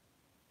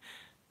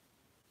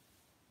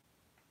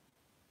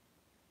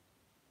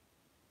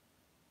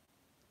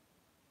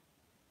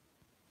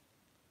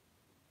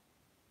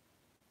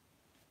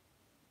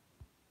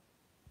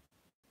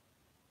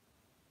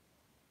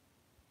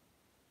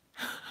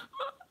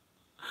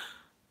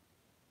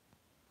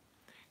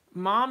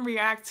 Mom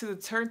react to the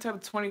turned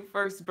up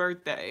 21st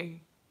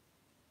birthday.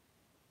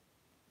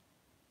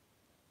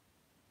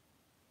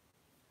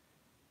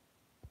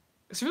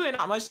 It's really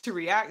not much to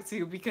react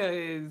to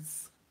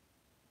because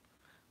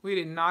we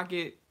did not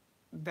get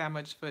that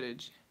much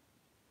footage.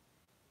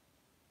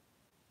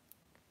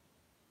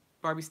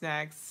 Barbie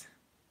snacks.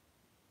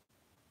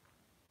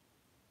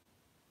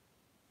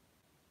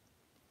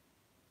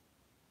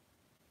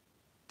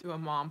 Do a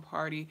mom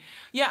party.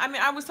 Yeah, I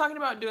mean, I was talking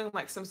about doing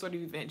like some sort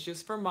of event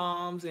just for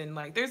moms, and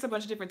like there's a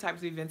bunch of different types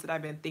of events that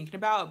I've been thinking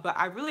about, but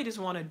I really just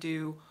want to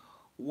do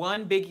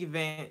one big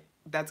event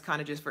that's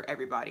kind of just for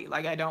everybody.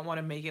 Like I don't want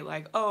to make it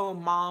like, oh,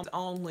 moms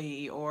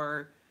only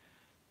or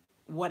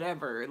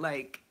whatever.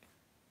 Like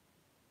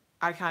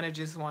I kind of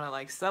just want to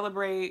like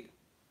celebrate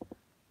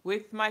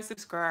with my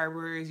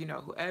subscribers,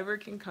 whoever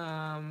can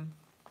come.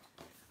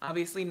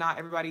 Obviously not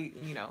everybody,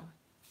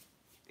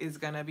 is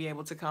gonna be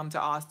able to come to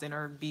Austin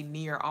or be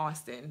near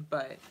Austin,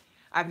 but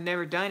I've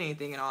never done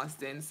anything in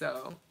Austin,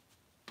 so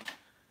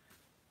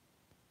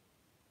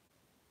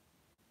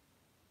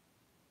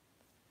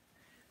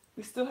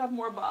we still have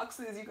more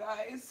boxes, you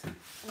guys.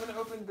 I'm gonna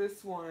open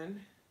this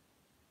one.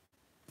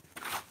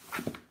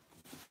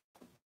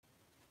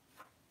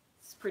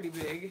 It's pretty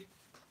big.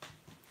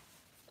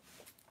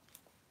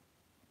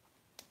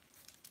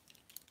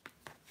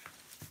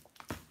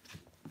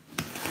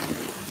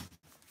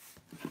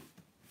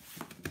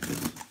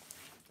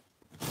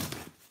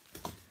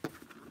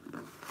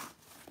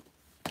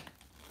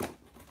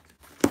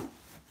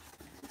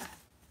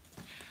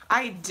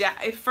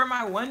 For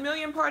my 1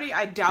 million party,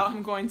 I doubt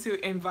I'm going to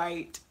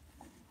invite.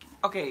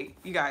 Okay,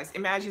 you guys,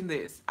 imagine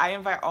this. I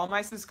invite all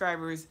my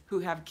subscribers who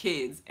have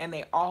kids and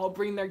they all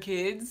bring their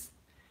kids.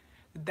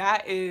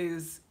 That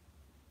is,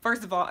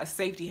 first of all, a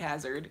safety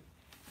hazard.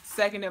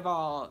 Second of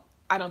all,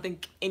 I don't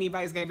think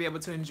anybody's going to be able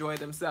to enjoy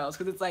themselves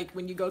because it's like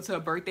when you go to a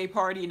birthday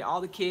party and all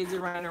the kids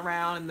are running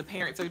around and the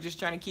parents are just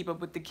trying to keep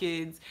up with the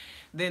kids,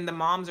 then the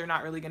moms are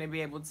not really going to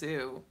be able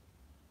to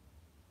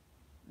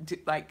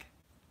like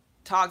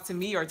talk to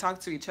me or talk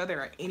to each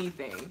other or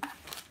anything.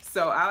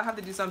 So I'll have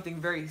to do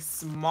something very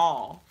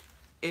small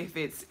if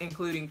it's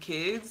including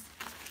kids.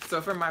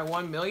 So for my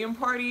 1 million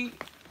party,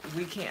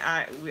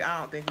 I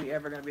don't think we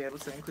ever gonna be able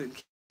to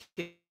include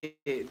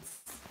kids.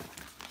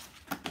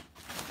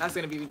 That's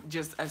gonna be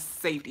just a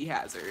safety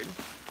hazard.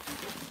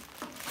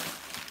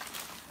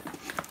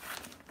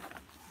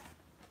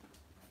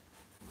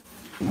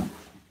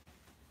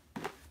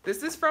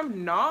 This is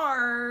from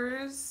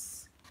NARS.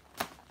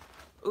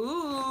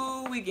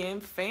 Ooh, we getting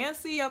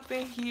fancy up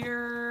in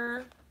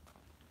here.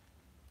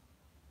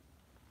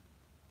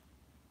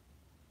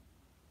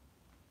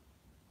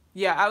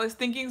 Yeah, I was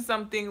thinking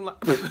something like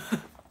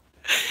TanaCon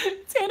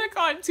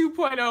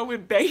 2.0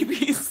 with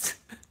babies.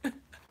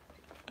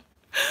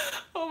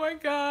 Oh my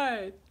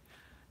God.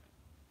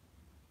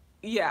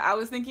 Yeah, I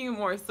was thinking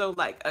more so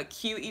like a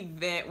cute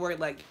event where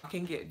like you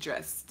can get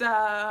dressed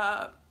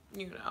up,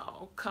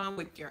 come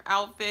with your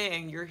outfit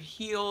and your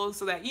heels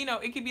so that,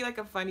 it could be like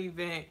a fun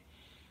event.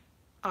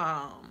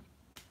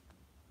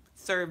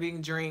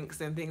 Serving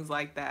drinks and things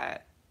like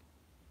that.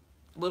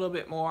 a little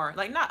bit more,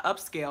 like not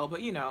upscale,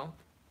 but you know,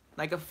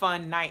 like a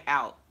fun night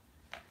out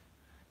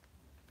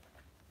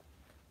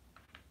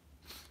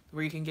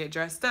where you can get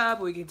dressed up,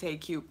 we can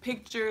take cute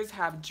pictures,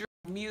 have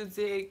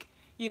music,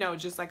 you know,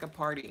 just like a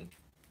party.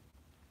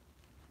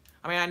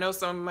 I mean, I know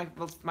some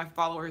of my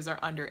followers are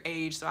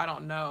underage, so I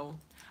don't know.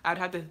 I'd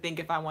have to think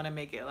if I want to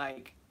make it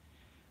like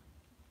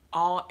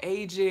all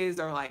ages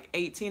or like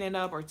 18 and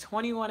up or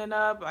 21 and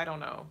up. I don't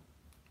know.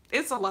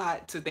 It's a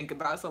lot to think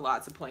about. It's a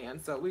lot to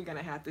plan. So we're going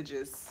to have to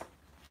just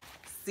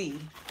see.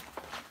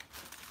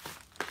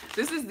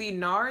 This is the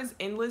NARS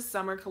Endless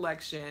Summer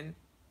Collection.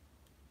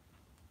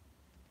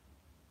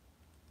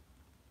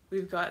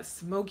 We've got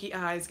smoky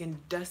eyes and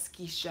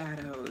dusky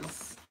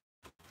shadows.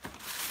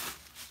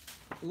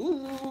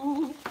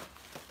 Ooh.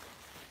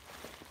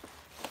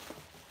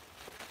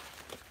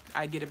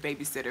 I'd get a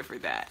babysitter for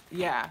that.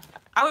 Yeah.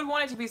 I would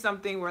want it to be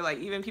something where like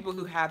even people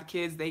who have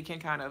kids, they can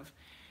kind of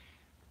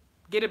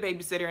get a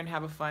babysitter and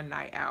have a fun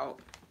night out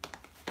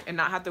and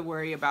not have to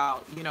worry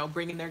about, you know,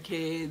 bringing their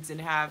kids and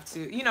have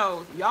to, you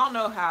know, y'all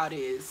know how it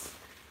is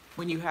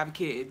when you have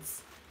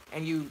kids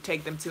and you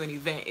take them to an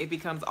event. It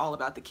becomes all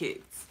about the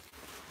kids.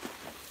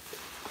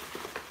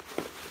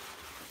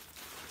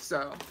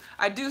 So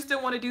I do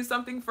still want to do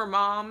something for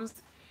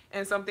moms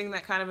and something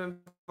that kind of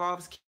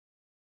involves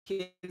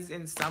kids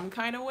in some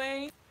kind of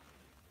way,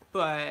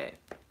 but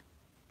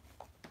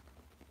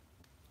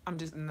I'm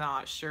just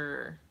not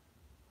sure.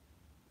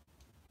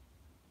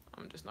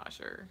 I'm just not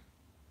sure.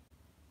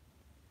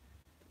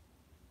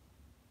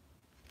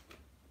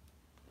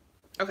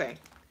 Okay.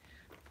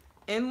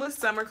 Endless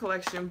Summer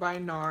Collection by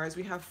NARS.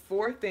 We have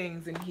 4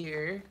 things in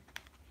here.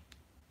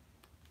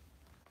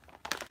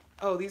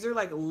 Oh, these are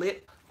like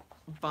lip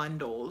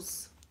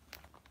bundles.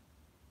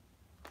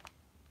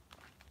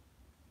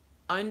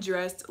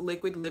 Undressed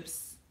liquid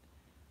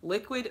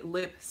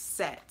lip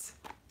set.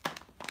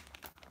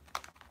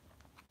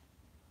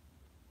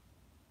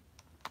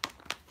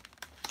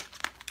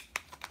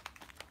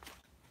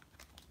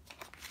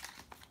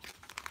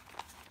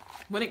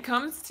 When it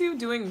comes to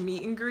doing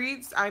meet and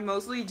greets, I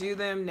mostly do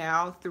them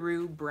now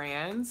through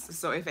brands.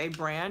 So if a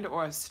brand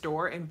or a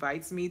store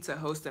invites me to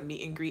host a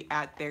meet and greet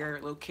at their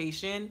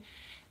location,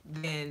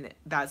 then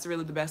that's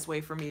really the best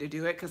way for me to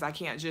do it, because I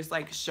can't just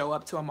like show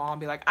up to a mall and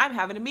be like, I'm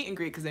having a meet and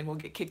greet, because then we'll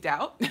get kicked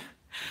out.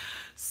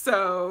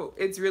 So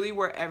it's really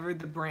wherever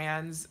the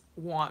brands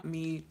want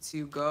me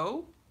to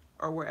go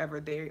or wherever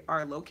they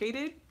are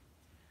located.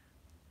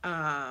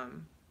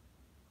 And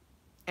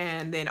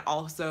then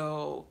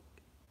also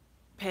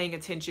paying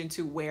attention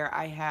to where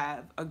I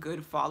have a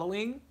good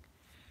following.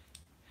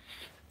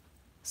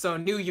 So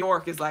New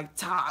York is like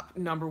top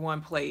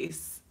 #1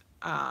 place.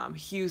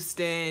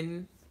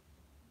 Houston,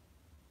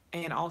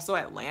 and also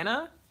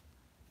Atlanta.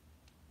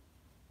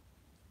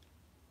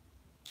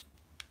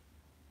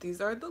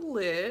 These are the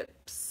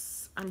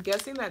lips. I'm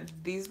guessing that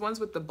these ones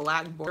with the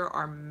black border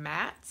are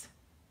matte.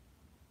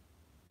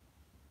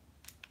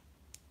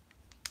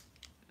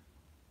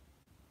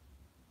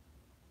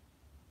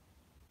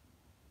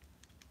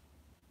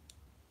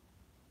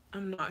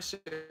 I'm not sure,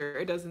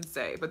 it doesn't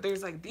say, but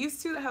there's like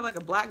these 2 that have like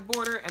a black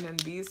border, and then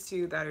these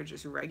 2 that are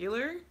just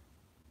regular.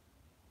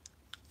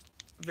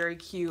 Very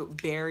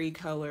cute berry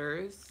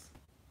colors.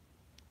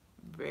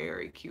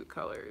 Very cute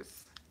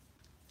colors.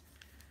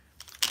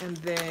 And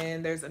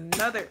then there's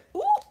another,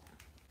 ooh!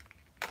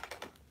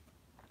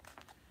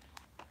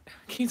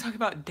 Can you talk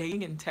about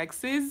dating in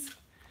Texas?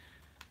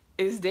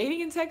 Is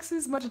dating in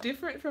Texas much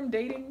different from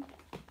dating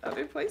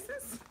other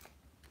places?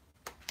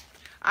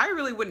 I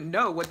really wouldn't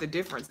know what the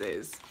difference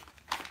is.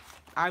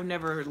 I've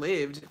never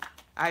lived.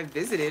 I've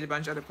visited a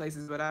bunch of other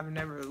places, but I've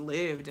never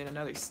lived in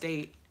another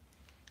state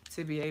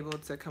to be able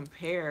to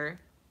compare.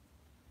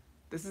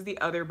 This is the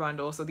other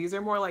bundle. So these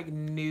are more like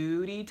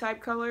nudie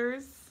type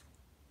colors.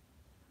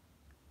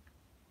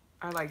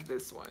 I like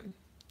this one.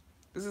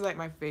 This is like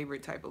my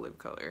favorite type of lip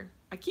color.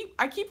 I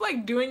keep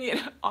like doing it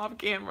off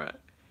camera.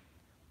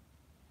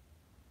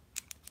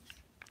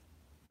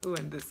 Ooh,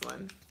 and this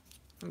one.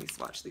 Let me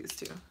swatch these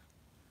 2.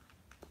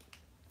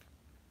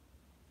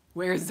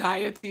 Where's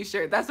Ziya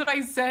t-shirt? That's what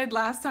I said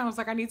last time. I was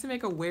like, I need to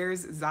make a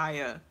Where's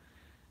Ziya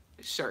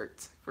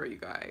shirt for you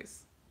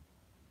guys.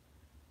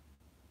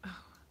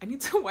 Oh, I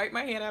need to wipe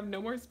my hand. I have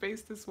no more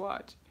space to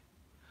swatch.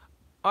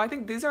 Oh, I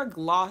think these are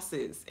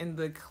glosses in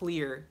the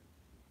clear.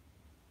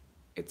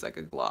 It's like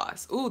a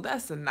gloss. Ooh,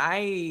 that's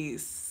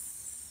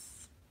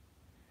nice.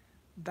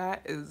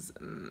 That is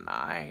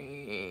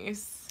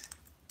nice.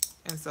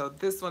 And so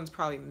this one's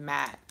probably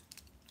matte.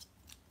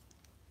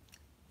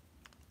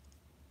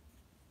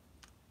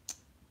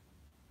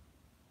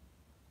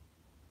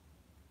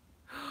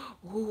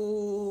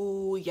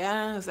 Ooh,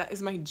 yes, that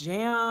is my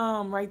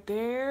jam right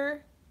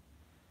there.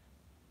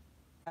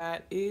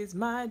 That is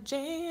my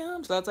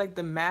jam. So that's like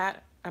the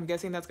matte. I'm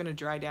guessing that's gonna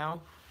dry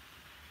down.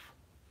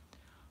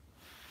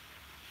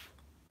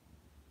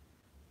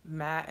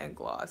 Matte and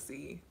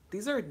glossy.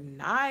 These are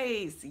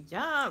nice.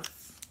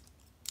 Yes.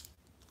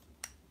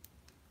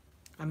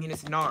 I mean,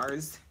 it's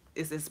NARS.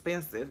 It's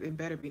expensive. It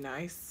better be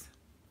nice.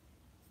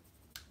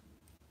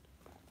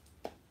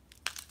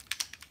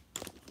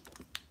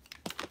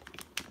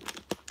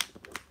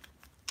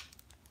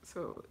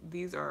 So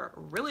these are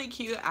really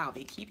cute. I'll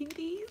be keeping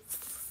these.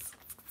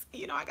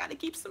 You know, I gotta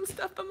keep some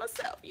stuff for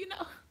myself, you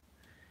know.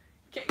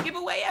 Can't give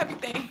away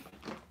everything.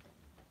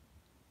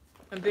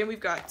 And then we've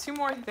got two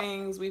more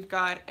things. We've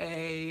got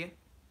a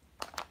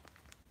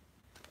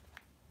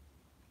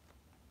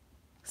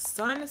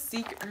Sun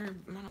Seeker, I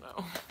don't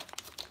know.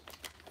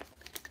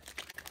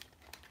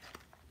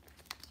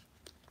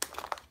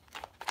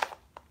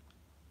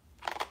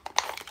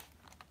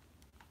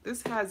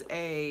 This has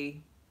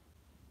a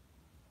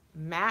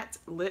matte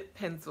lip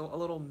pencil, a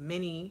little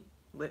mini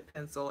lip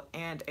pencil,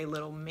 and a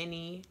little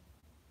mini,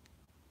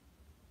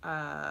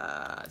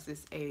 is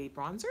this a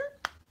bronzer?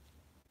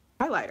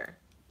 Highlighter.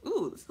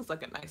 Ooh, this looks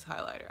like a nice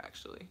highlighter,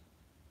 actually.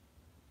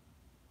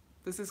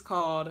 This is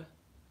called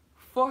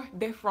Fort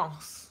de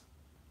France.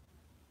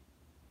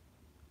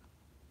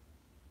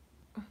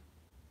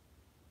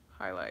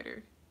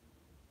 Highlighter.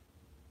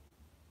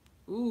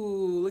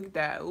 Ooh, look at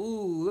that.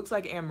 Ooh, looks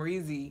like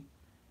Amrezy.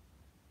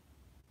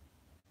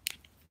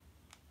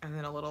 And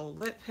then a little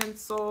lip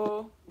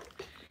pencil.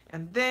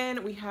 And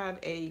then we have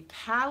a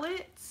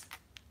palette.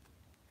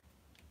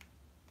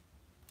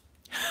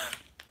 Oh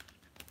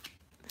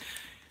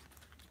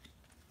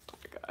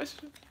my gosh.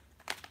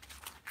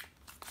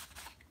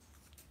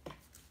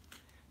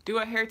 Do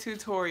a hair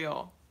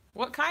tutorial.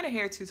 What kind of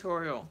hair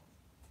tutorial?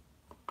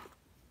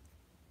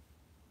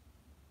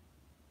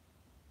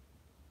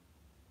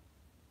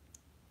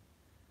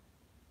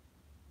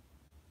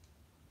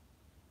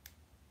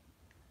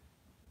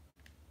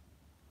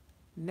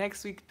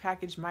 Next week's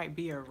package might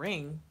be a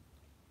ring.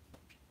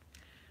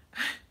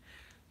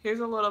 Here's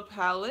a little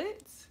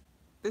palette.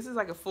 This is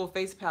like a full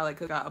face palette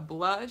because I got a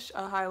blush,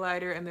 a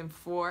highlighter, and then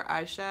 4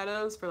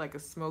 eyeshadows for like a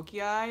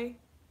smoky eye.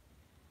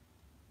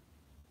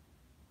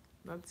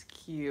 That's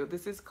cute.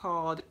 This is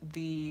called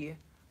the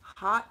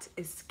Hot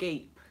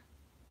Escape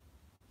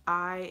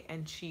Eye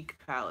and Cheek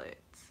Palette.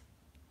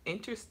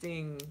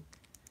 Interesting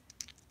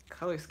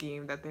color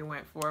scheme that they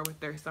went for with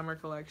their summer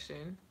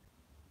collection.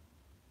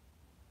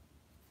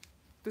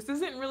 This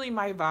isn't really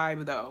my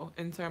vibe though,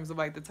 in terms of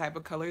like the type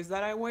of colors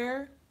that I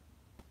wear.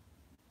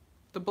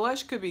 The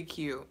blush could be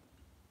cute,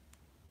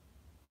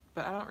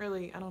 but I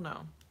don't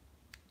know.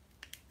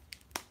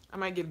 I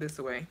might give this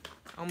away.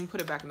 I'm gonna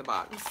put it back in the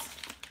box.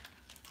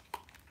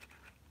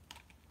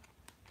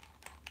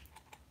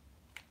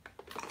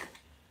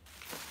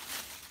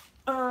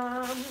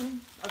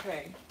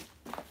 Okay.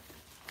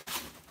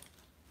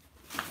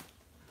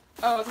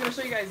 Oh, I was gonna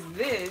show you guys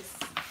this.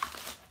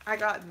 I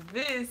got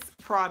this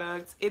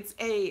product. It's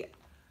a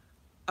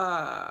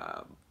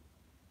body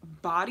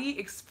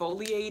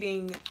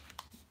exfoliating,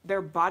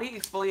 they're body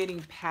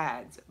exfoliating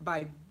pads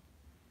by,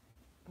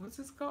 what's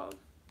this called?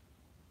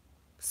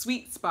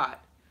 Sweet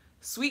Spot.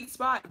 Sweet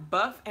Spot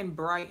Buff and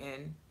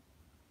Brighten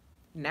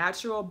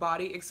natural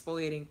body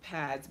exfoliating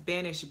pads.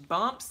 Banish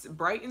bumps,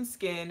 brighten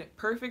skin,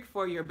 perfect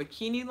for your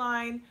bikini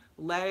line,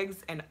 legs,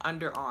 and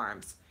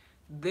underarms.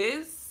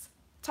 This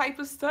type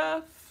of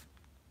stuff,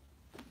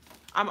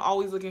 I'm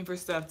always looking for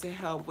stuff to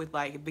help with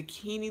like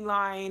bikini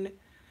line,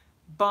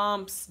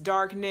 bumps,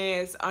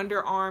 darkness,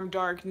 underarm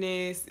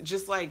darkness,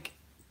 just like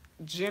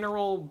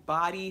general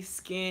body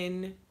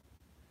skin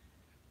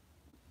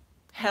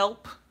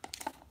help.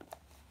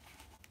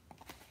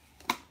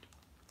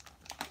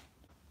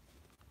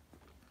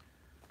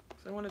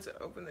 So I wanted to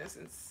open this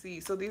and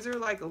see. So these are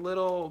like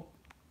little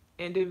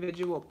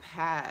individual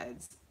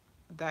pads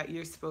that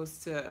you're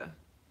supposed to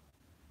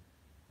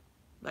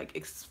like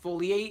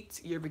exfoliate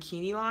your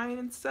bikini line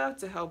and stuff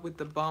to help with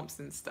the bumps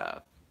and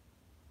stuff.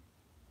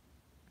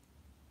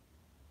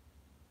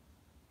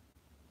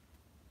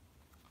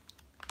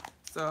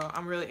 So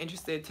I'm really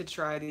interested to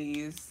try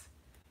these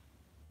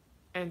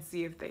and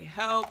see if they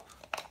help.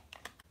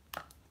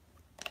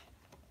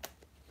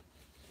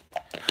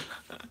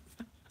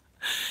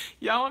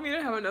 Y'all want me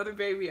to have another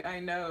baby?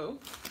 I know.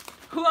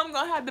 Who I'm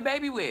gonna have the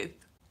baby with?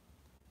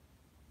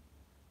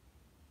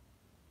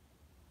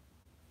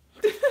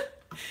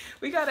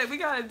 We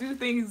gotta do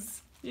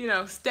things, you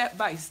know, step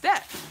by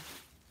step.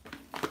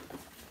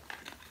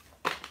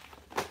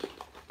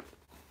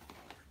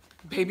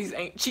 Babies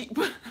ain't cheap.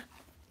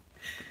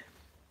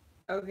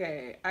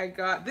 Okay, I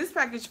got this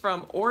package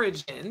from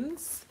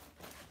Origins.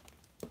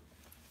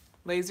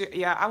 Laser,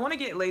 yeah, I want to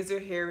get laser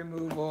hair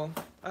removal.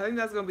 I think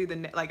that's gonna be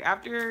the like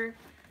after,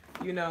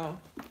 you know,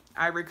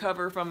 I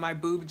recover from my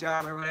boob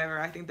job or whatever.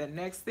 I think the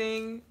next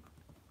thing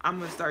I'm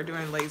gonna start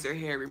doing laser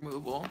hair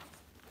removal.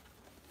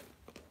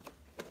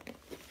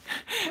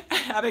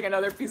 Having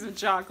another piece of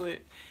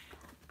chocolate.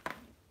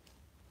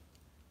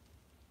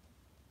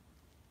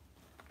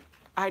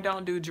 I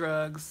don't do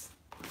drugs.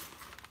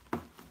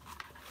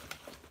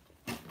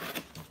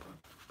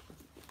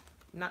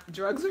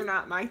 Drugs are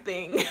not my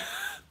thing.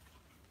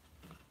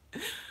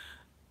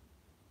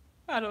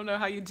 I don't know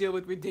how you deal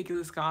with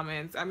ridiculous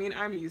comments. I mean,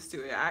 I'm used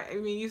to it. I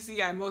mean, you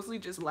see, I mostly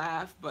just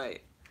laugh, but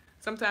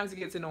sometimes it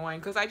gets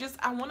annoying because I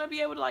want to be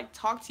able to like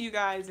talk to you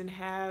guys and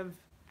have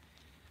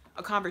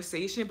a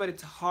conversation, but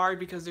it's hard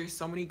because there's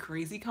so many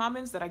crazy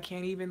comments that I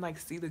can't even like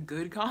see the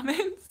good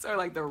comments or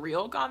like the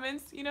real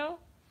comments, you know?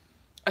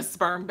 A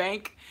sperm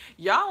bank.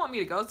 Y'all want me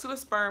to go to a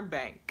sperm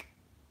bank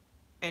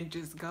and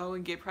just go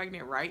and get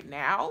pregnant right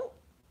now?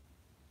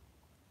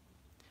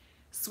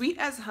 Sweet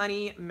as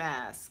honey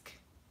mask.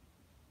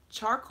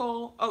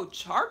 Charcoal, oh,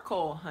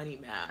 charcoal honey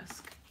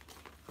mask.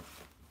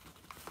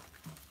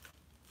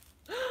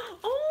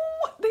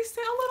 Oh, they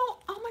sent a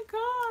little, oh my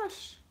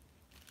gosh.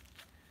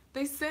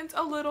 They sent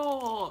a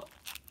little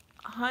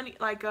honey,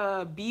 like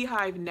a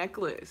beehive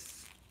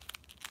necklace.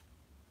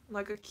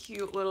 Like a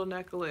cute little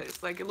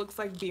necklace. Like it looks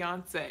like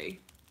Beyonce.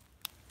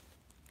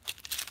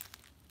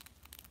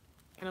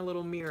 And a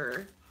little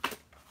mirror.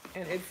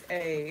 And it's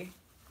a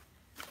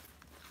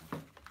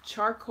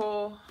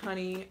charcoal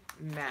honey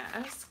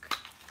mask.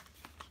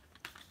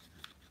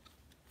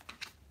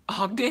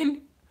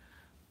 Ogden?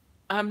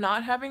 I'm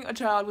not having a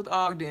child with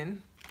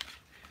Ogden.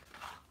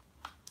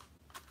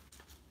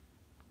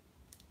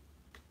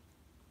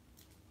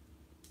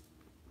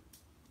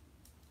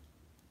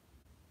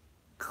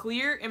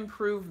 Clear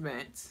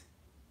improvement.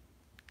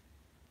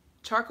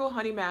 Charcoal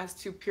honey mask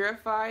to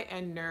purify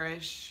and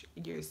nourish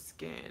your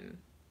skin.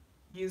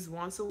 Use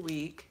once a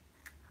week.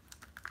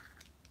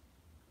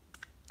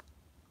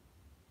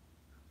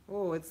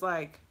 Oh, it's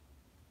like,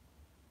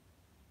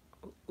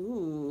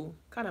 ooh,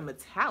 kind of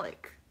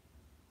metallic.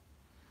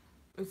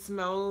 It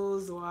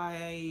smells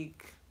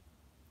like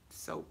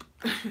soap.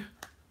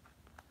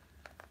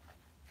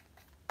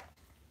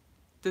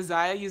 Does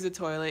Ziya use a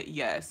toilet?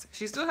 Yes.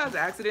 She still has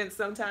accidents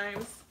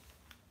sometimes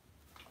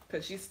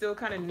because she's still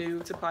kind of new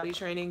to potty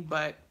training,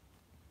 but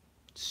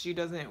she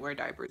doesn't wear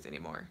diapers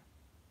anymore.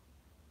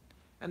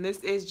 And this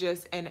is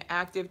just an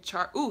active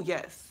ooh,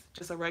 yes,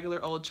 just a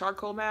regular old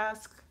charcoal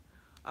mask.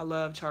 I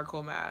love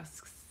charcoal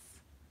masks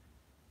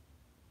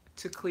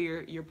to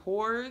clear your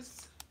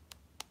pores.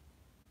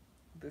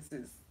 This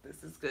is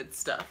good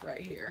stuff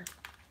right here.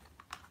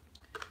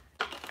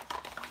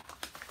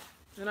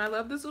 And I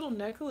love this little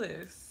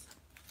necklace.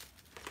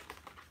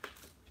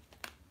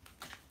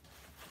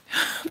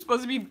 I'm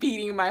supposed to be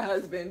beating my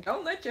husband.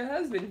 Don't let your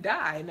husband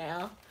die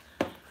now.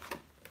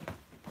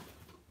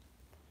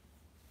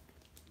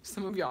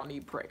 Some of y'all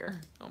need prayer.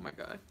 Oh my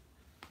God.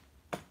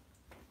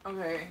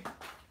 Okay.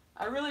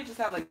 I really just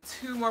have like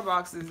 2 more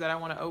boxes that I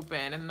want to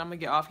open and then I'm gonna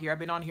get off here. I've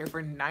been on here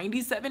for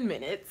 97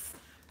 minutes.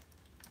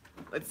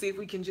 Let's see if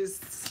we can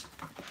just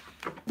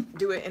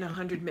do it in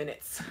 100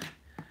 minutes.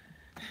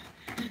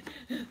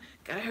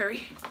 Gotta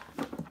hurry.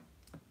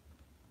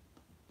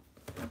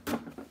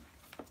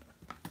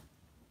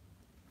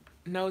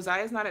 No,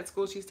 Ziya's not at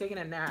school. She's taking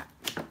a nap.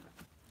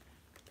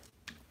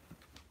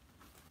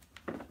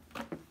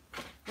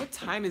 What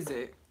time is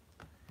it?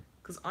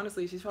 Because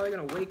honestly, she's probably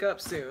gonna wake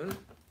up soon.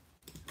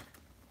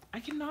 I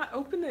cannot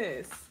open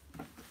this.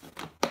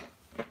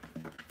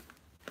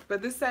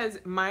 But this says,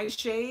 my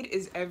shade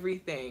is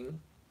everything.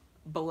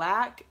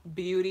 Black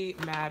beauty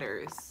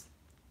matters.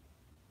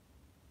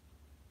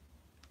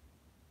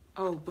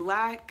 Oh,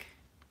 Black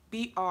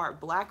BR,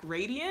 Black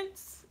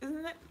Radiance?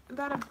 Isn't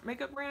that a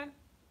makeup brand?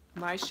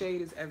 My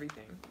shade is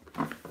everything.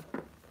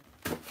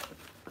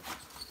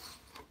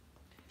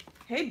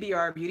 Hey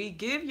BR Beauty,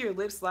 give your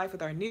lips life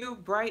with our new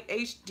Bright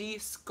HD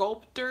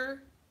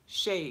Sculptor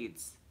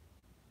shades.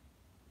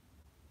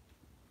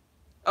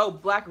 Oh,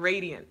 Black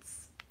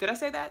Radiance. Did I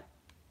say that?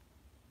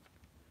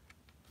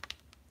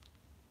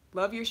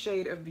 Love your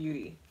shade of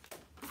beauty.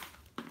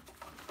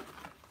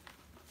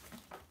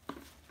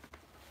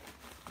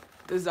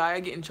 Does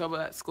Ziya get in trouble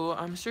at school?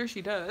 I'm sure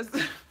she does.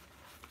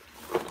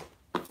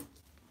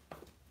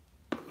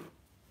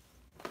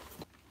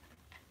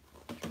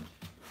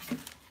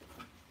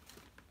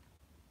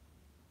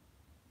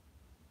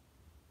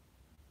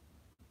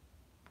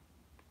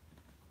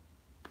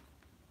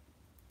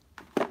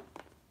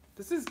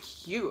 This is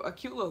cute. A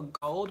cute little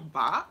gold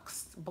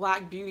box.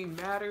 Black Beauty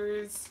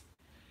Matters.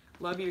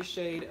 Love your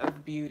shade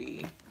of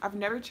beauty. I've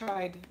never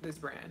tried this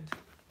brand,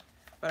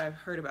 but I've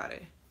heard about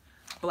it.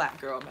 Black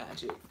Girl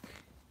Magic.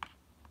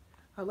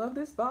 I love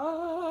this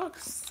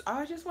box.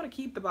 I just want to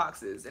keep the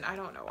boxes, and I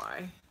don't know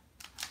why.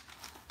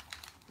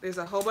 There's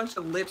a whole bunch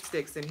of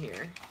lipsticks in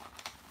here.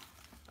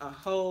 A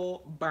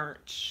whole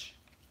bunch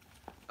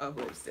of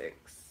lipsticks.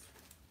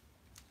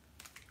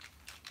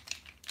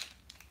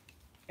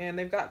 And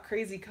they've got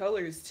crazy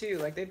colors too.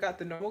 Like they've got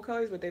the normal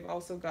colors, but they've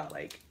also got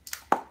like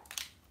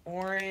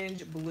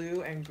orange,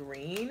 blue, and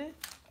green.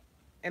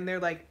 And they're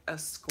like a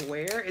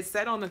square. It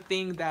said on the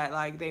thing that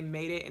like they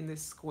made it in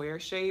this square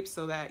shape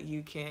so that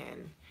you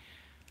can,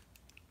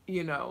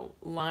 you know,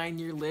 line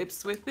your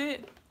lips with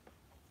it.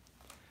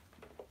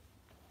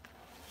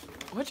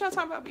 What y'all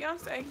talking about,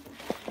 Beyonce?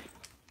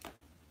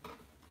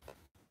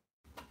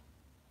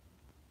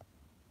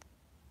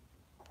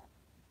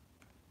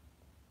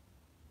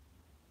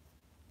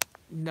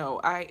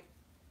 No,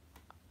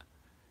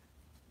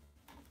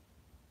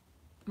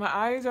 my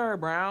eyes are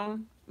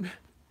brown.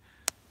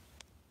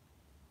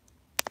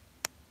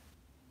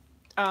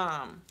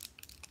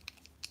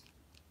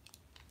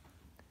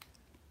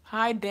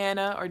 Hi,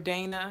 Dana or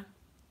Dana.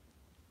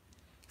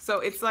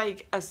 So it's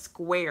like a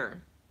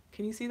square.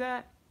 Can you see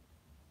that?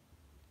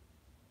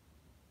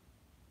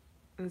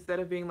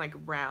 Instead of being like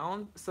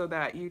round, so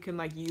that you can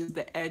like use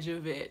the edge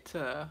of it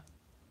to,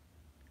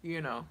 you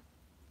know,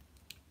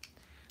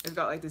 it's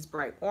got like this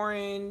bright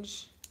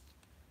orange,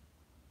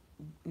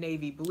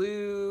 navy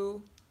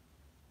blue.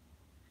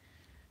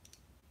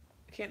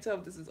 I can't tell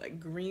if this is like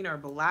green or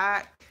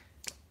black.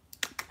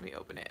 Let me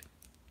open it.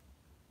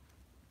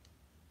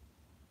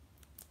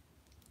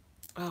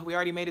 Oh, we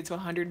already made it to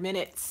 100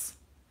 minutes.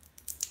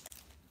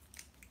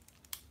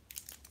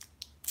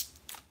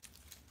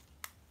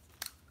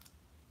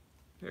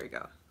 There we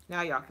go.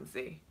 Now y'all can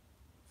see.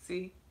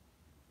 See?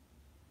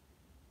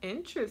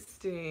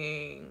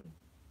 Interesting.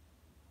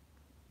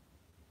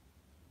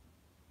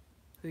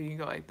 So you can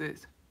go like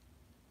this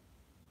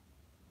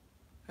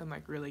and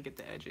like really get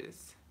the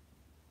edges.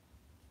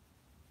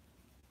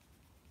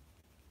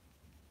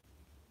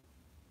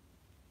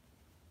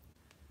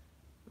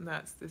 And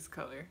that's this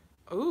color.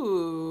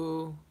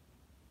 Ooh.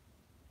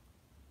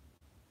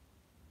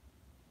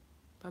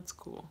 That's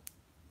cool.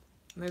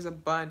 And there's a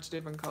bunch of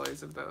different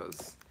colors of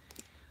those.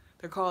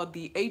 They're called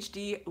the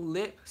HD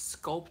Lip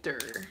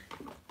Sculptor.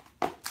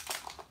 All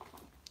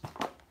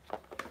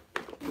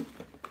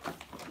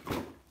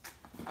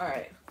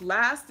right,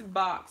 last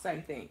box, I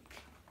think.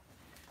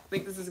 I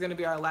think this is gonna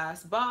be our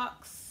last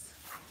box.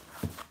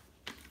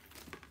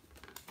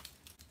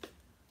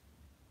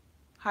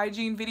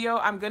 Hygiene video.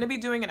 I'm gonna be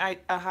doing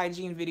a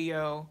hygiene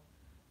video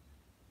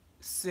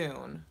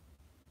soon.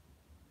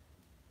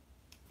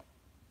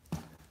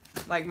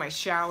 Like my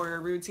shower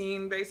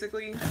routine,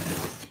 basically.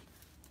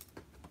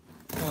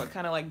 What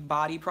kind of like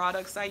body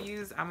products I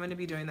use. I'm gonna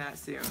be doing that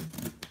soon.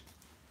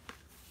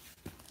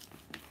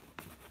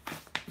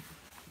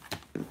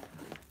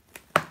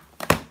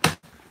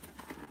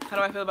 How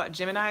do I feel about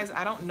Geminis?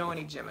 I don't know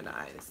any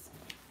Geminis.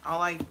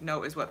 All I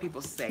know is what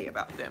people say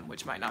about them,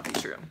 which might not be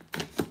true.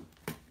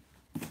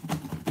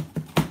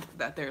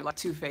 That they're like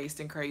two-faced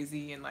and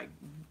crazy and like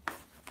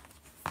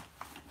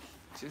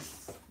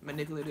just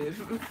manipulative.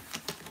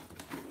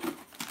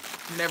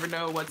 You never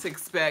know what to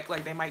expect,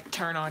 like they might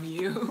turn on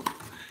you.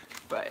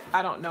 But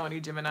I don't know any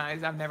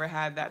Geminis. I've never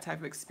had that type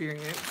of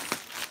experience.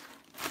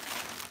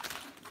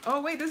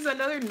 Oh wait, this is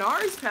another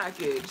NARS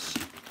package.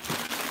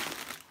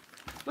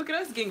 Look at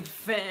us getting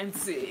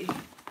fancy.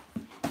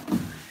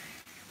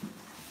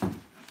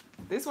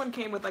 This one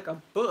came with like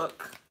a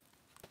book.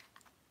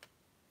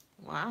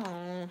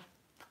 Wow.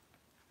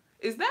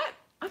 Is that,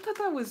 I thought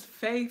that was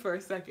Faye for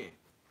a second.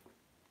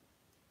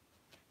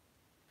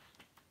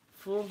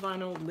 Full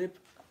vinyl lip,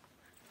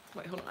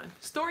 wait, hold on.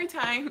 Story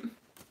time.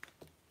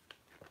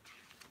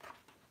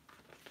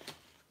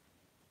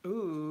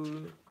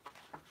 Ooh.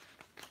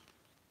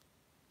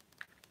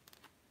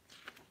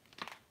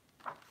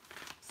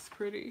 It's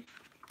pretty.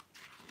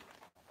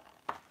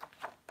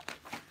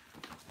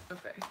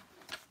 Okay.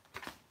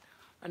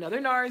 Another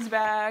NARS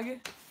bag.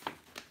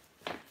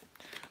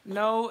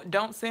 No,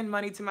 don't send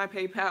money to my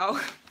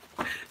PayPal.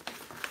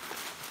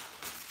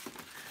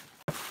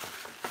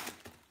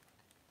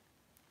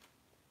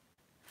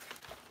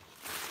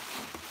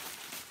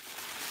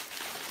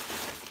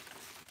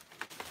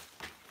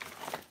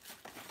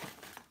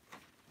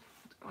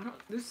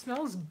 This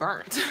smells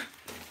burnt.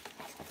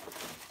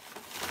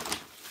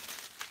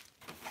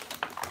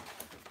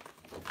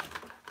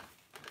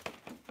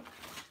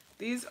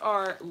 These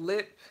are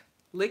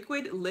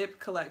liquid lip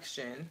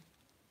collection.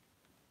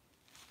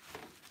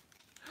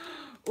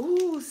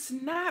 Ooh,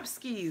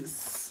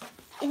 Snapskis.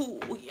 Ooh,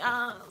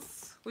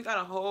 yes. We got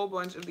a whole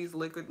bunch of these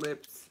liquid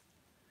lips.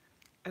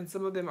 And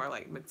some of them are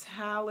like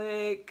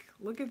metallic.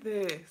 Look at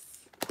this.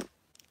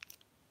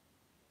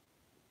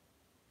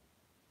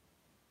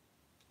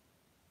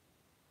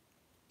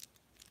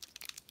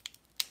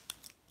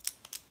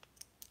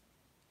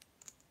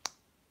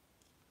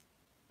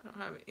 I don't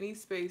have any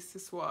space to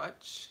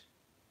swatch.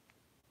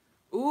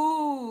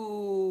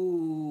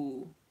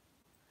 Ooh.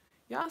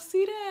 Y'all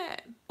see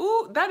that?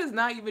 Ooh, that is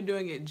not even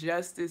doing it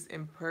justice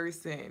in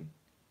person.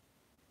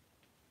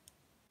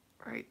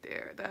 Right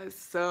there. That is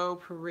so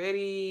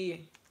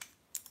pretty.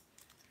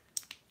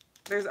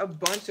 There's a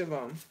bunch of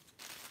them.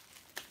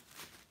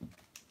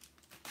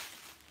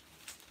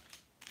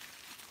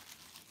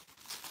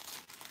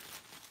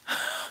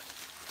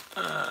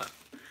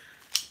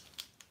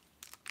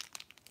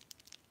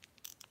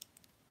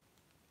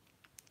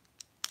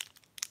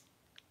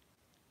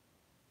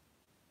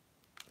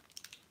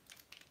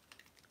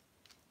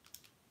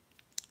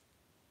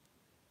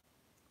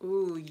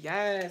 Ooh,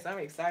 yes, I'm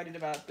excited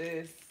about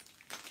this.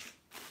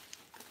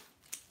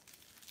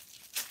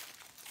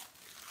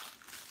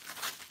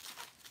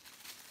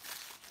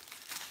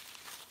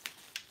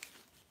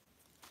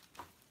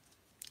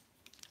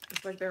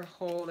 It's like their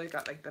whole, they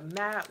got like the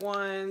matte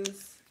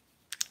ones.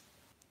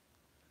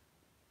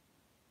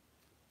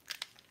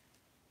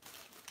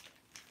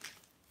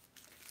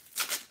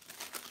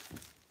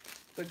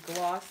 The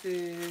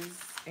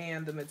glosses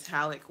and the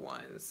metallic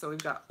ones. So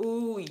we've got,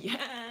 ooh,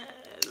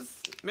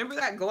 yes. Remember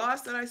that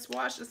gloss that I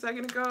swatched a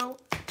second ago?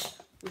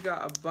 We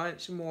got a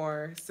bunch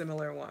more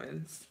similar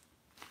ones.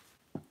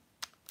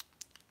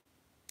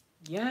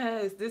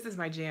 Yes, this is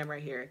my jam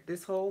right here.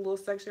 This whole little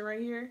section right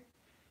here,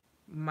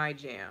 my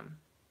jam.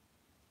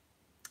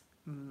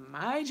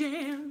 My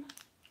jam.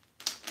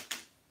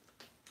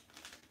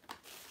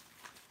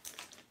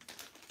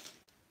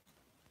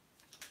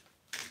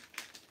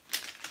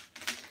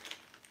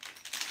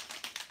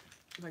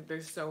 Like,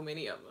 there's so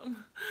many of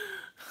them.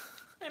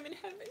 I'm in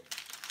heaven.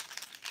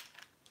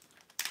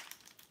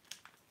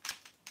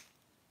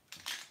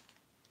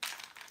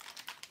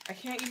 I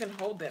can't even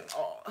hold them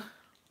all.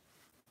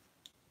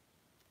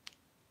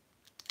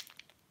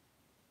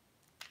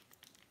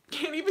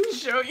 Can't even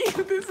show you.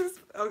 This is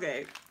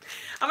okay.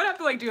 I'm gonna have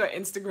to like do an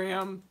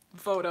Instagram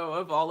photo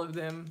of all of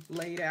them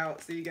laid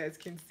out so you guys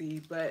can see.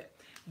 But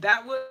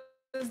that was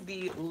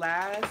the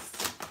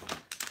last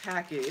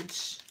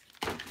package.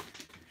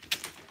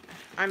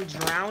 I'm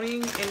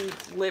drowning in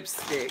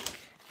lipstick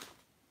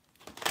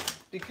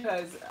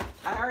because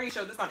I already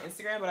showed this on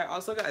Instagram, but I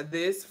also got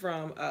this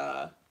from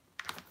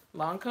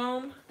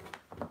Lancome.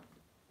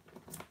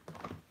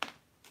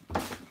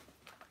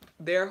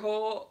 Their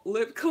whole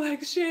lip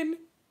collection.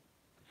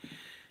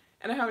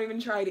 And I haven't even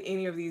tried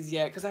any of these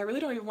yet because I really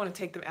don't even want to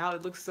take them out.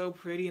 It looks so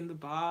pretty in the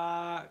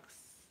box.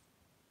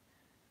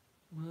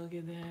 Look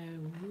at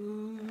that.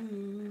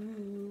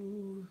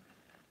 Ooh.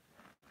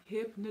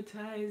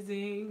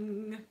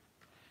 Hypnotizing.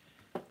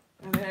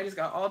 And then I just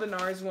got all the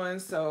NARS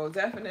ones, so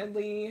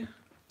definitely,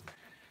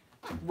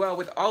 well,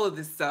 with all of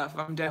this stuff,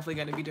 I'm definitely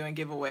going to be doing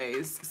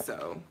giveaways.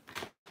 So,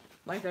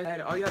 like I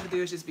said, all you have to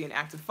do is just be an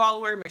active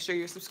follower. Make sure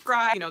you're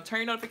subscribed, you know, turn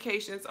your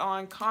notifications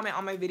on, comment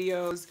on my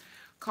videos,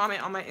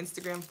 comment on my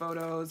Instagram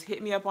photos,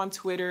 hit me up on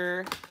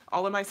Twitter.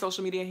 All of my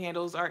social media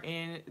handles are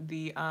in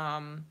the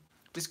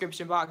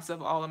description box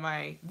of all of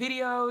my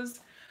videos.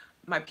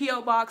 My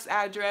P.O. box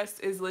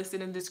address is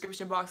listed in the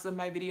description box of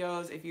my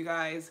videos if you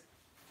guys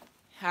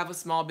have a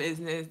small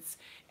business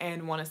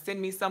and want to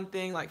send me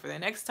something like for the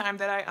next time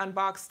that I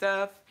unbox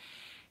stuff.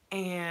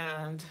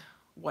 And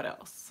what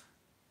else?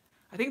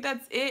 I think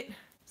that's it.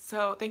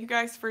 So thank you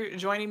guys for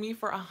joining me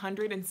for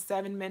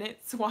 107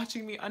 minutes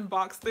watching me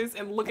unbox this.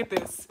 And look at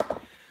this.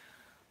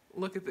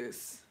 Look at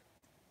this.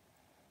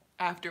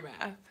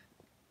 Aftermath.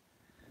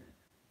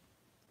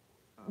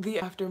 The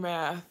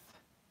aftermath.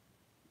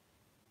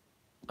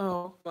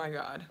 Oh my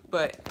God.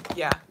 But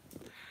yeah,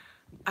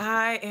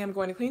 I am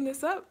going to clean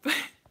this up.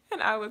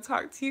 And I will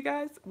talk to you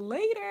guys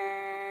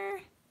later.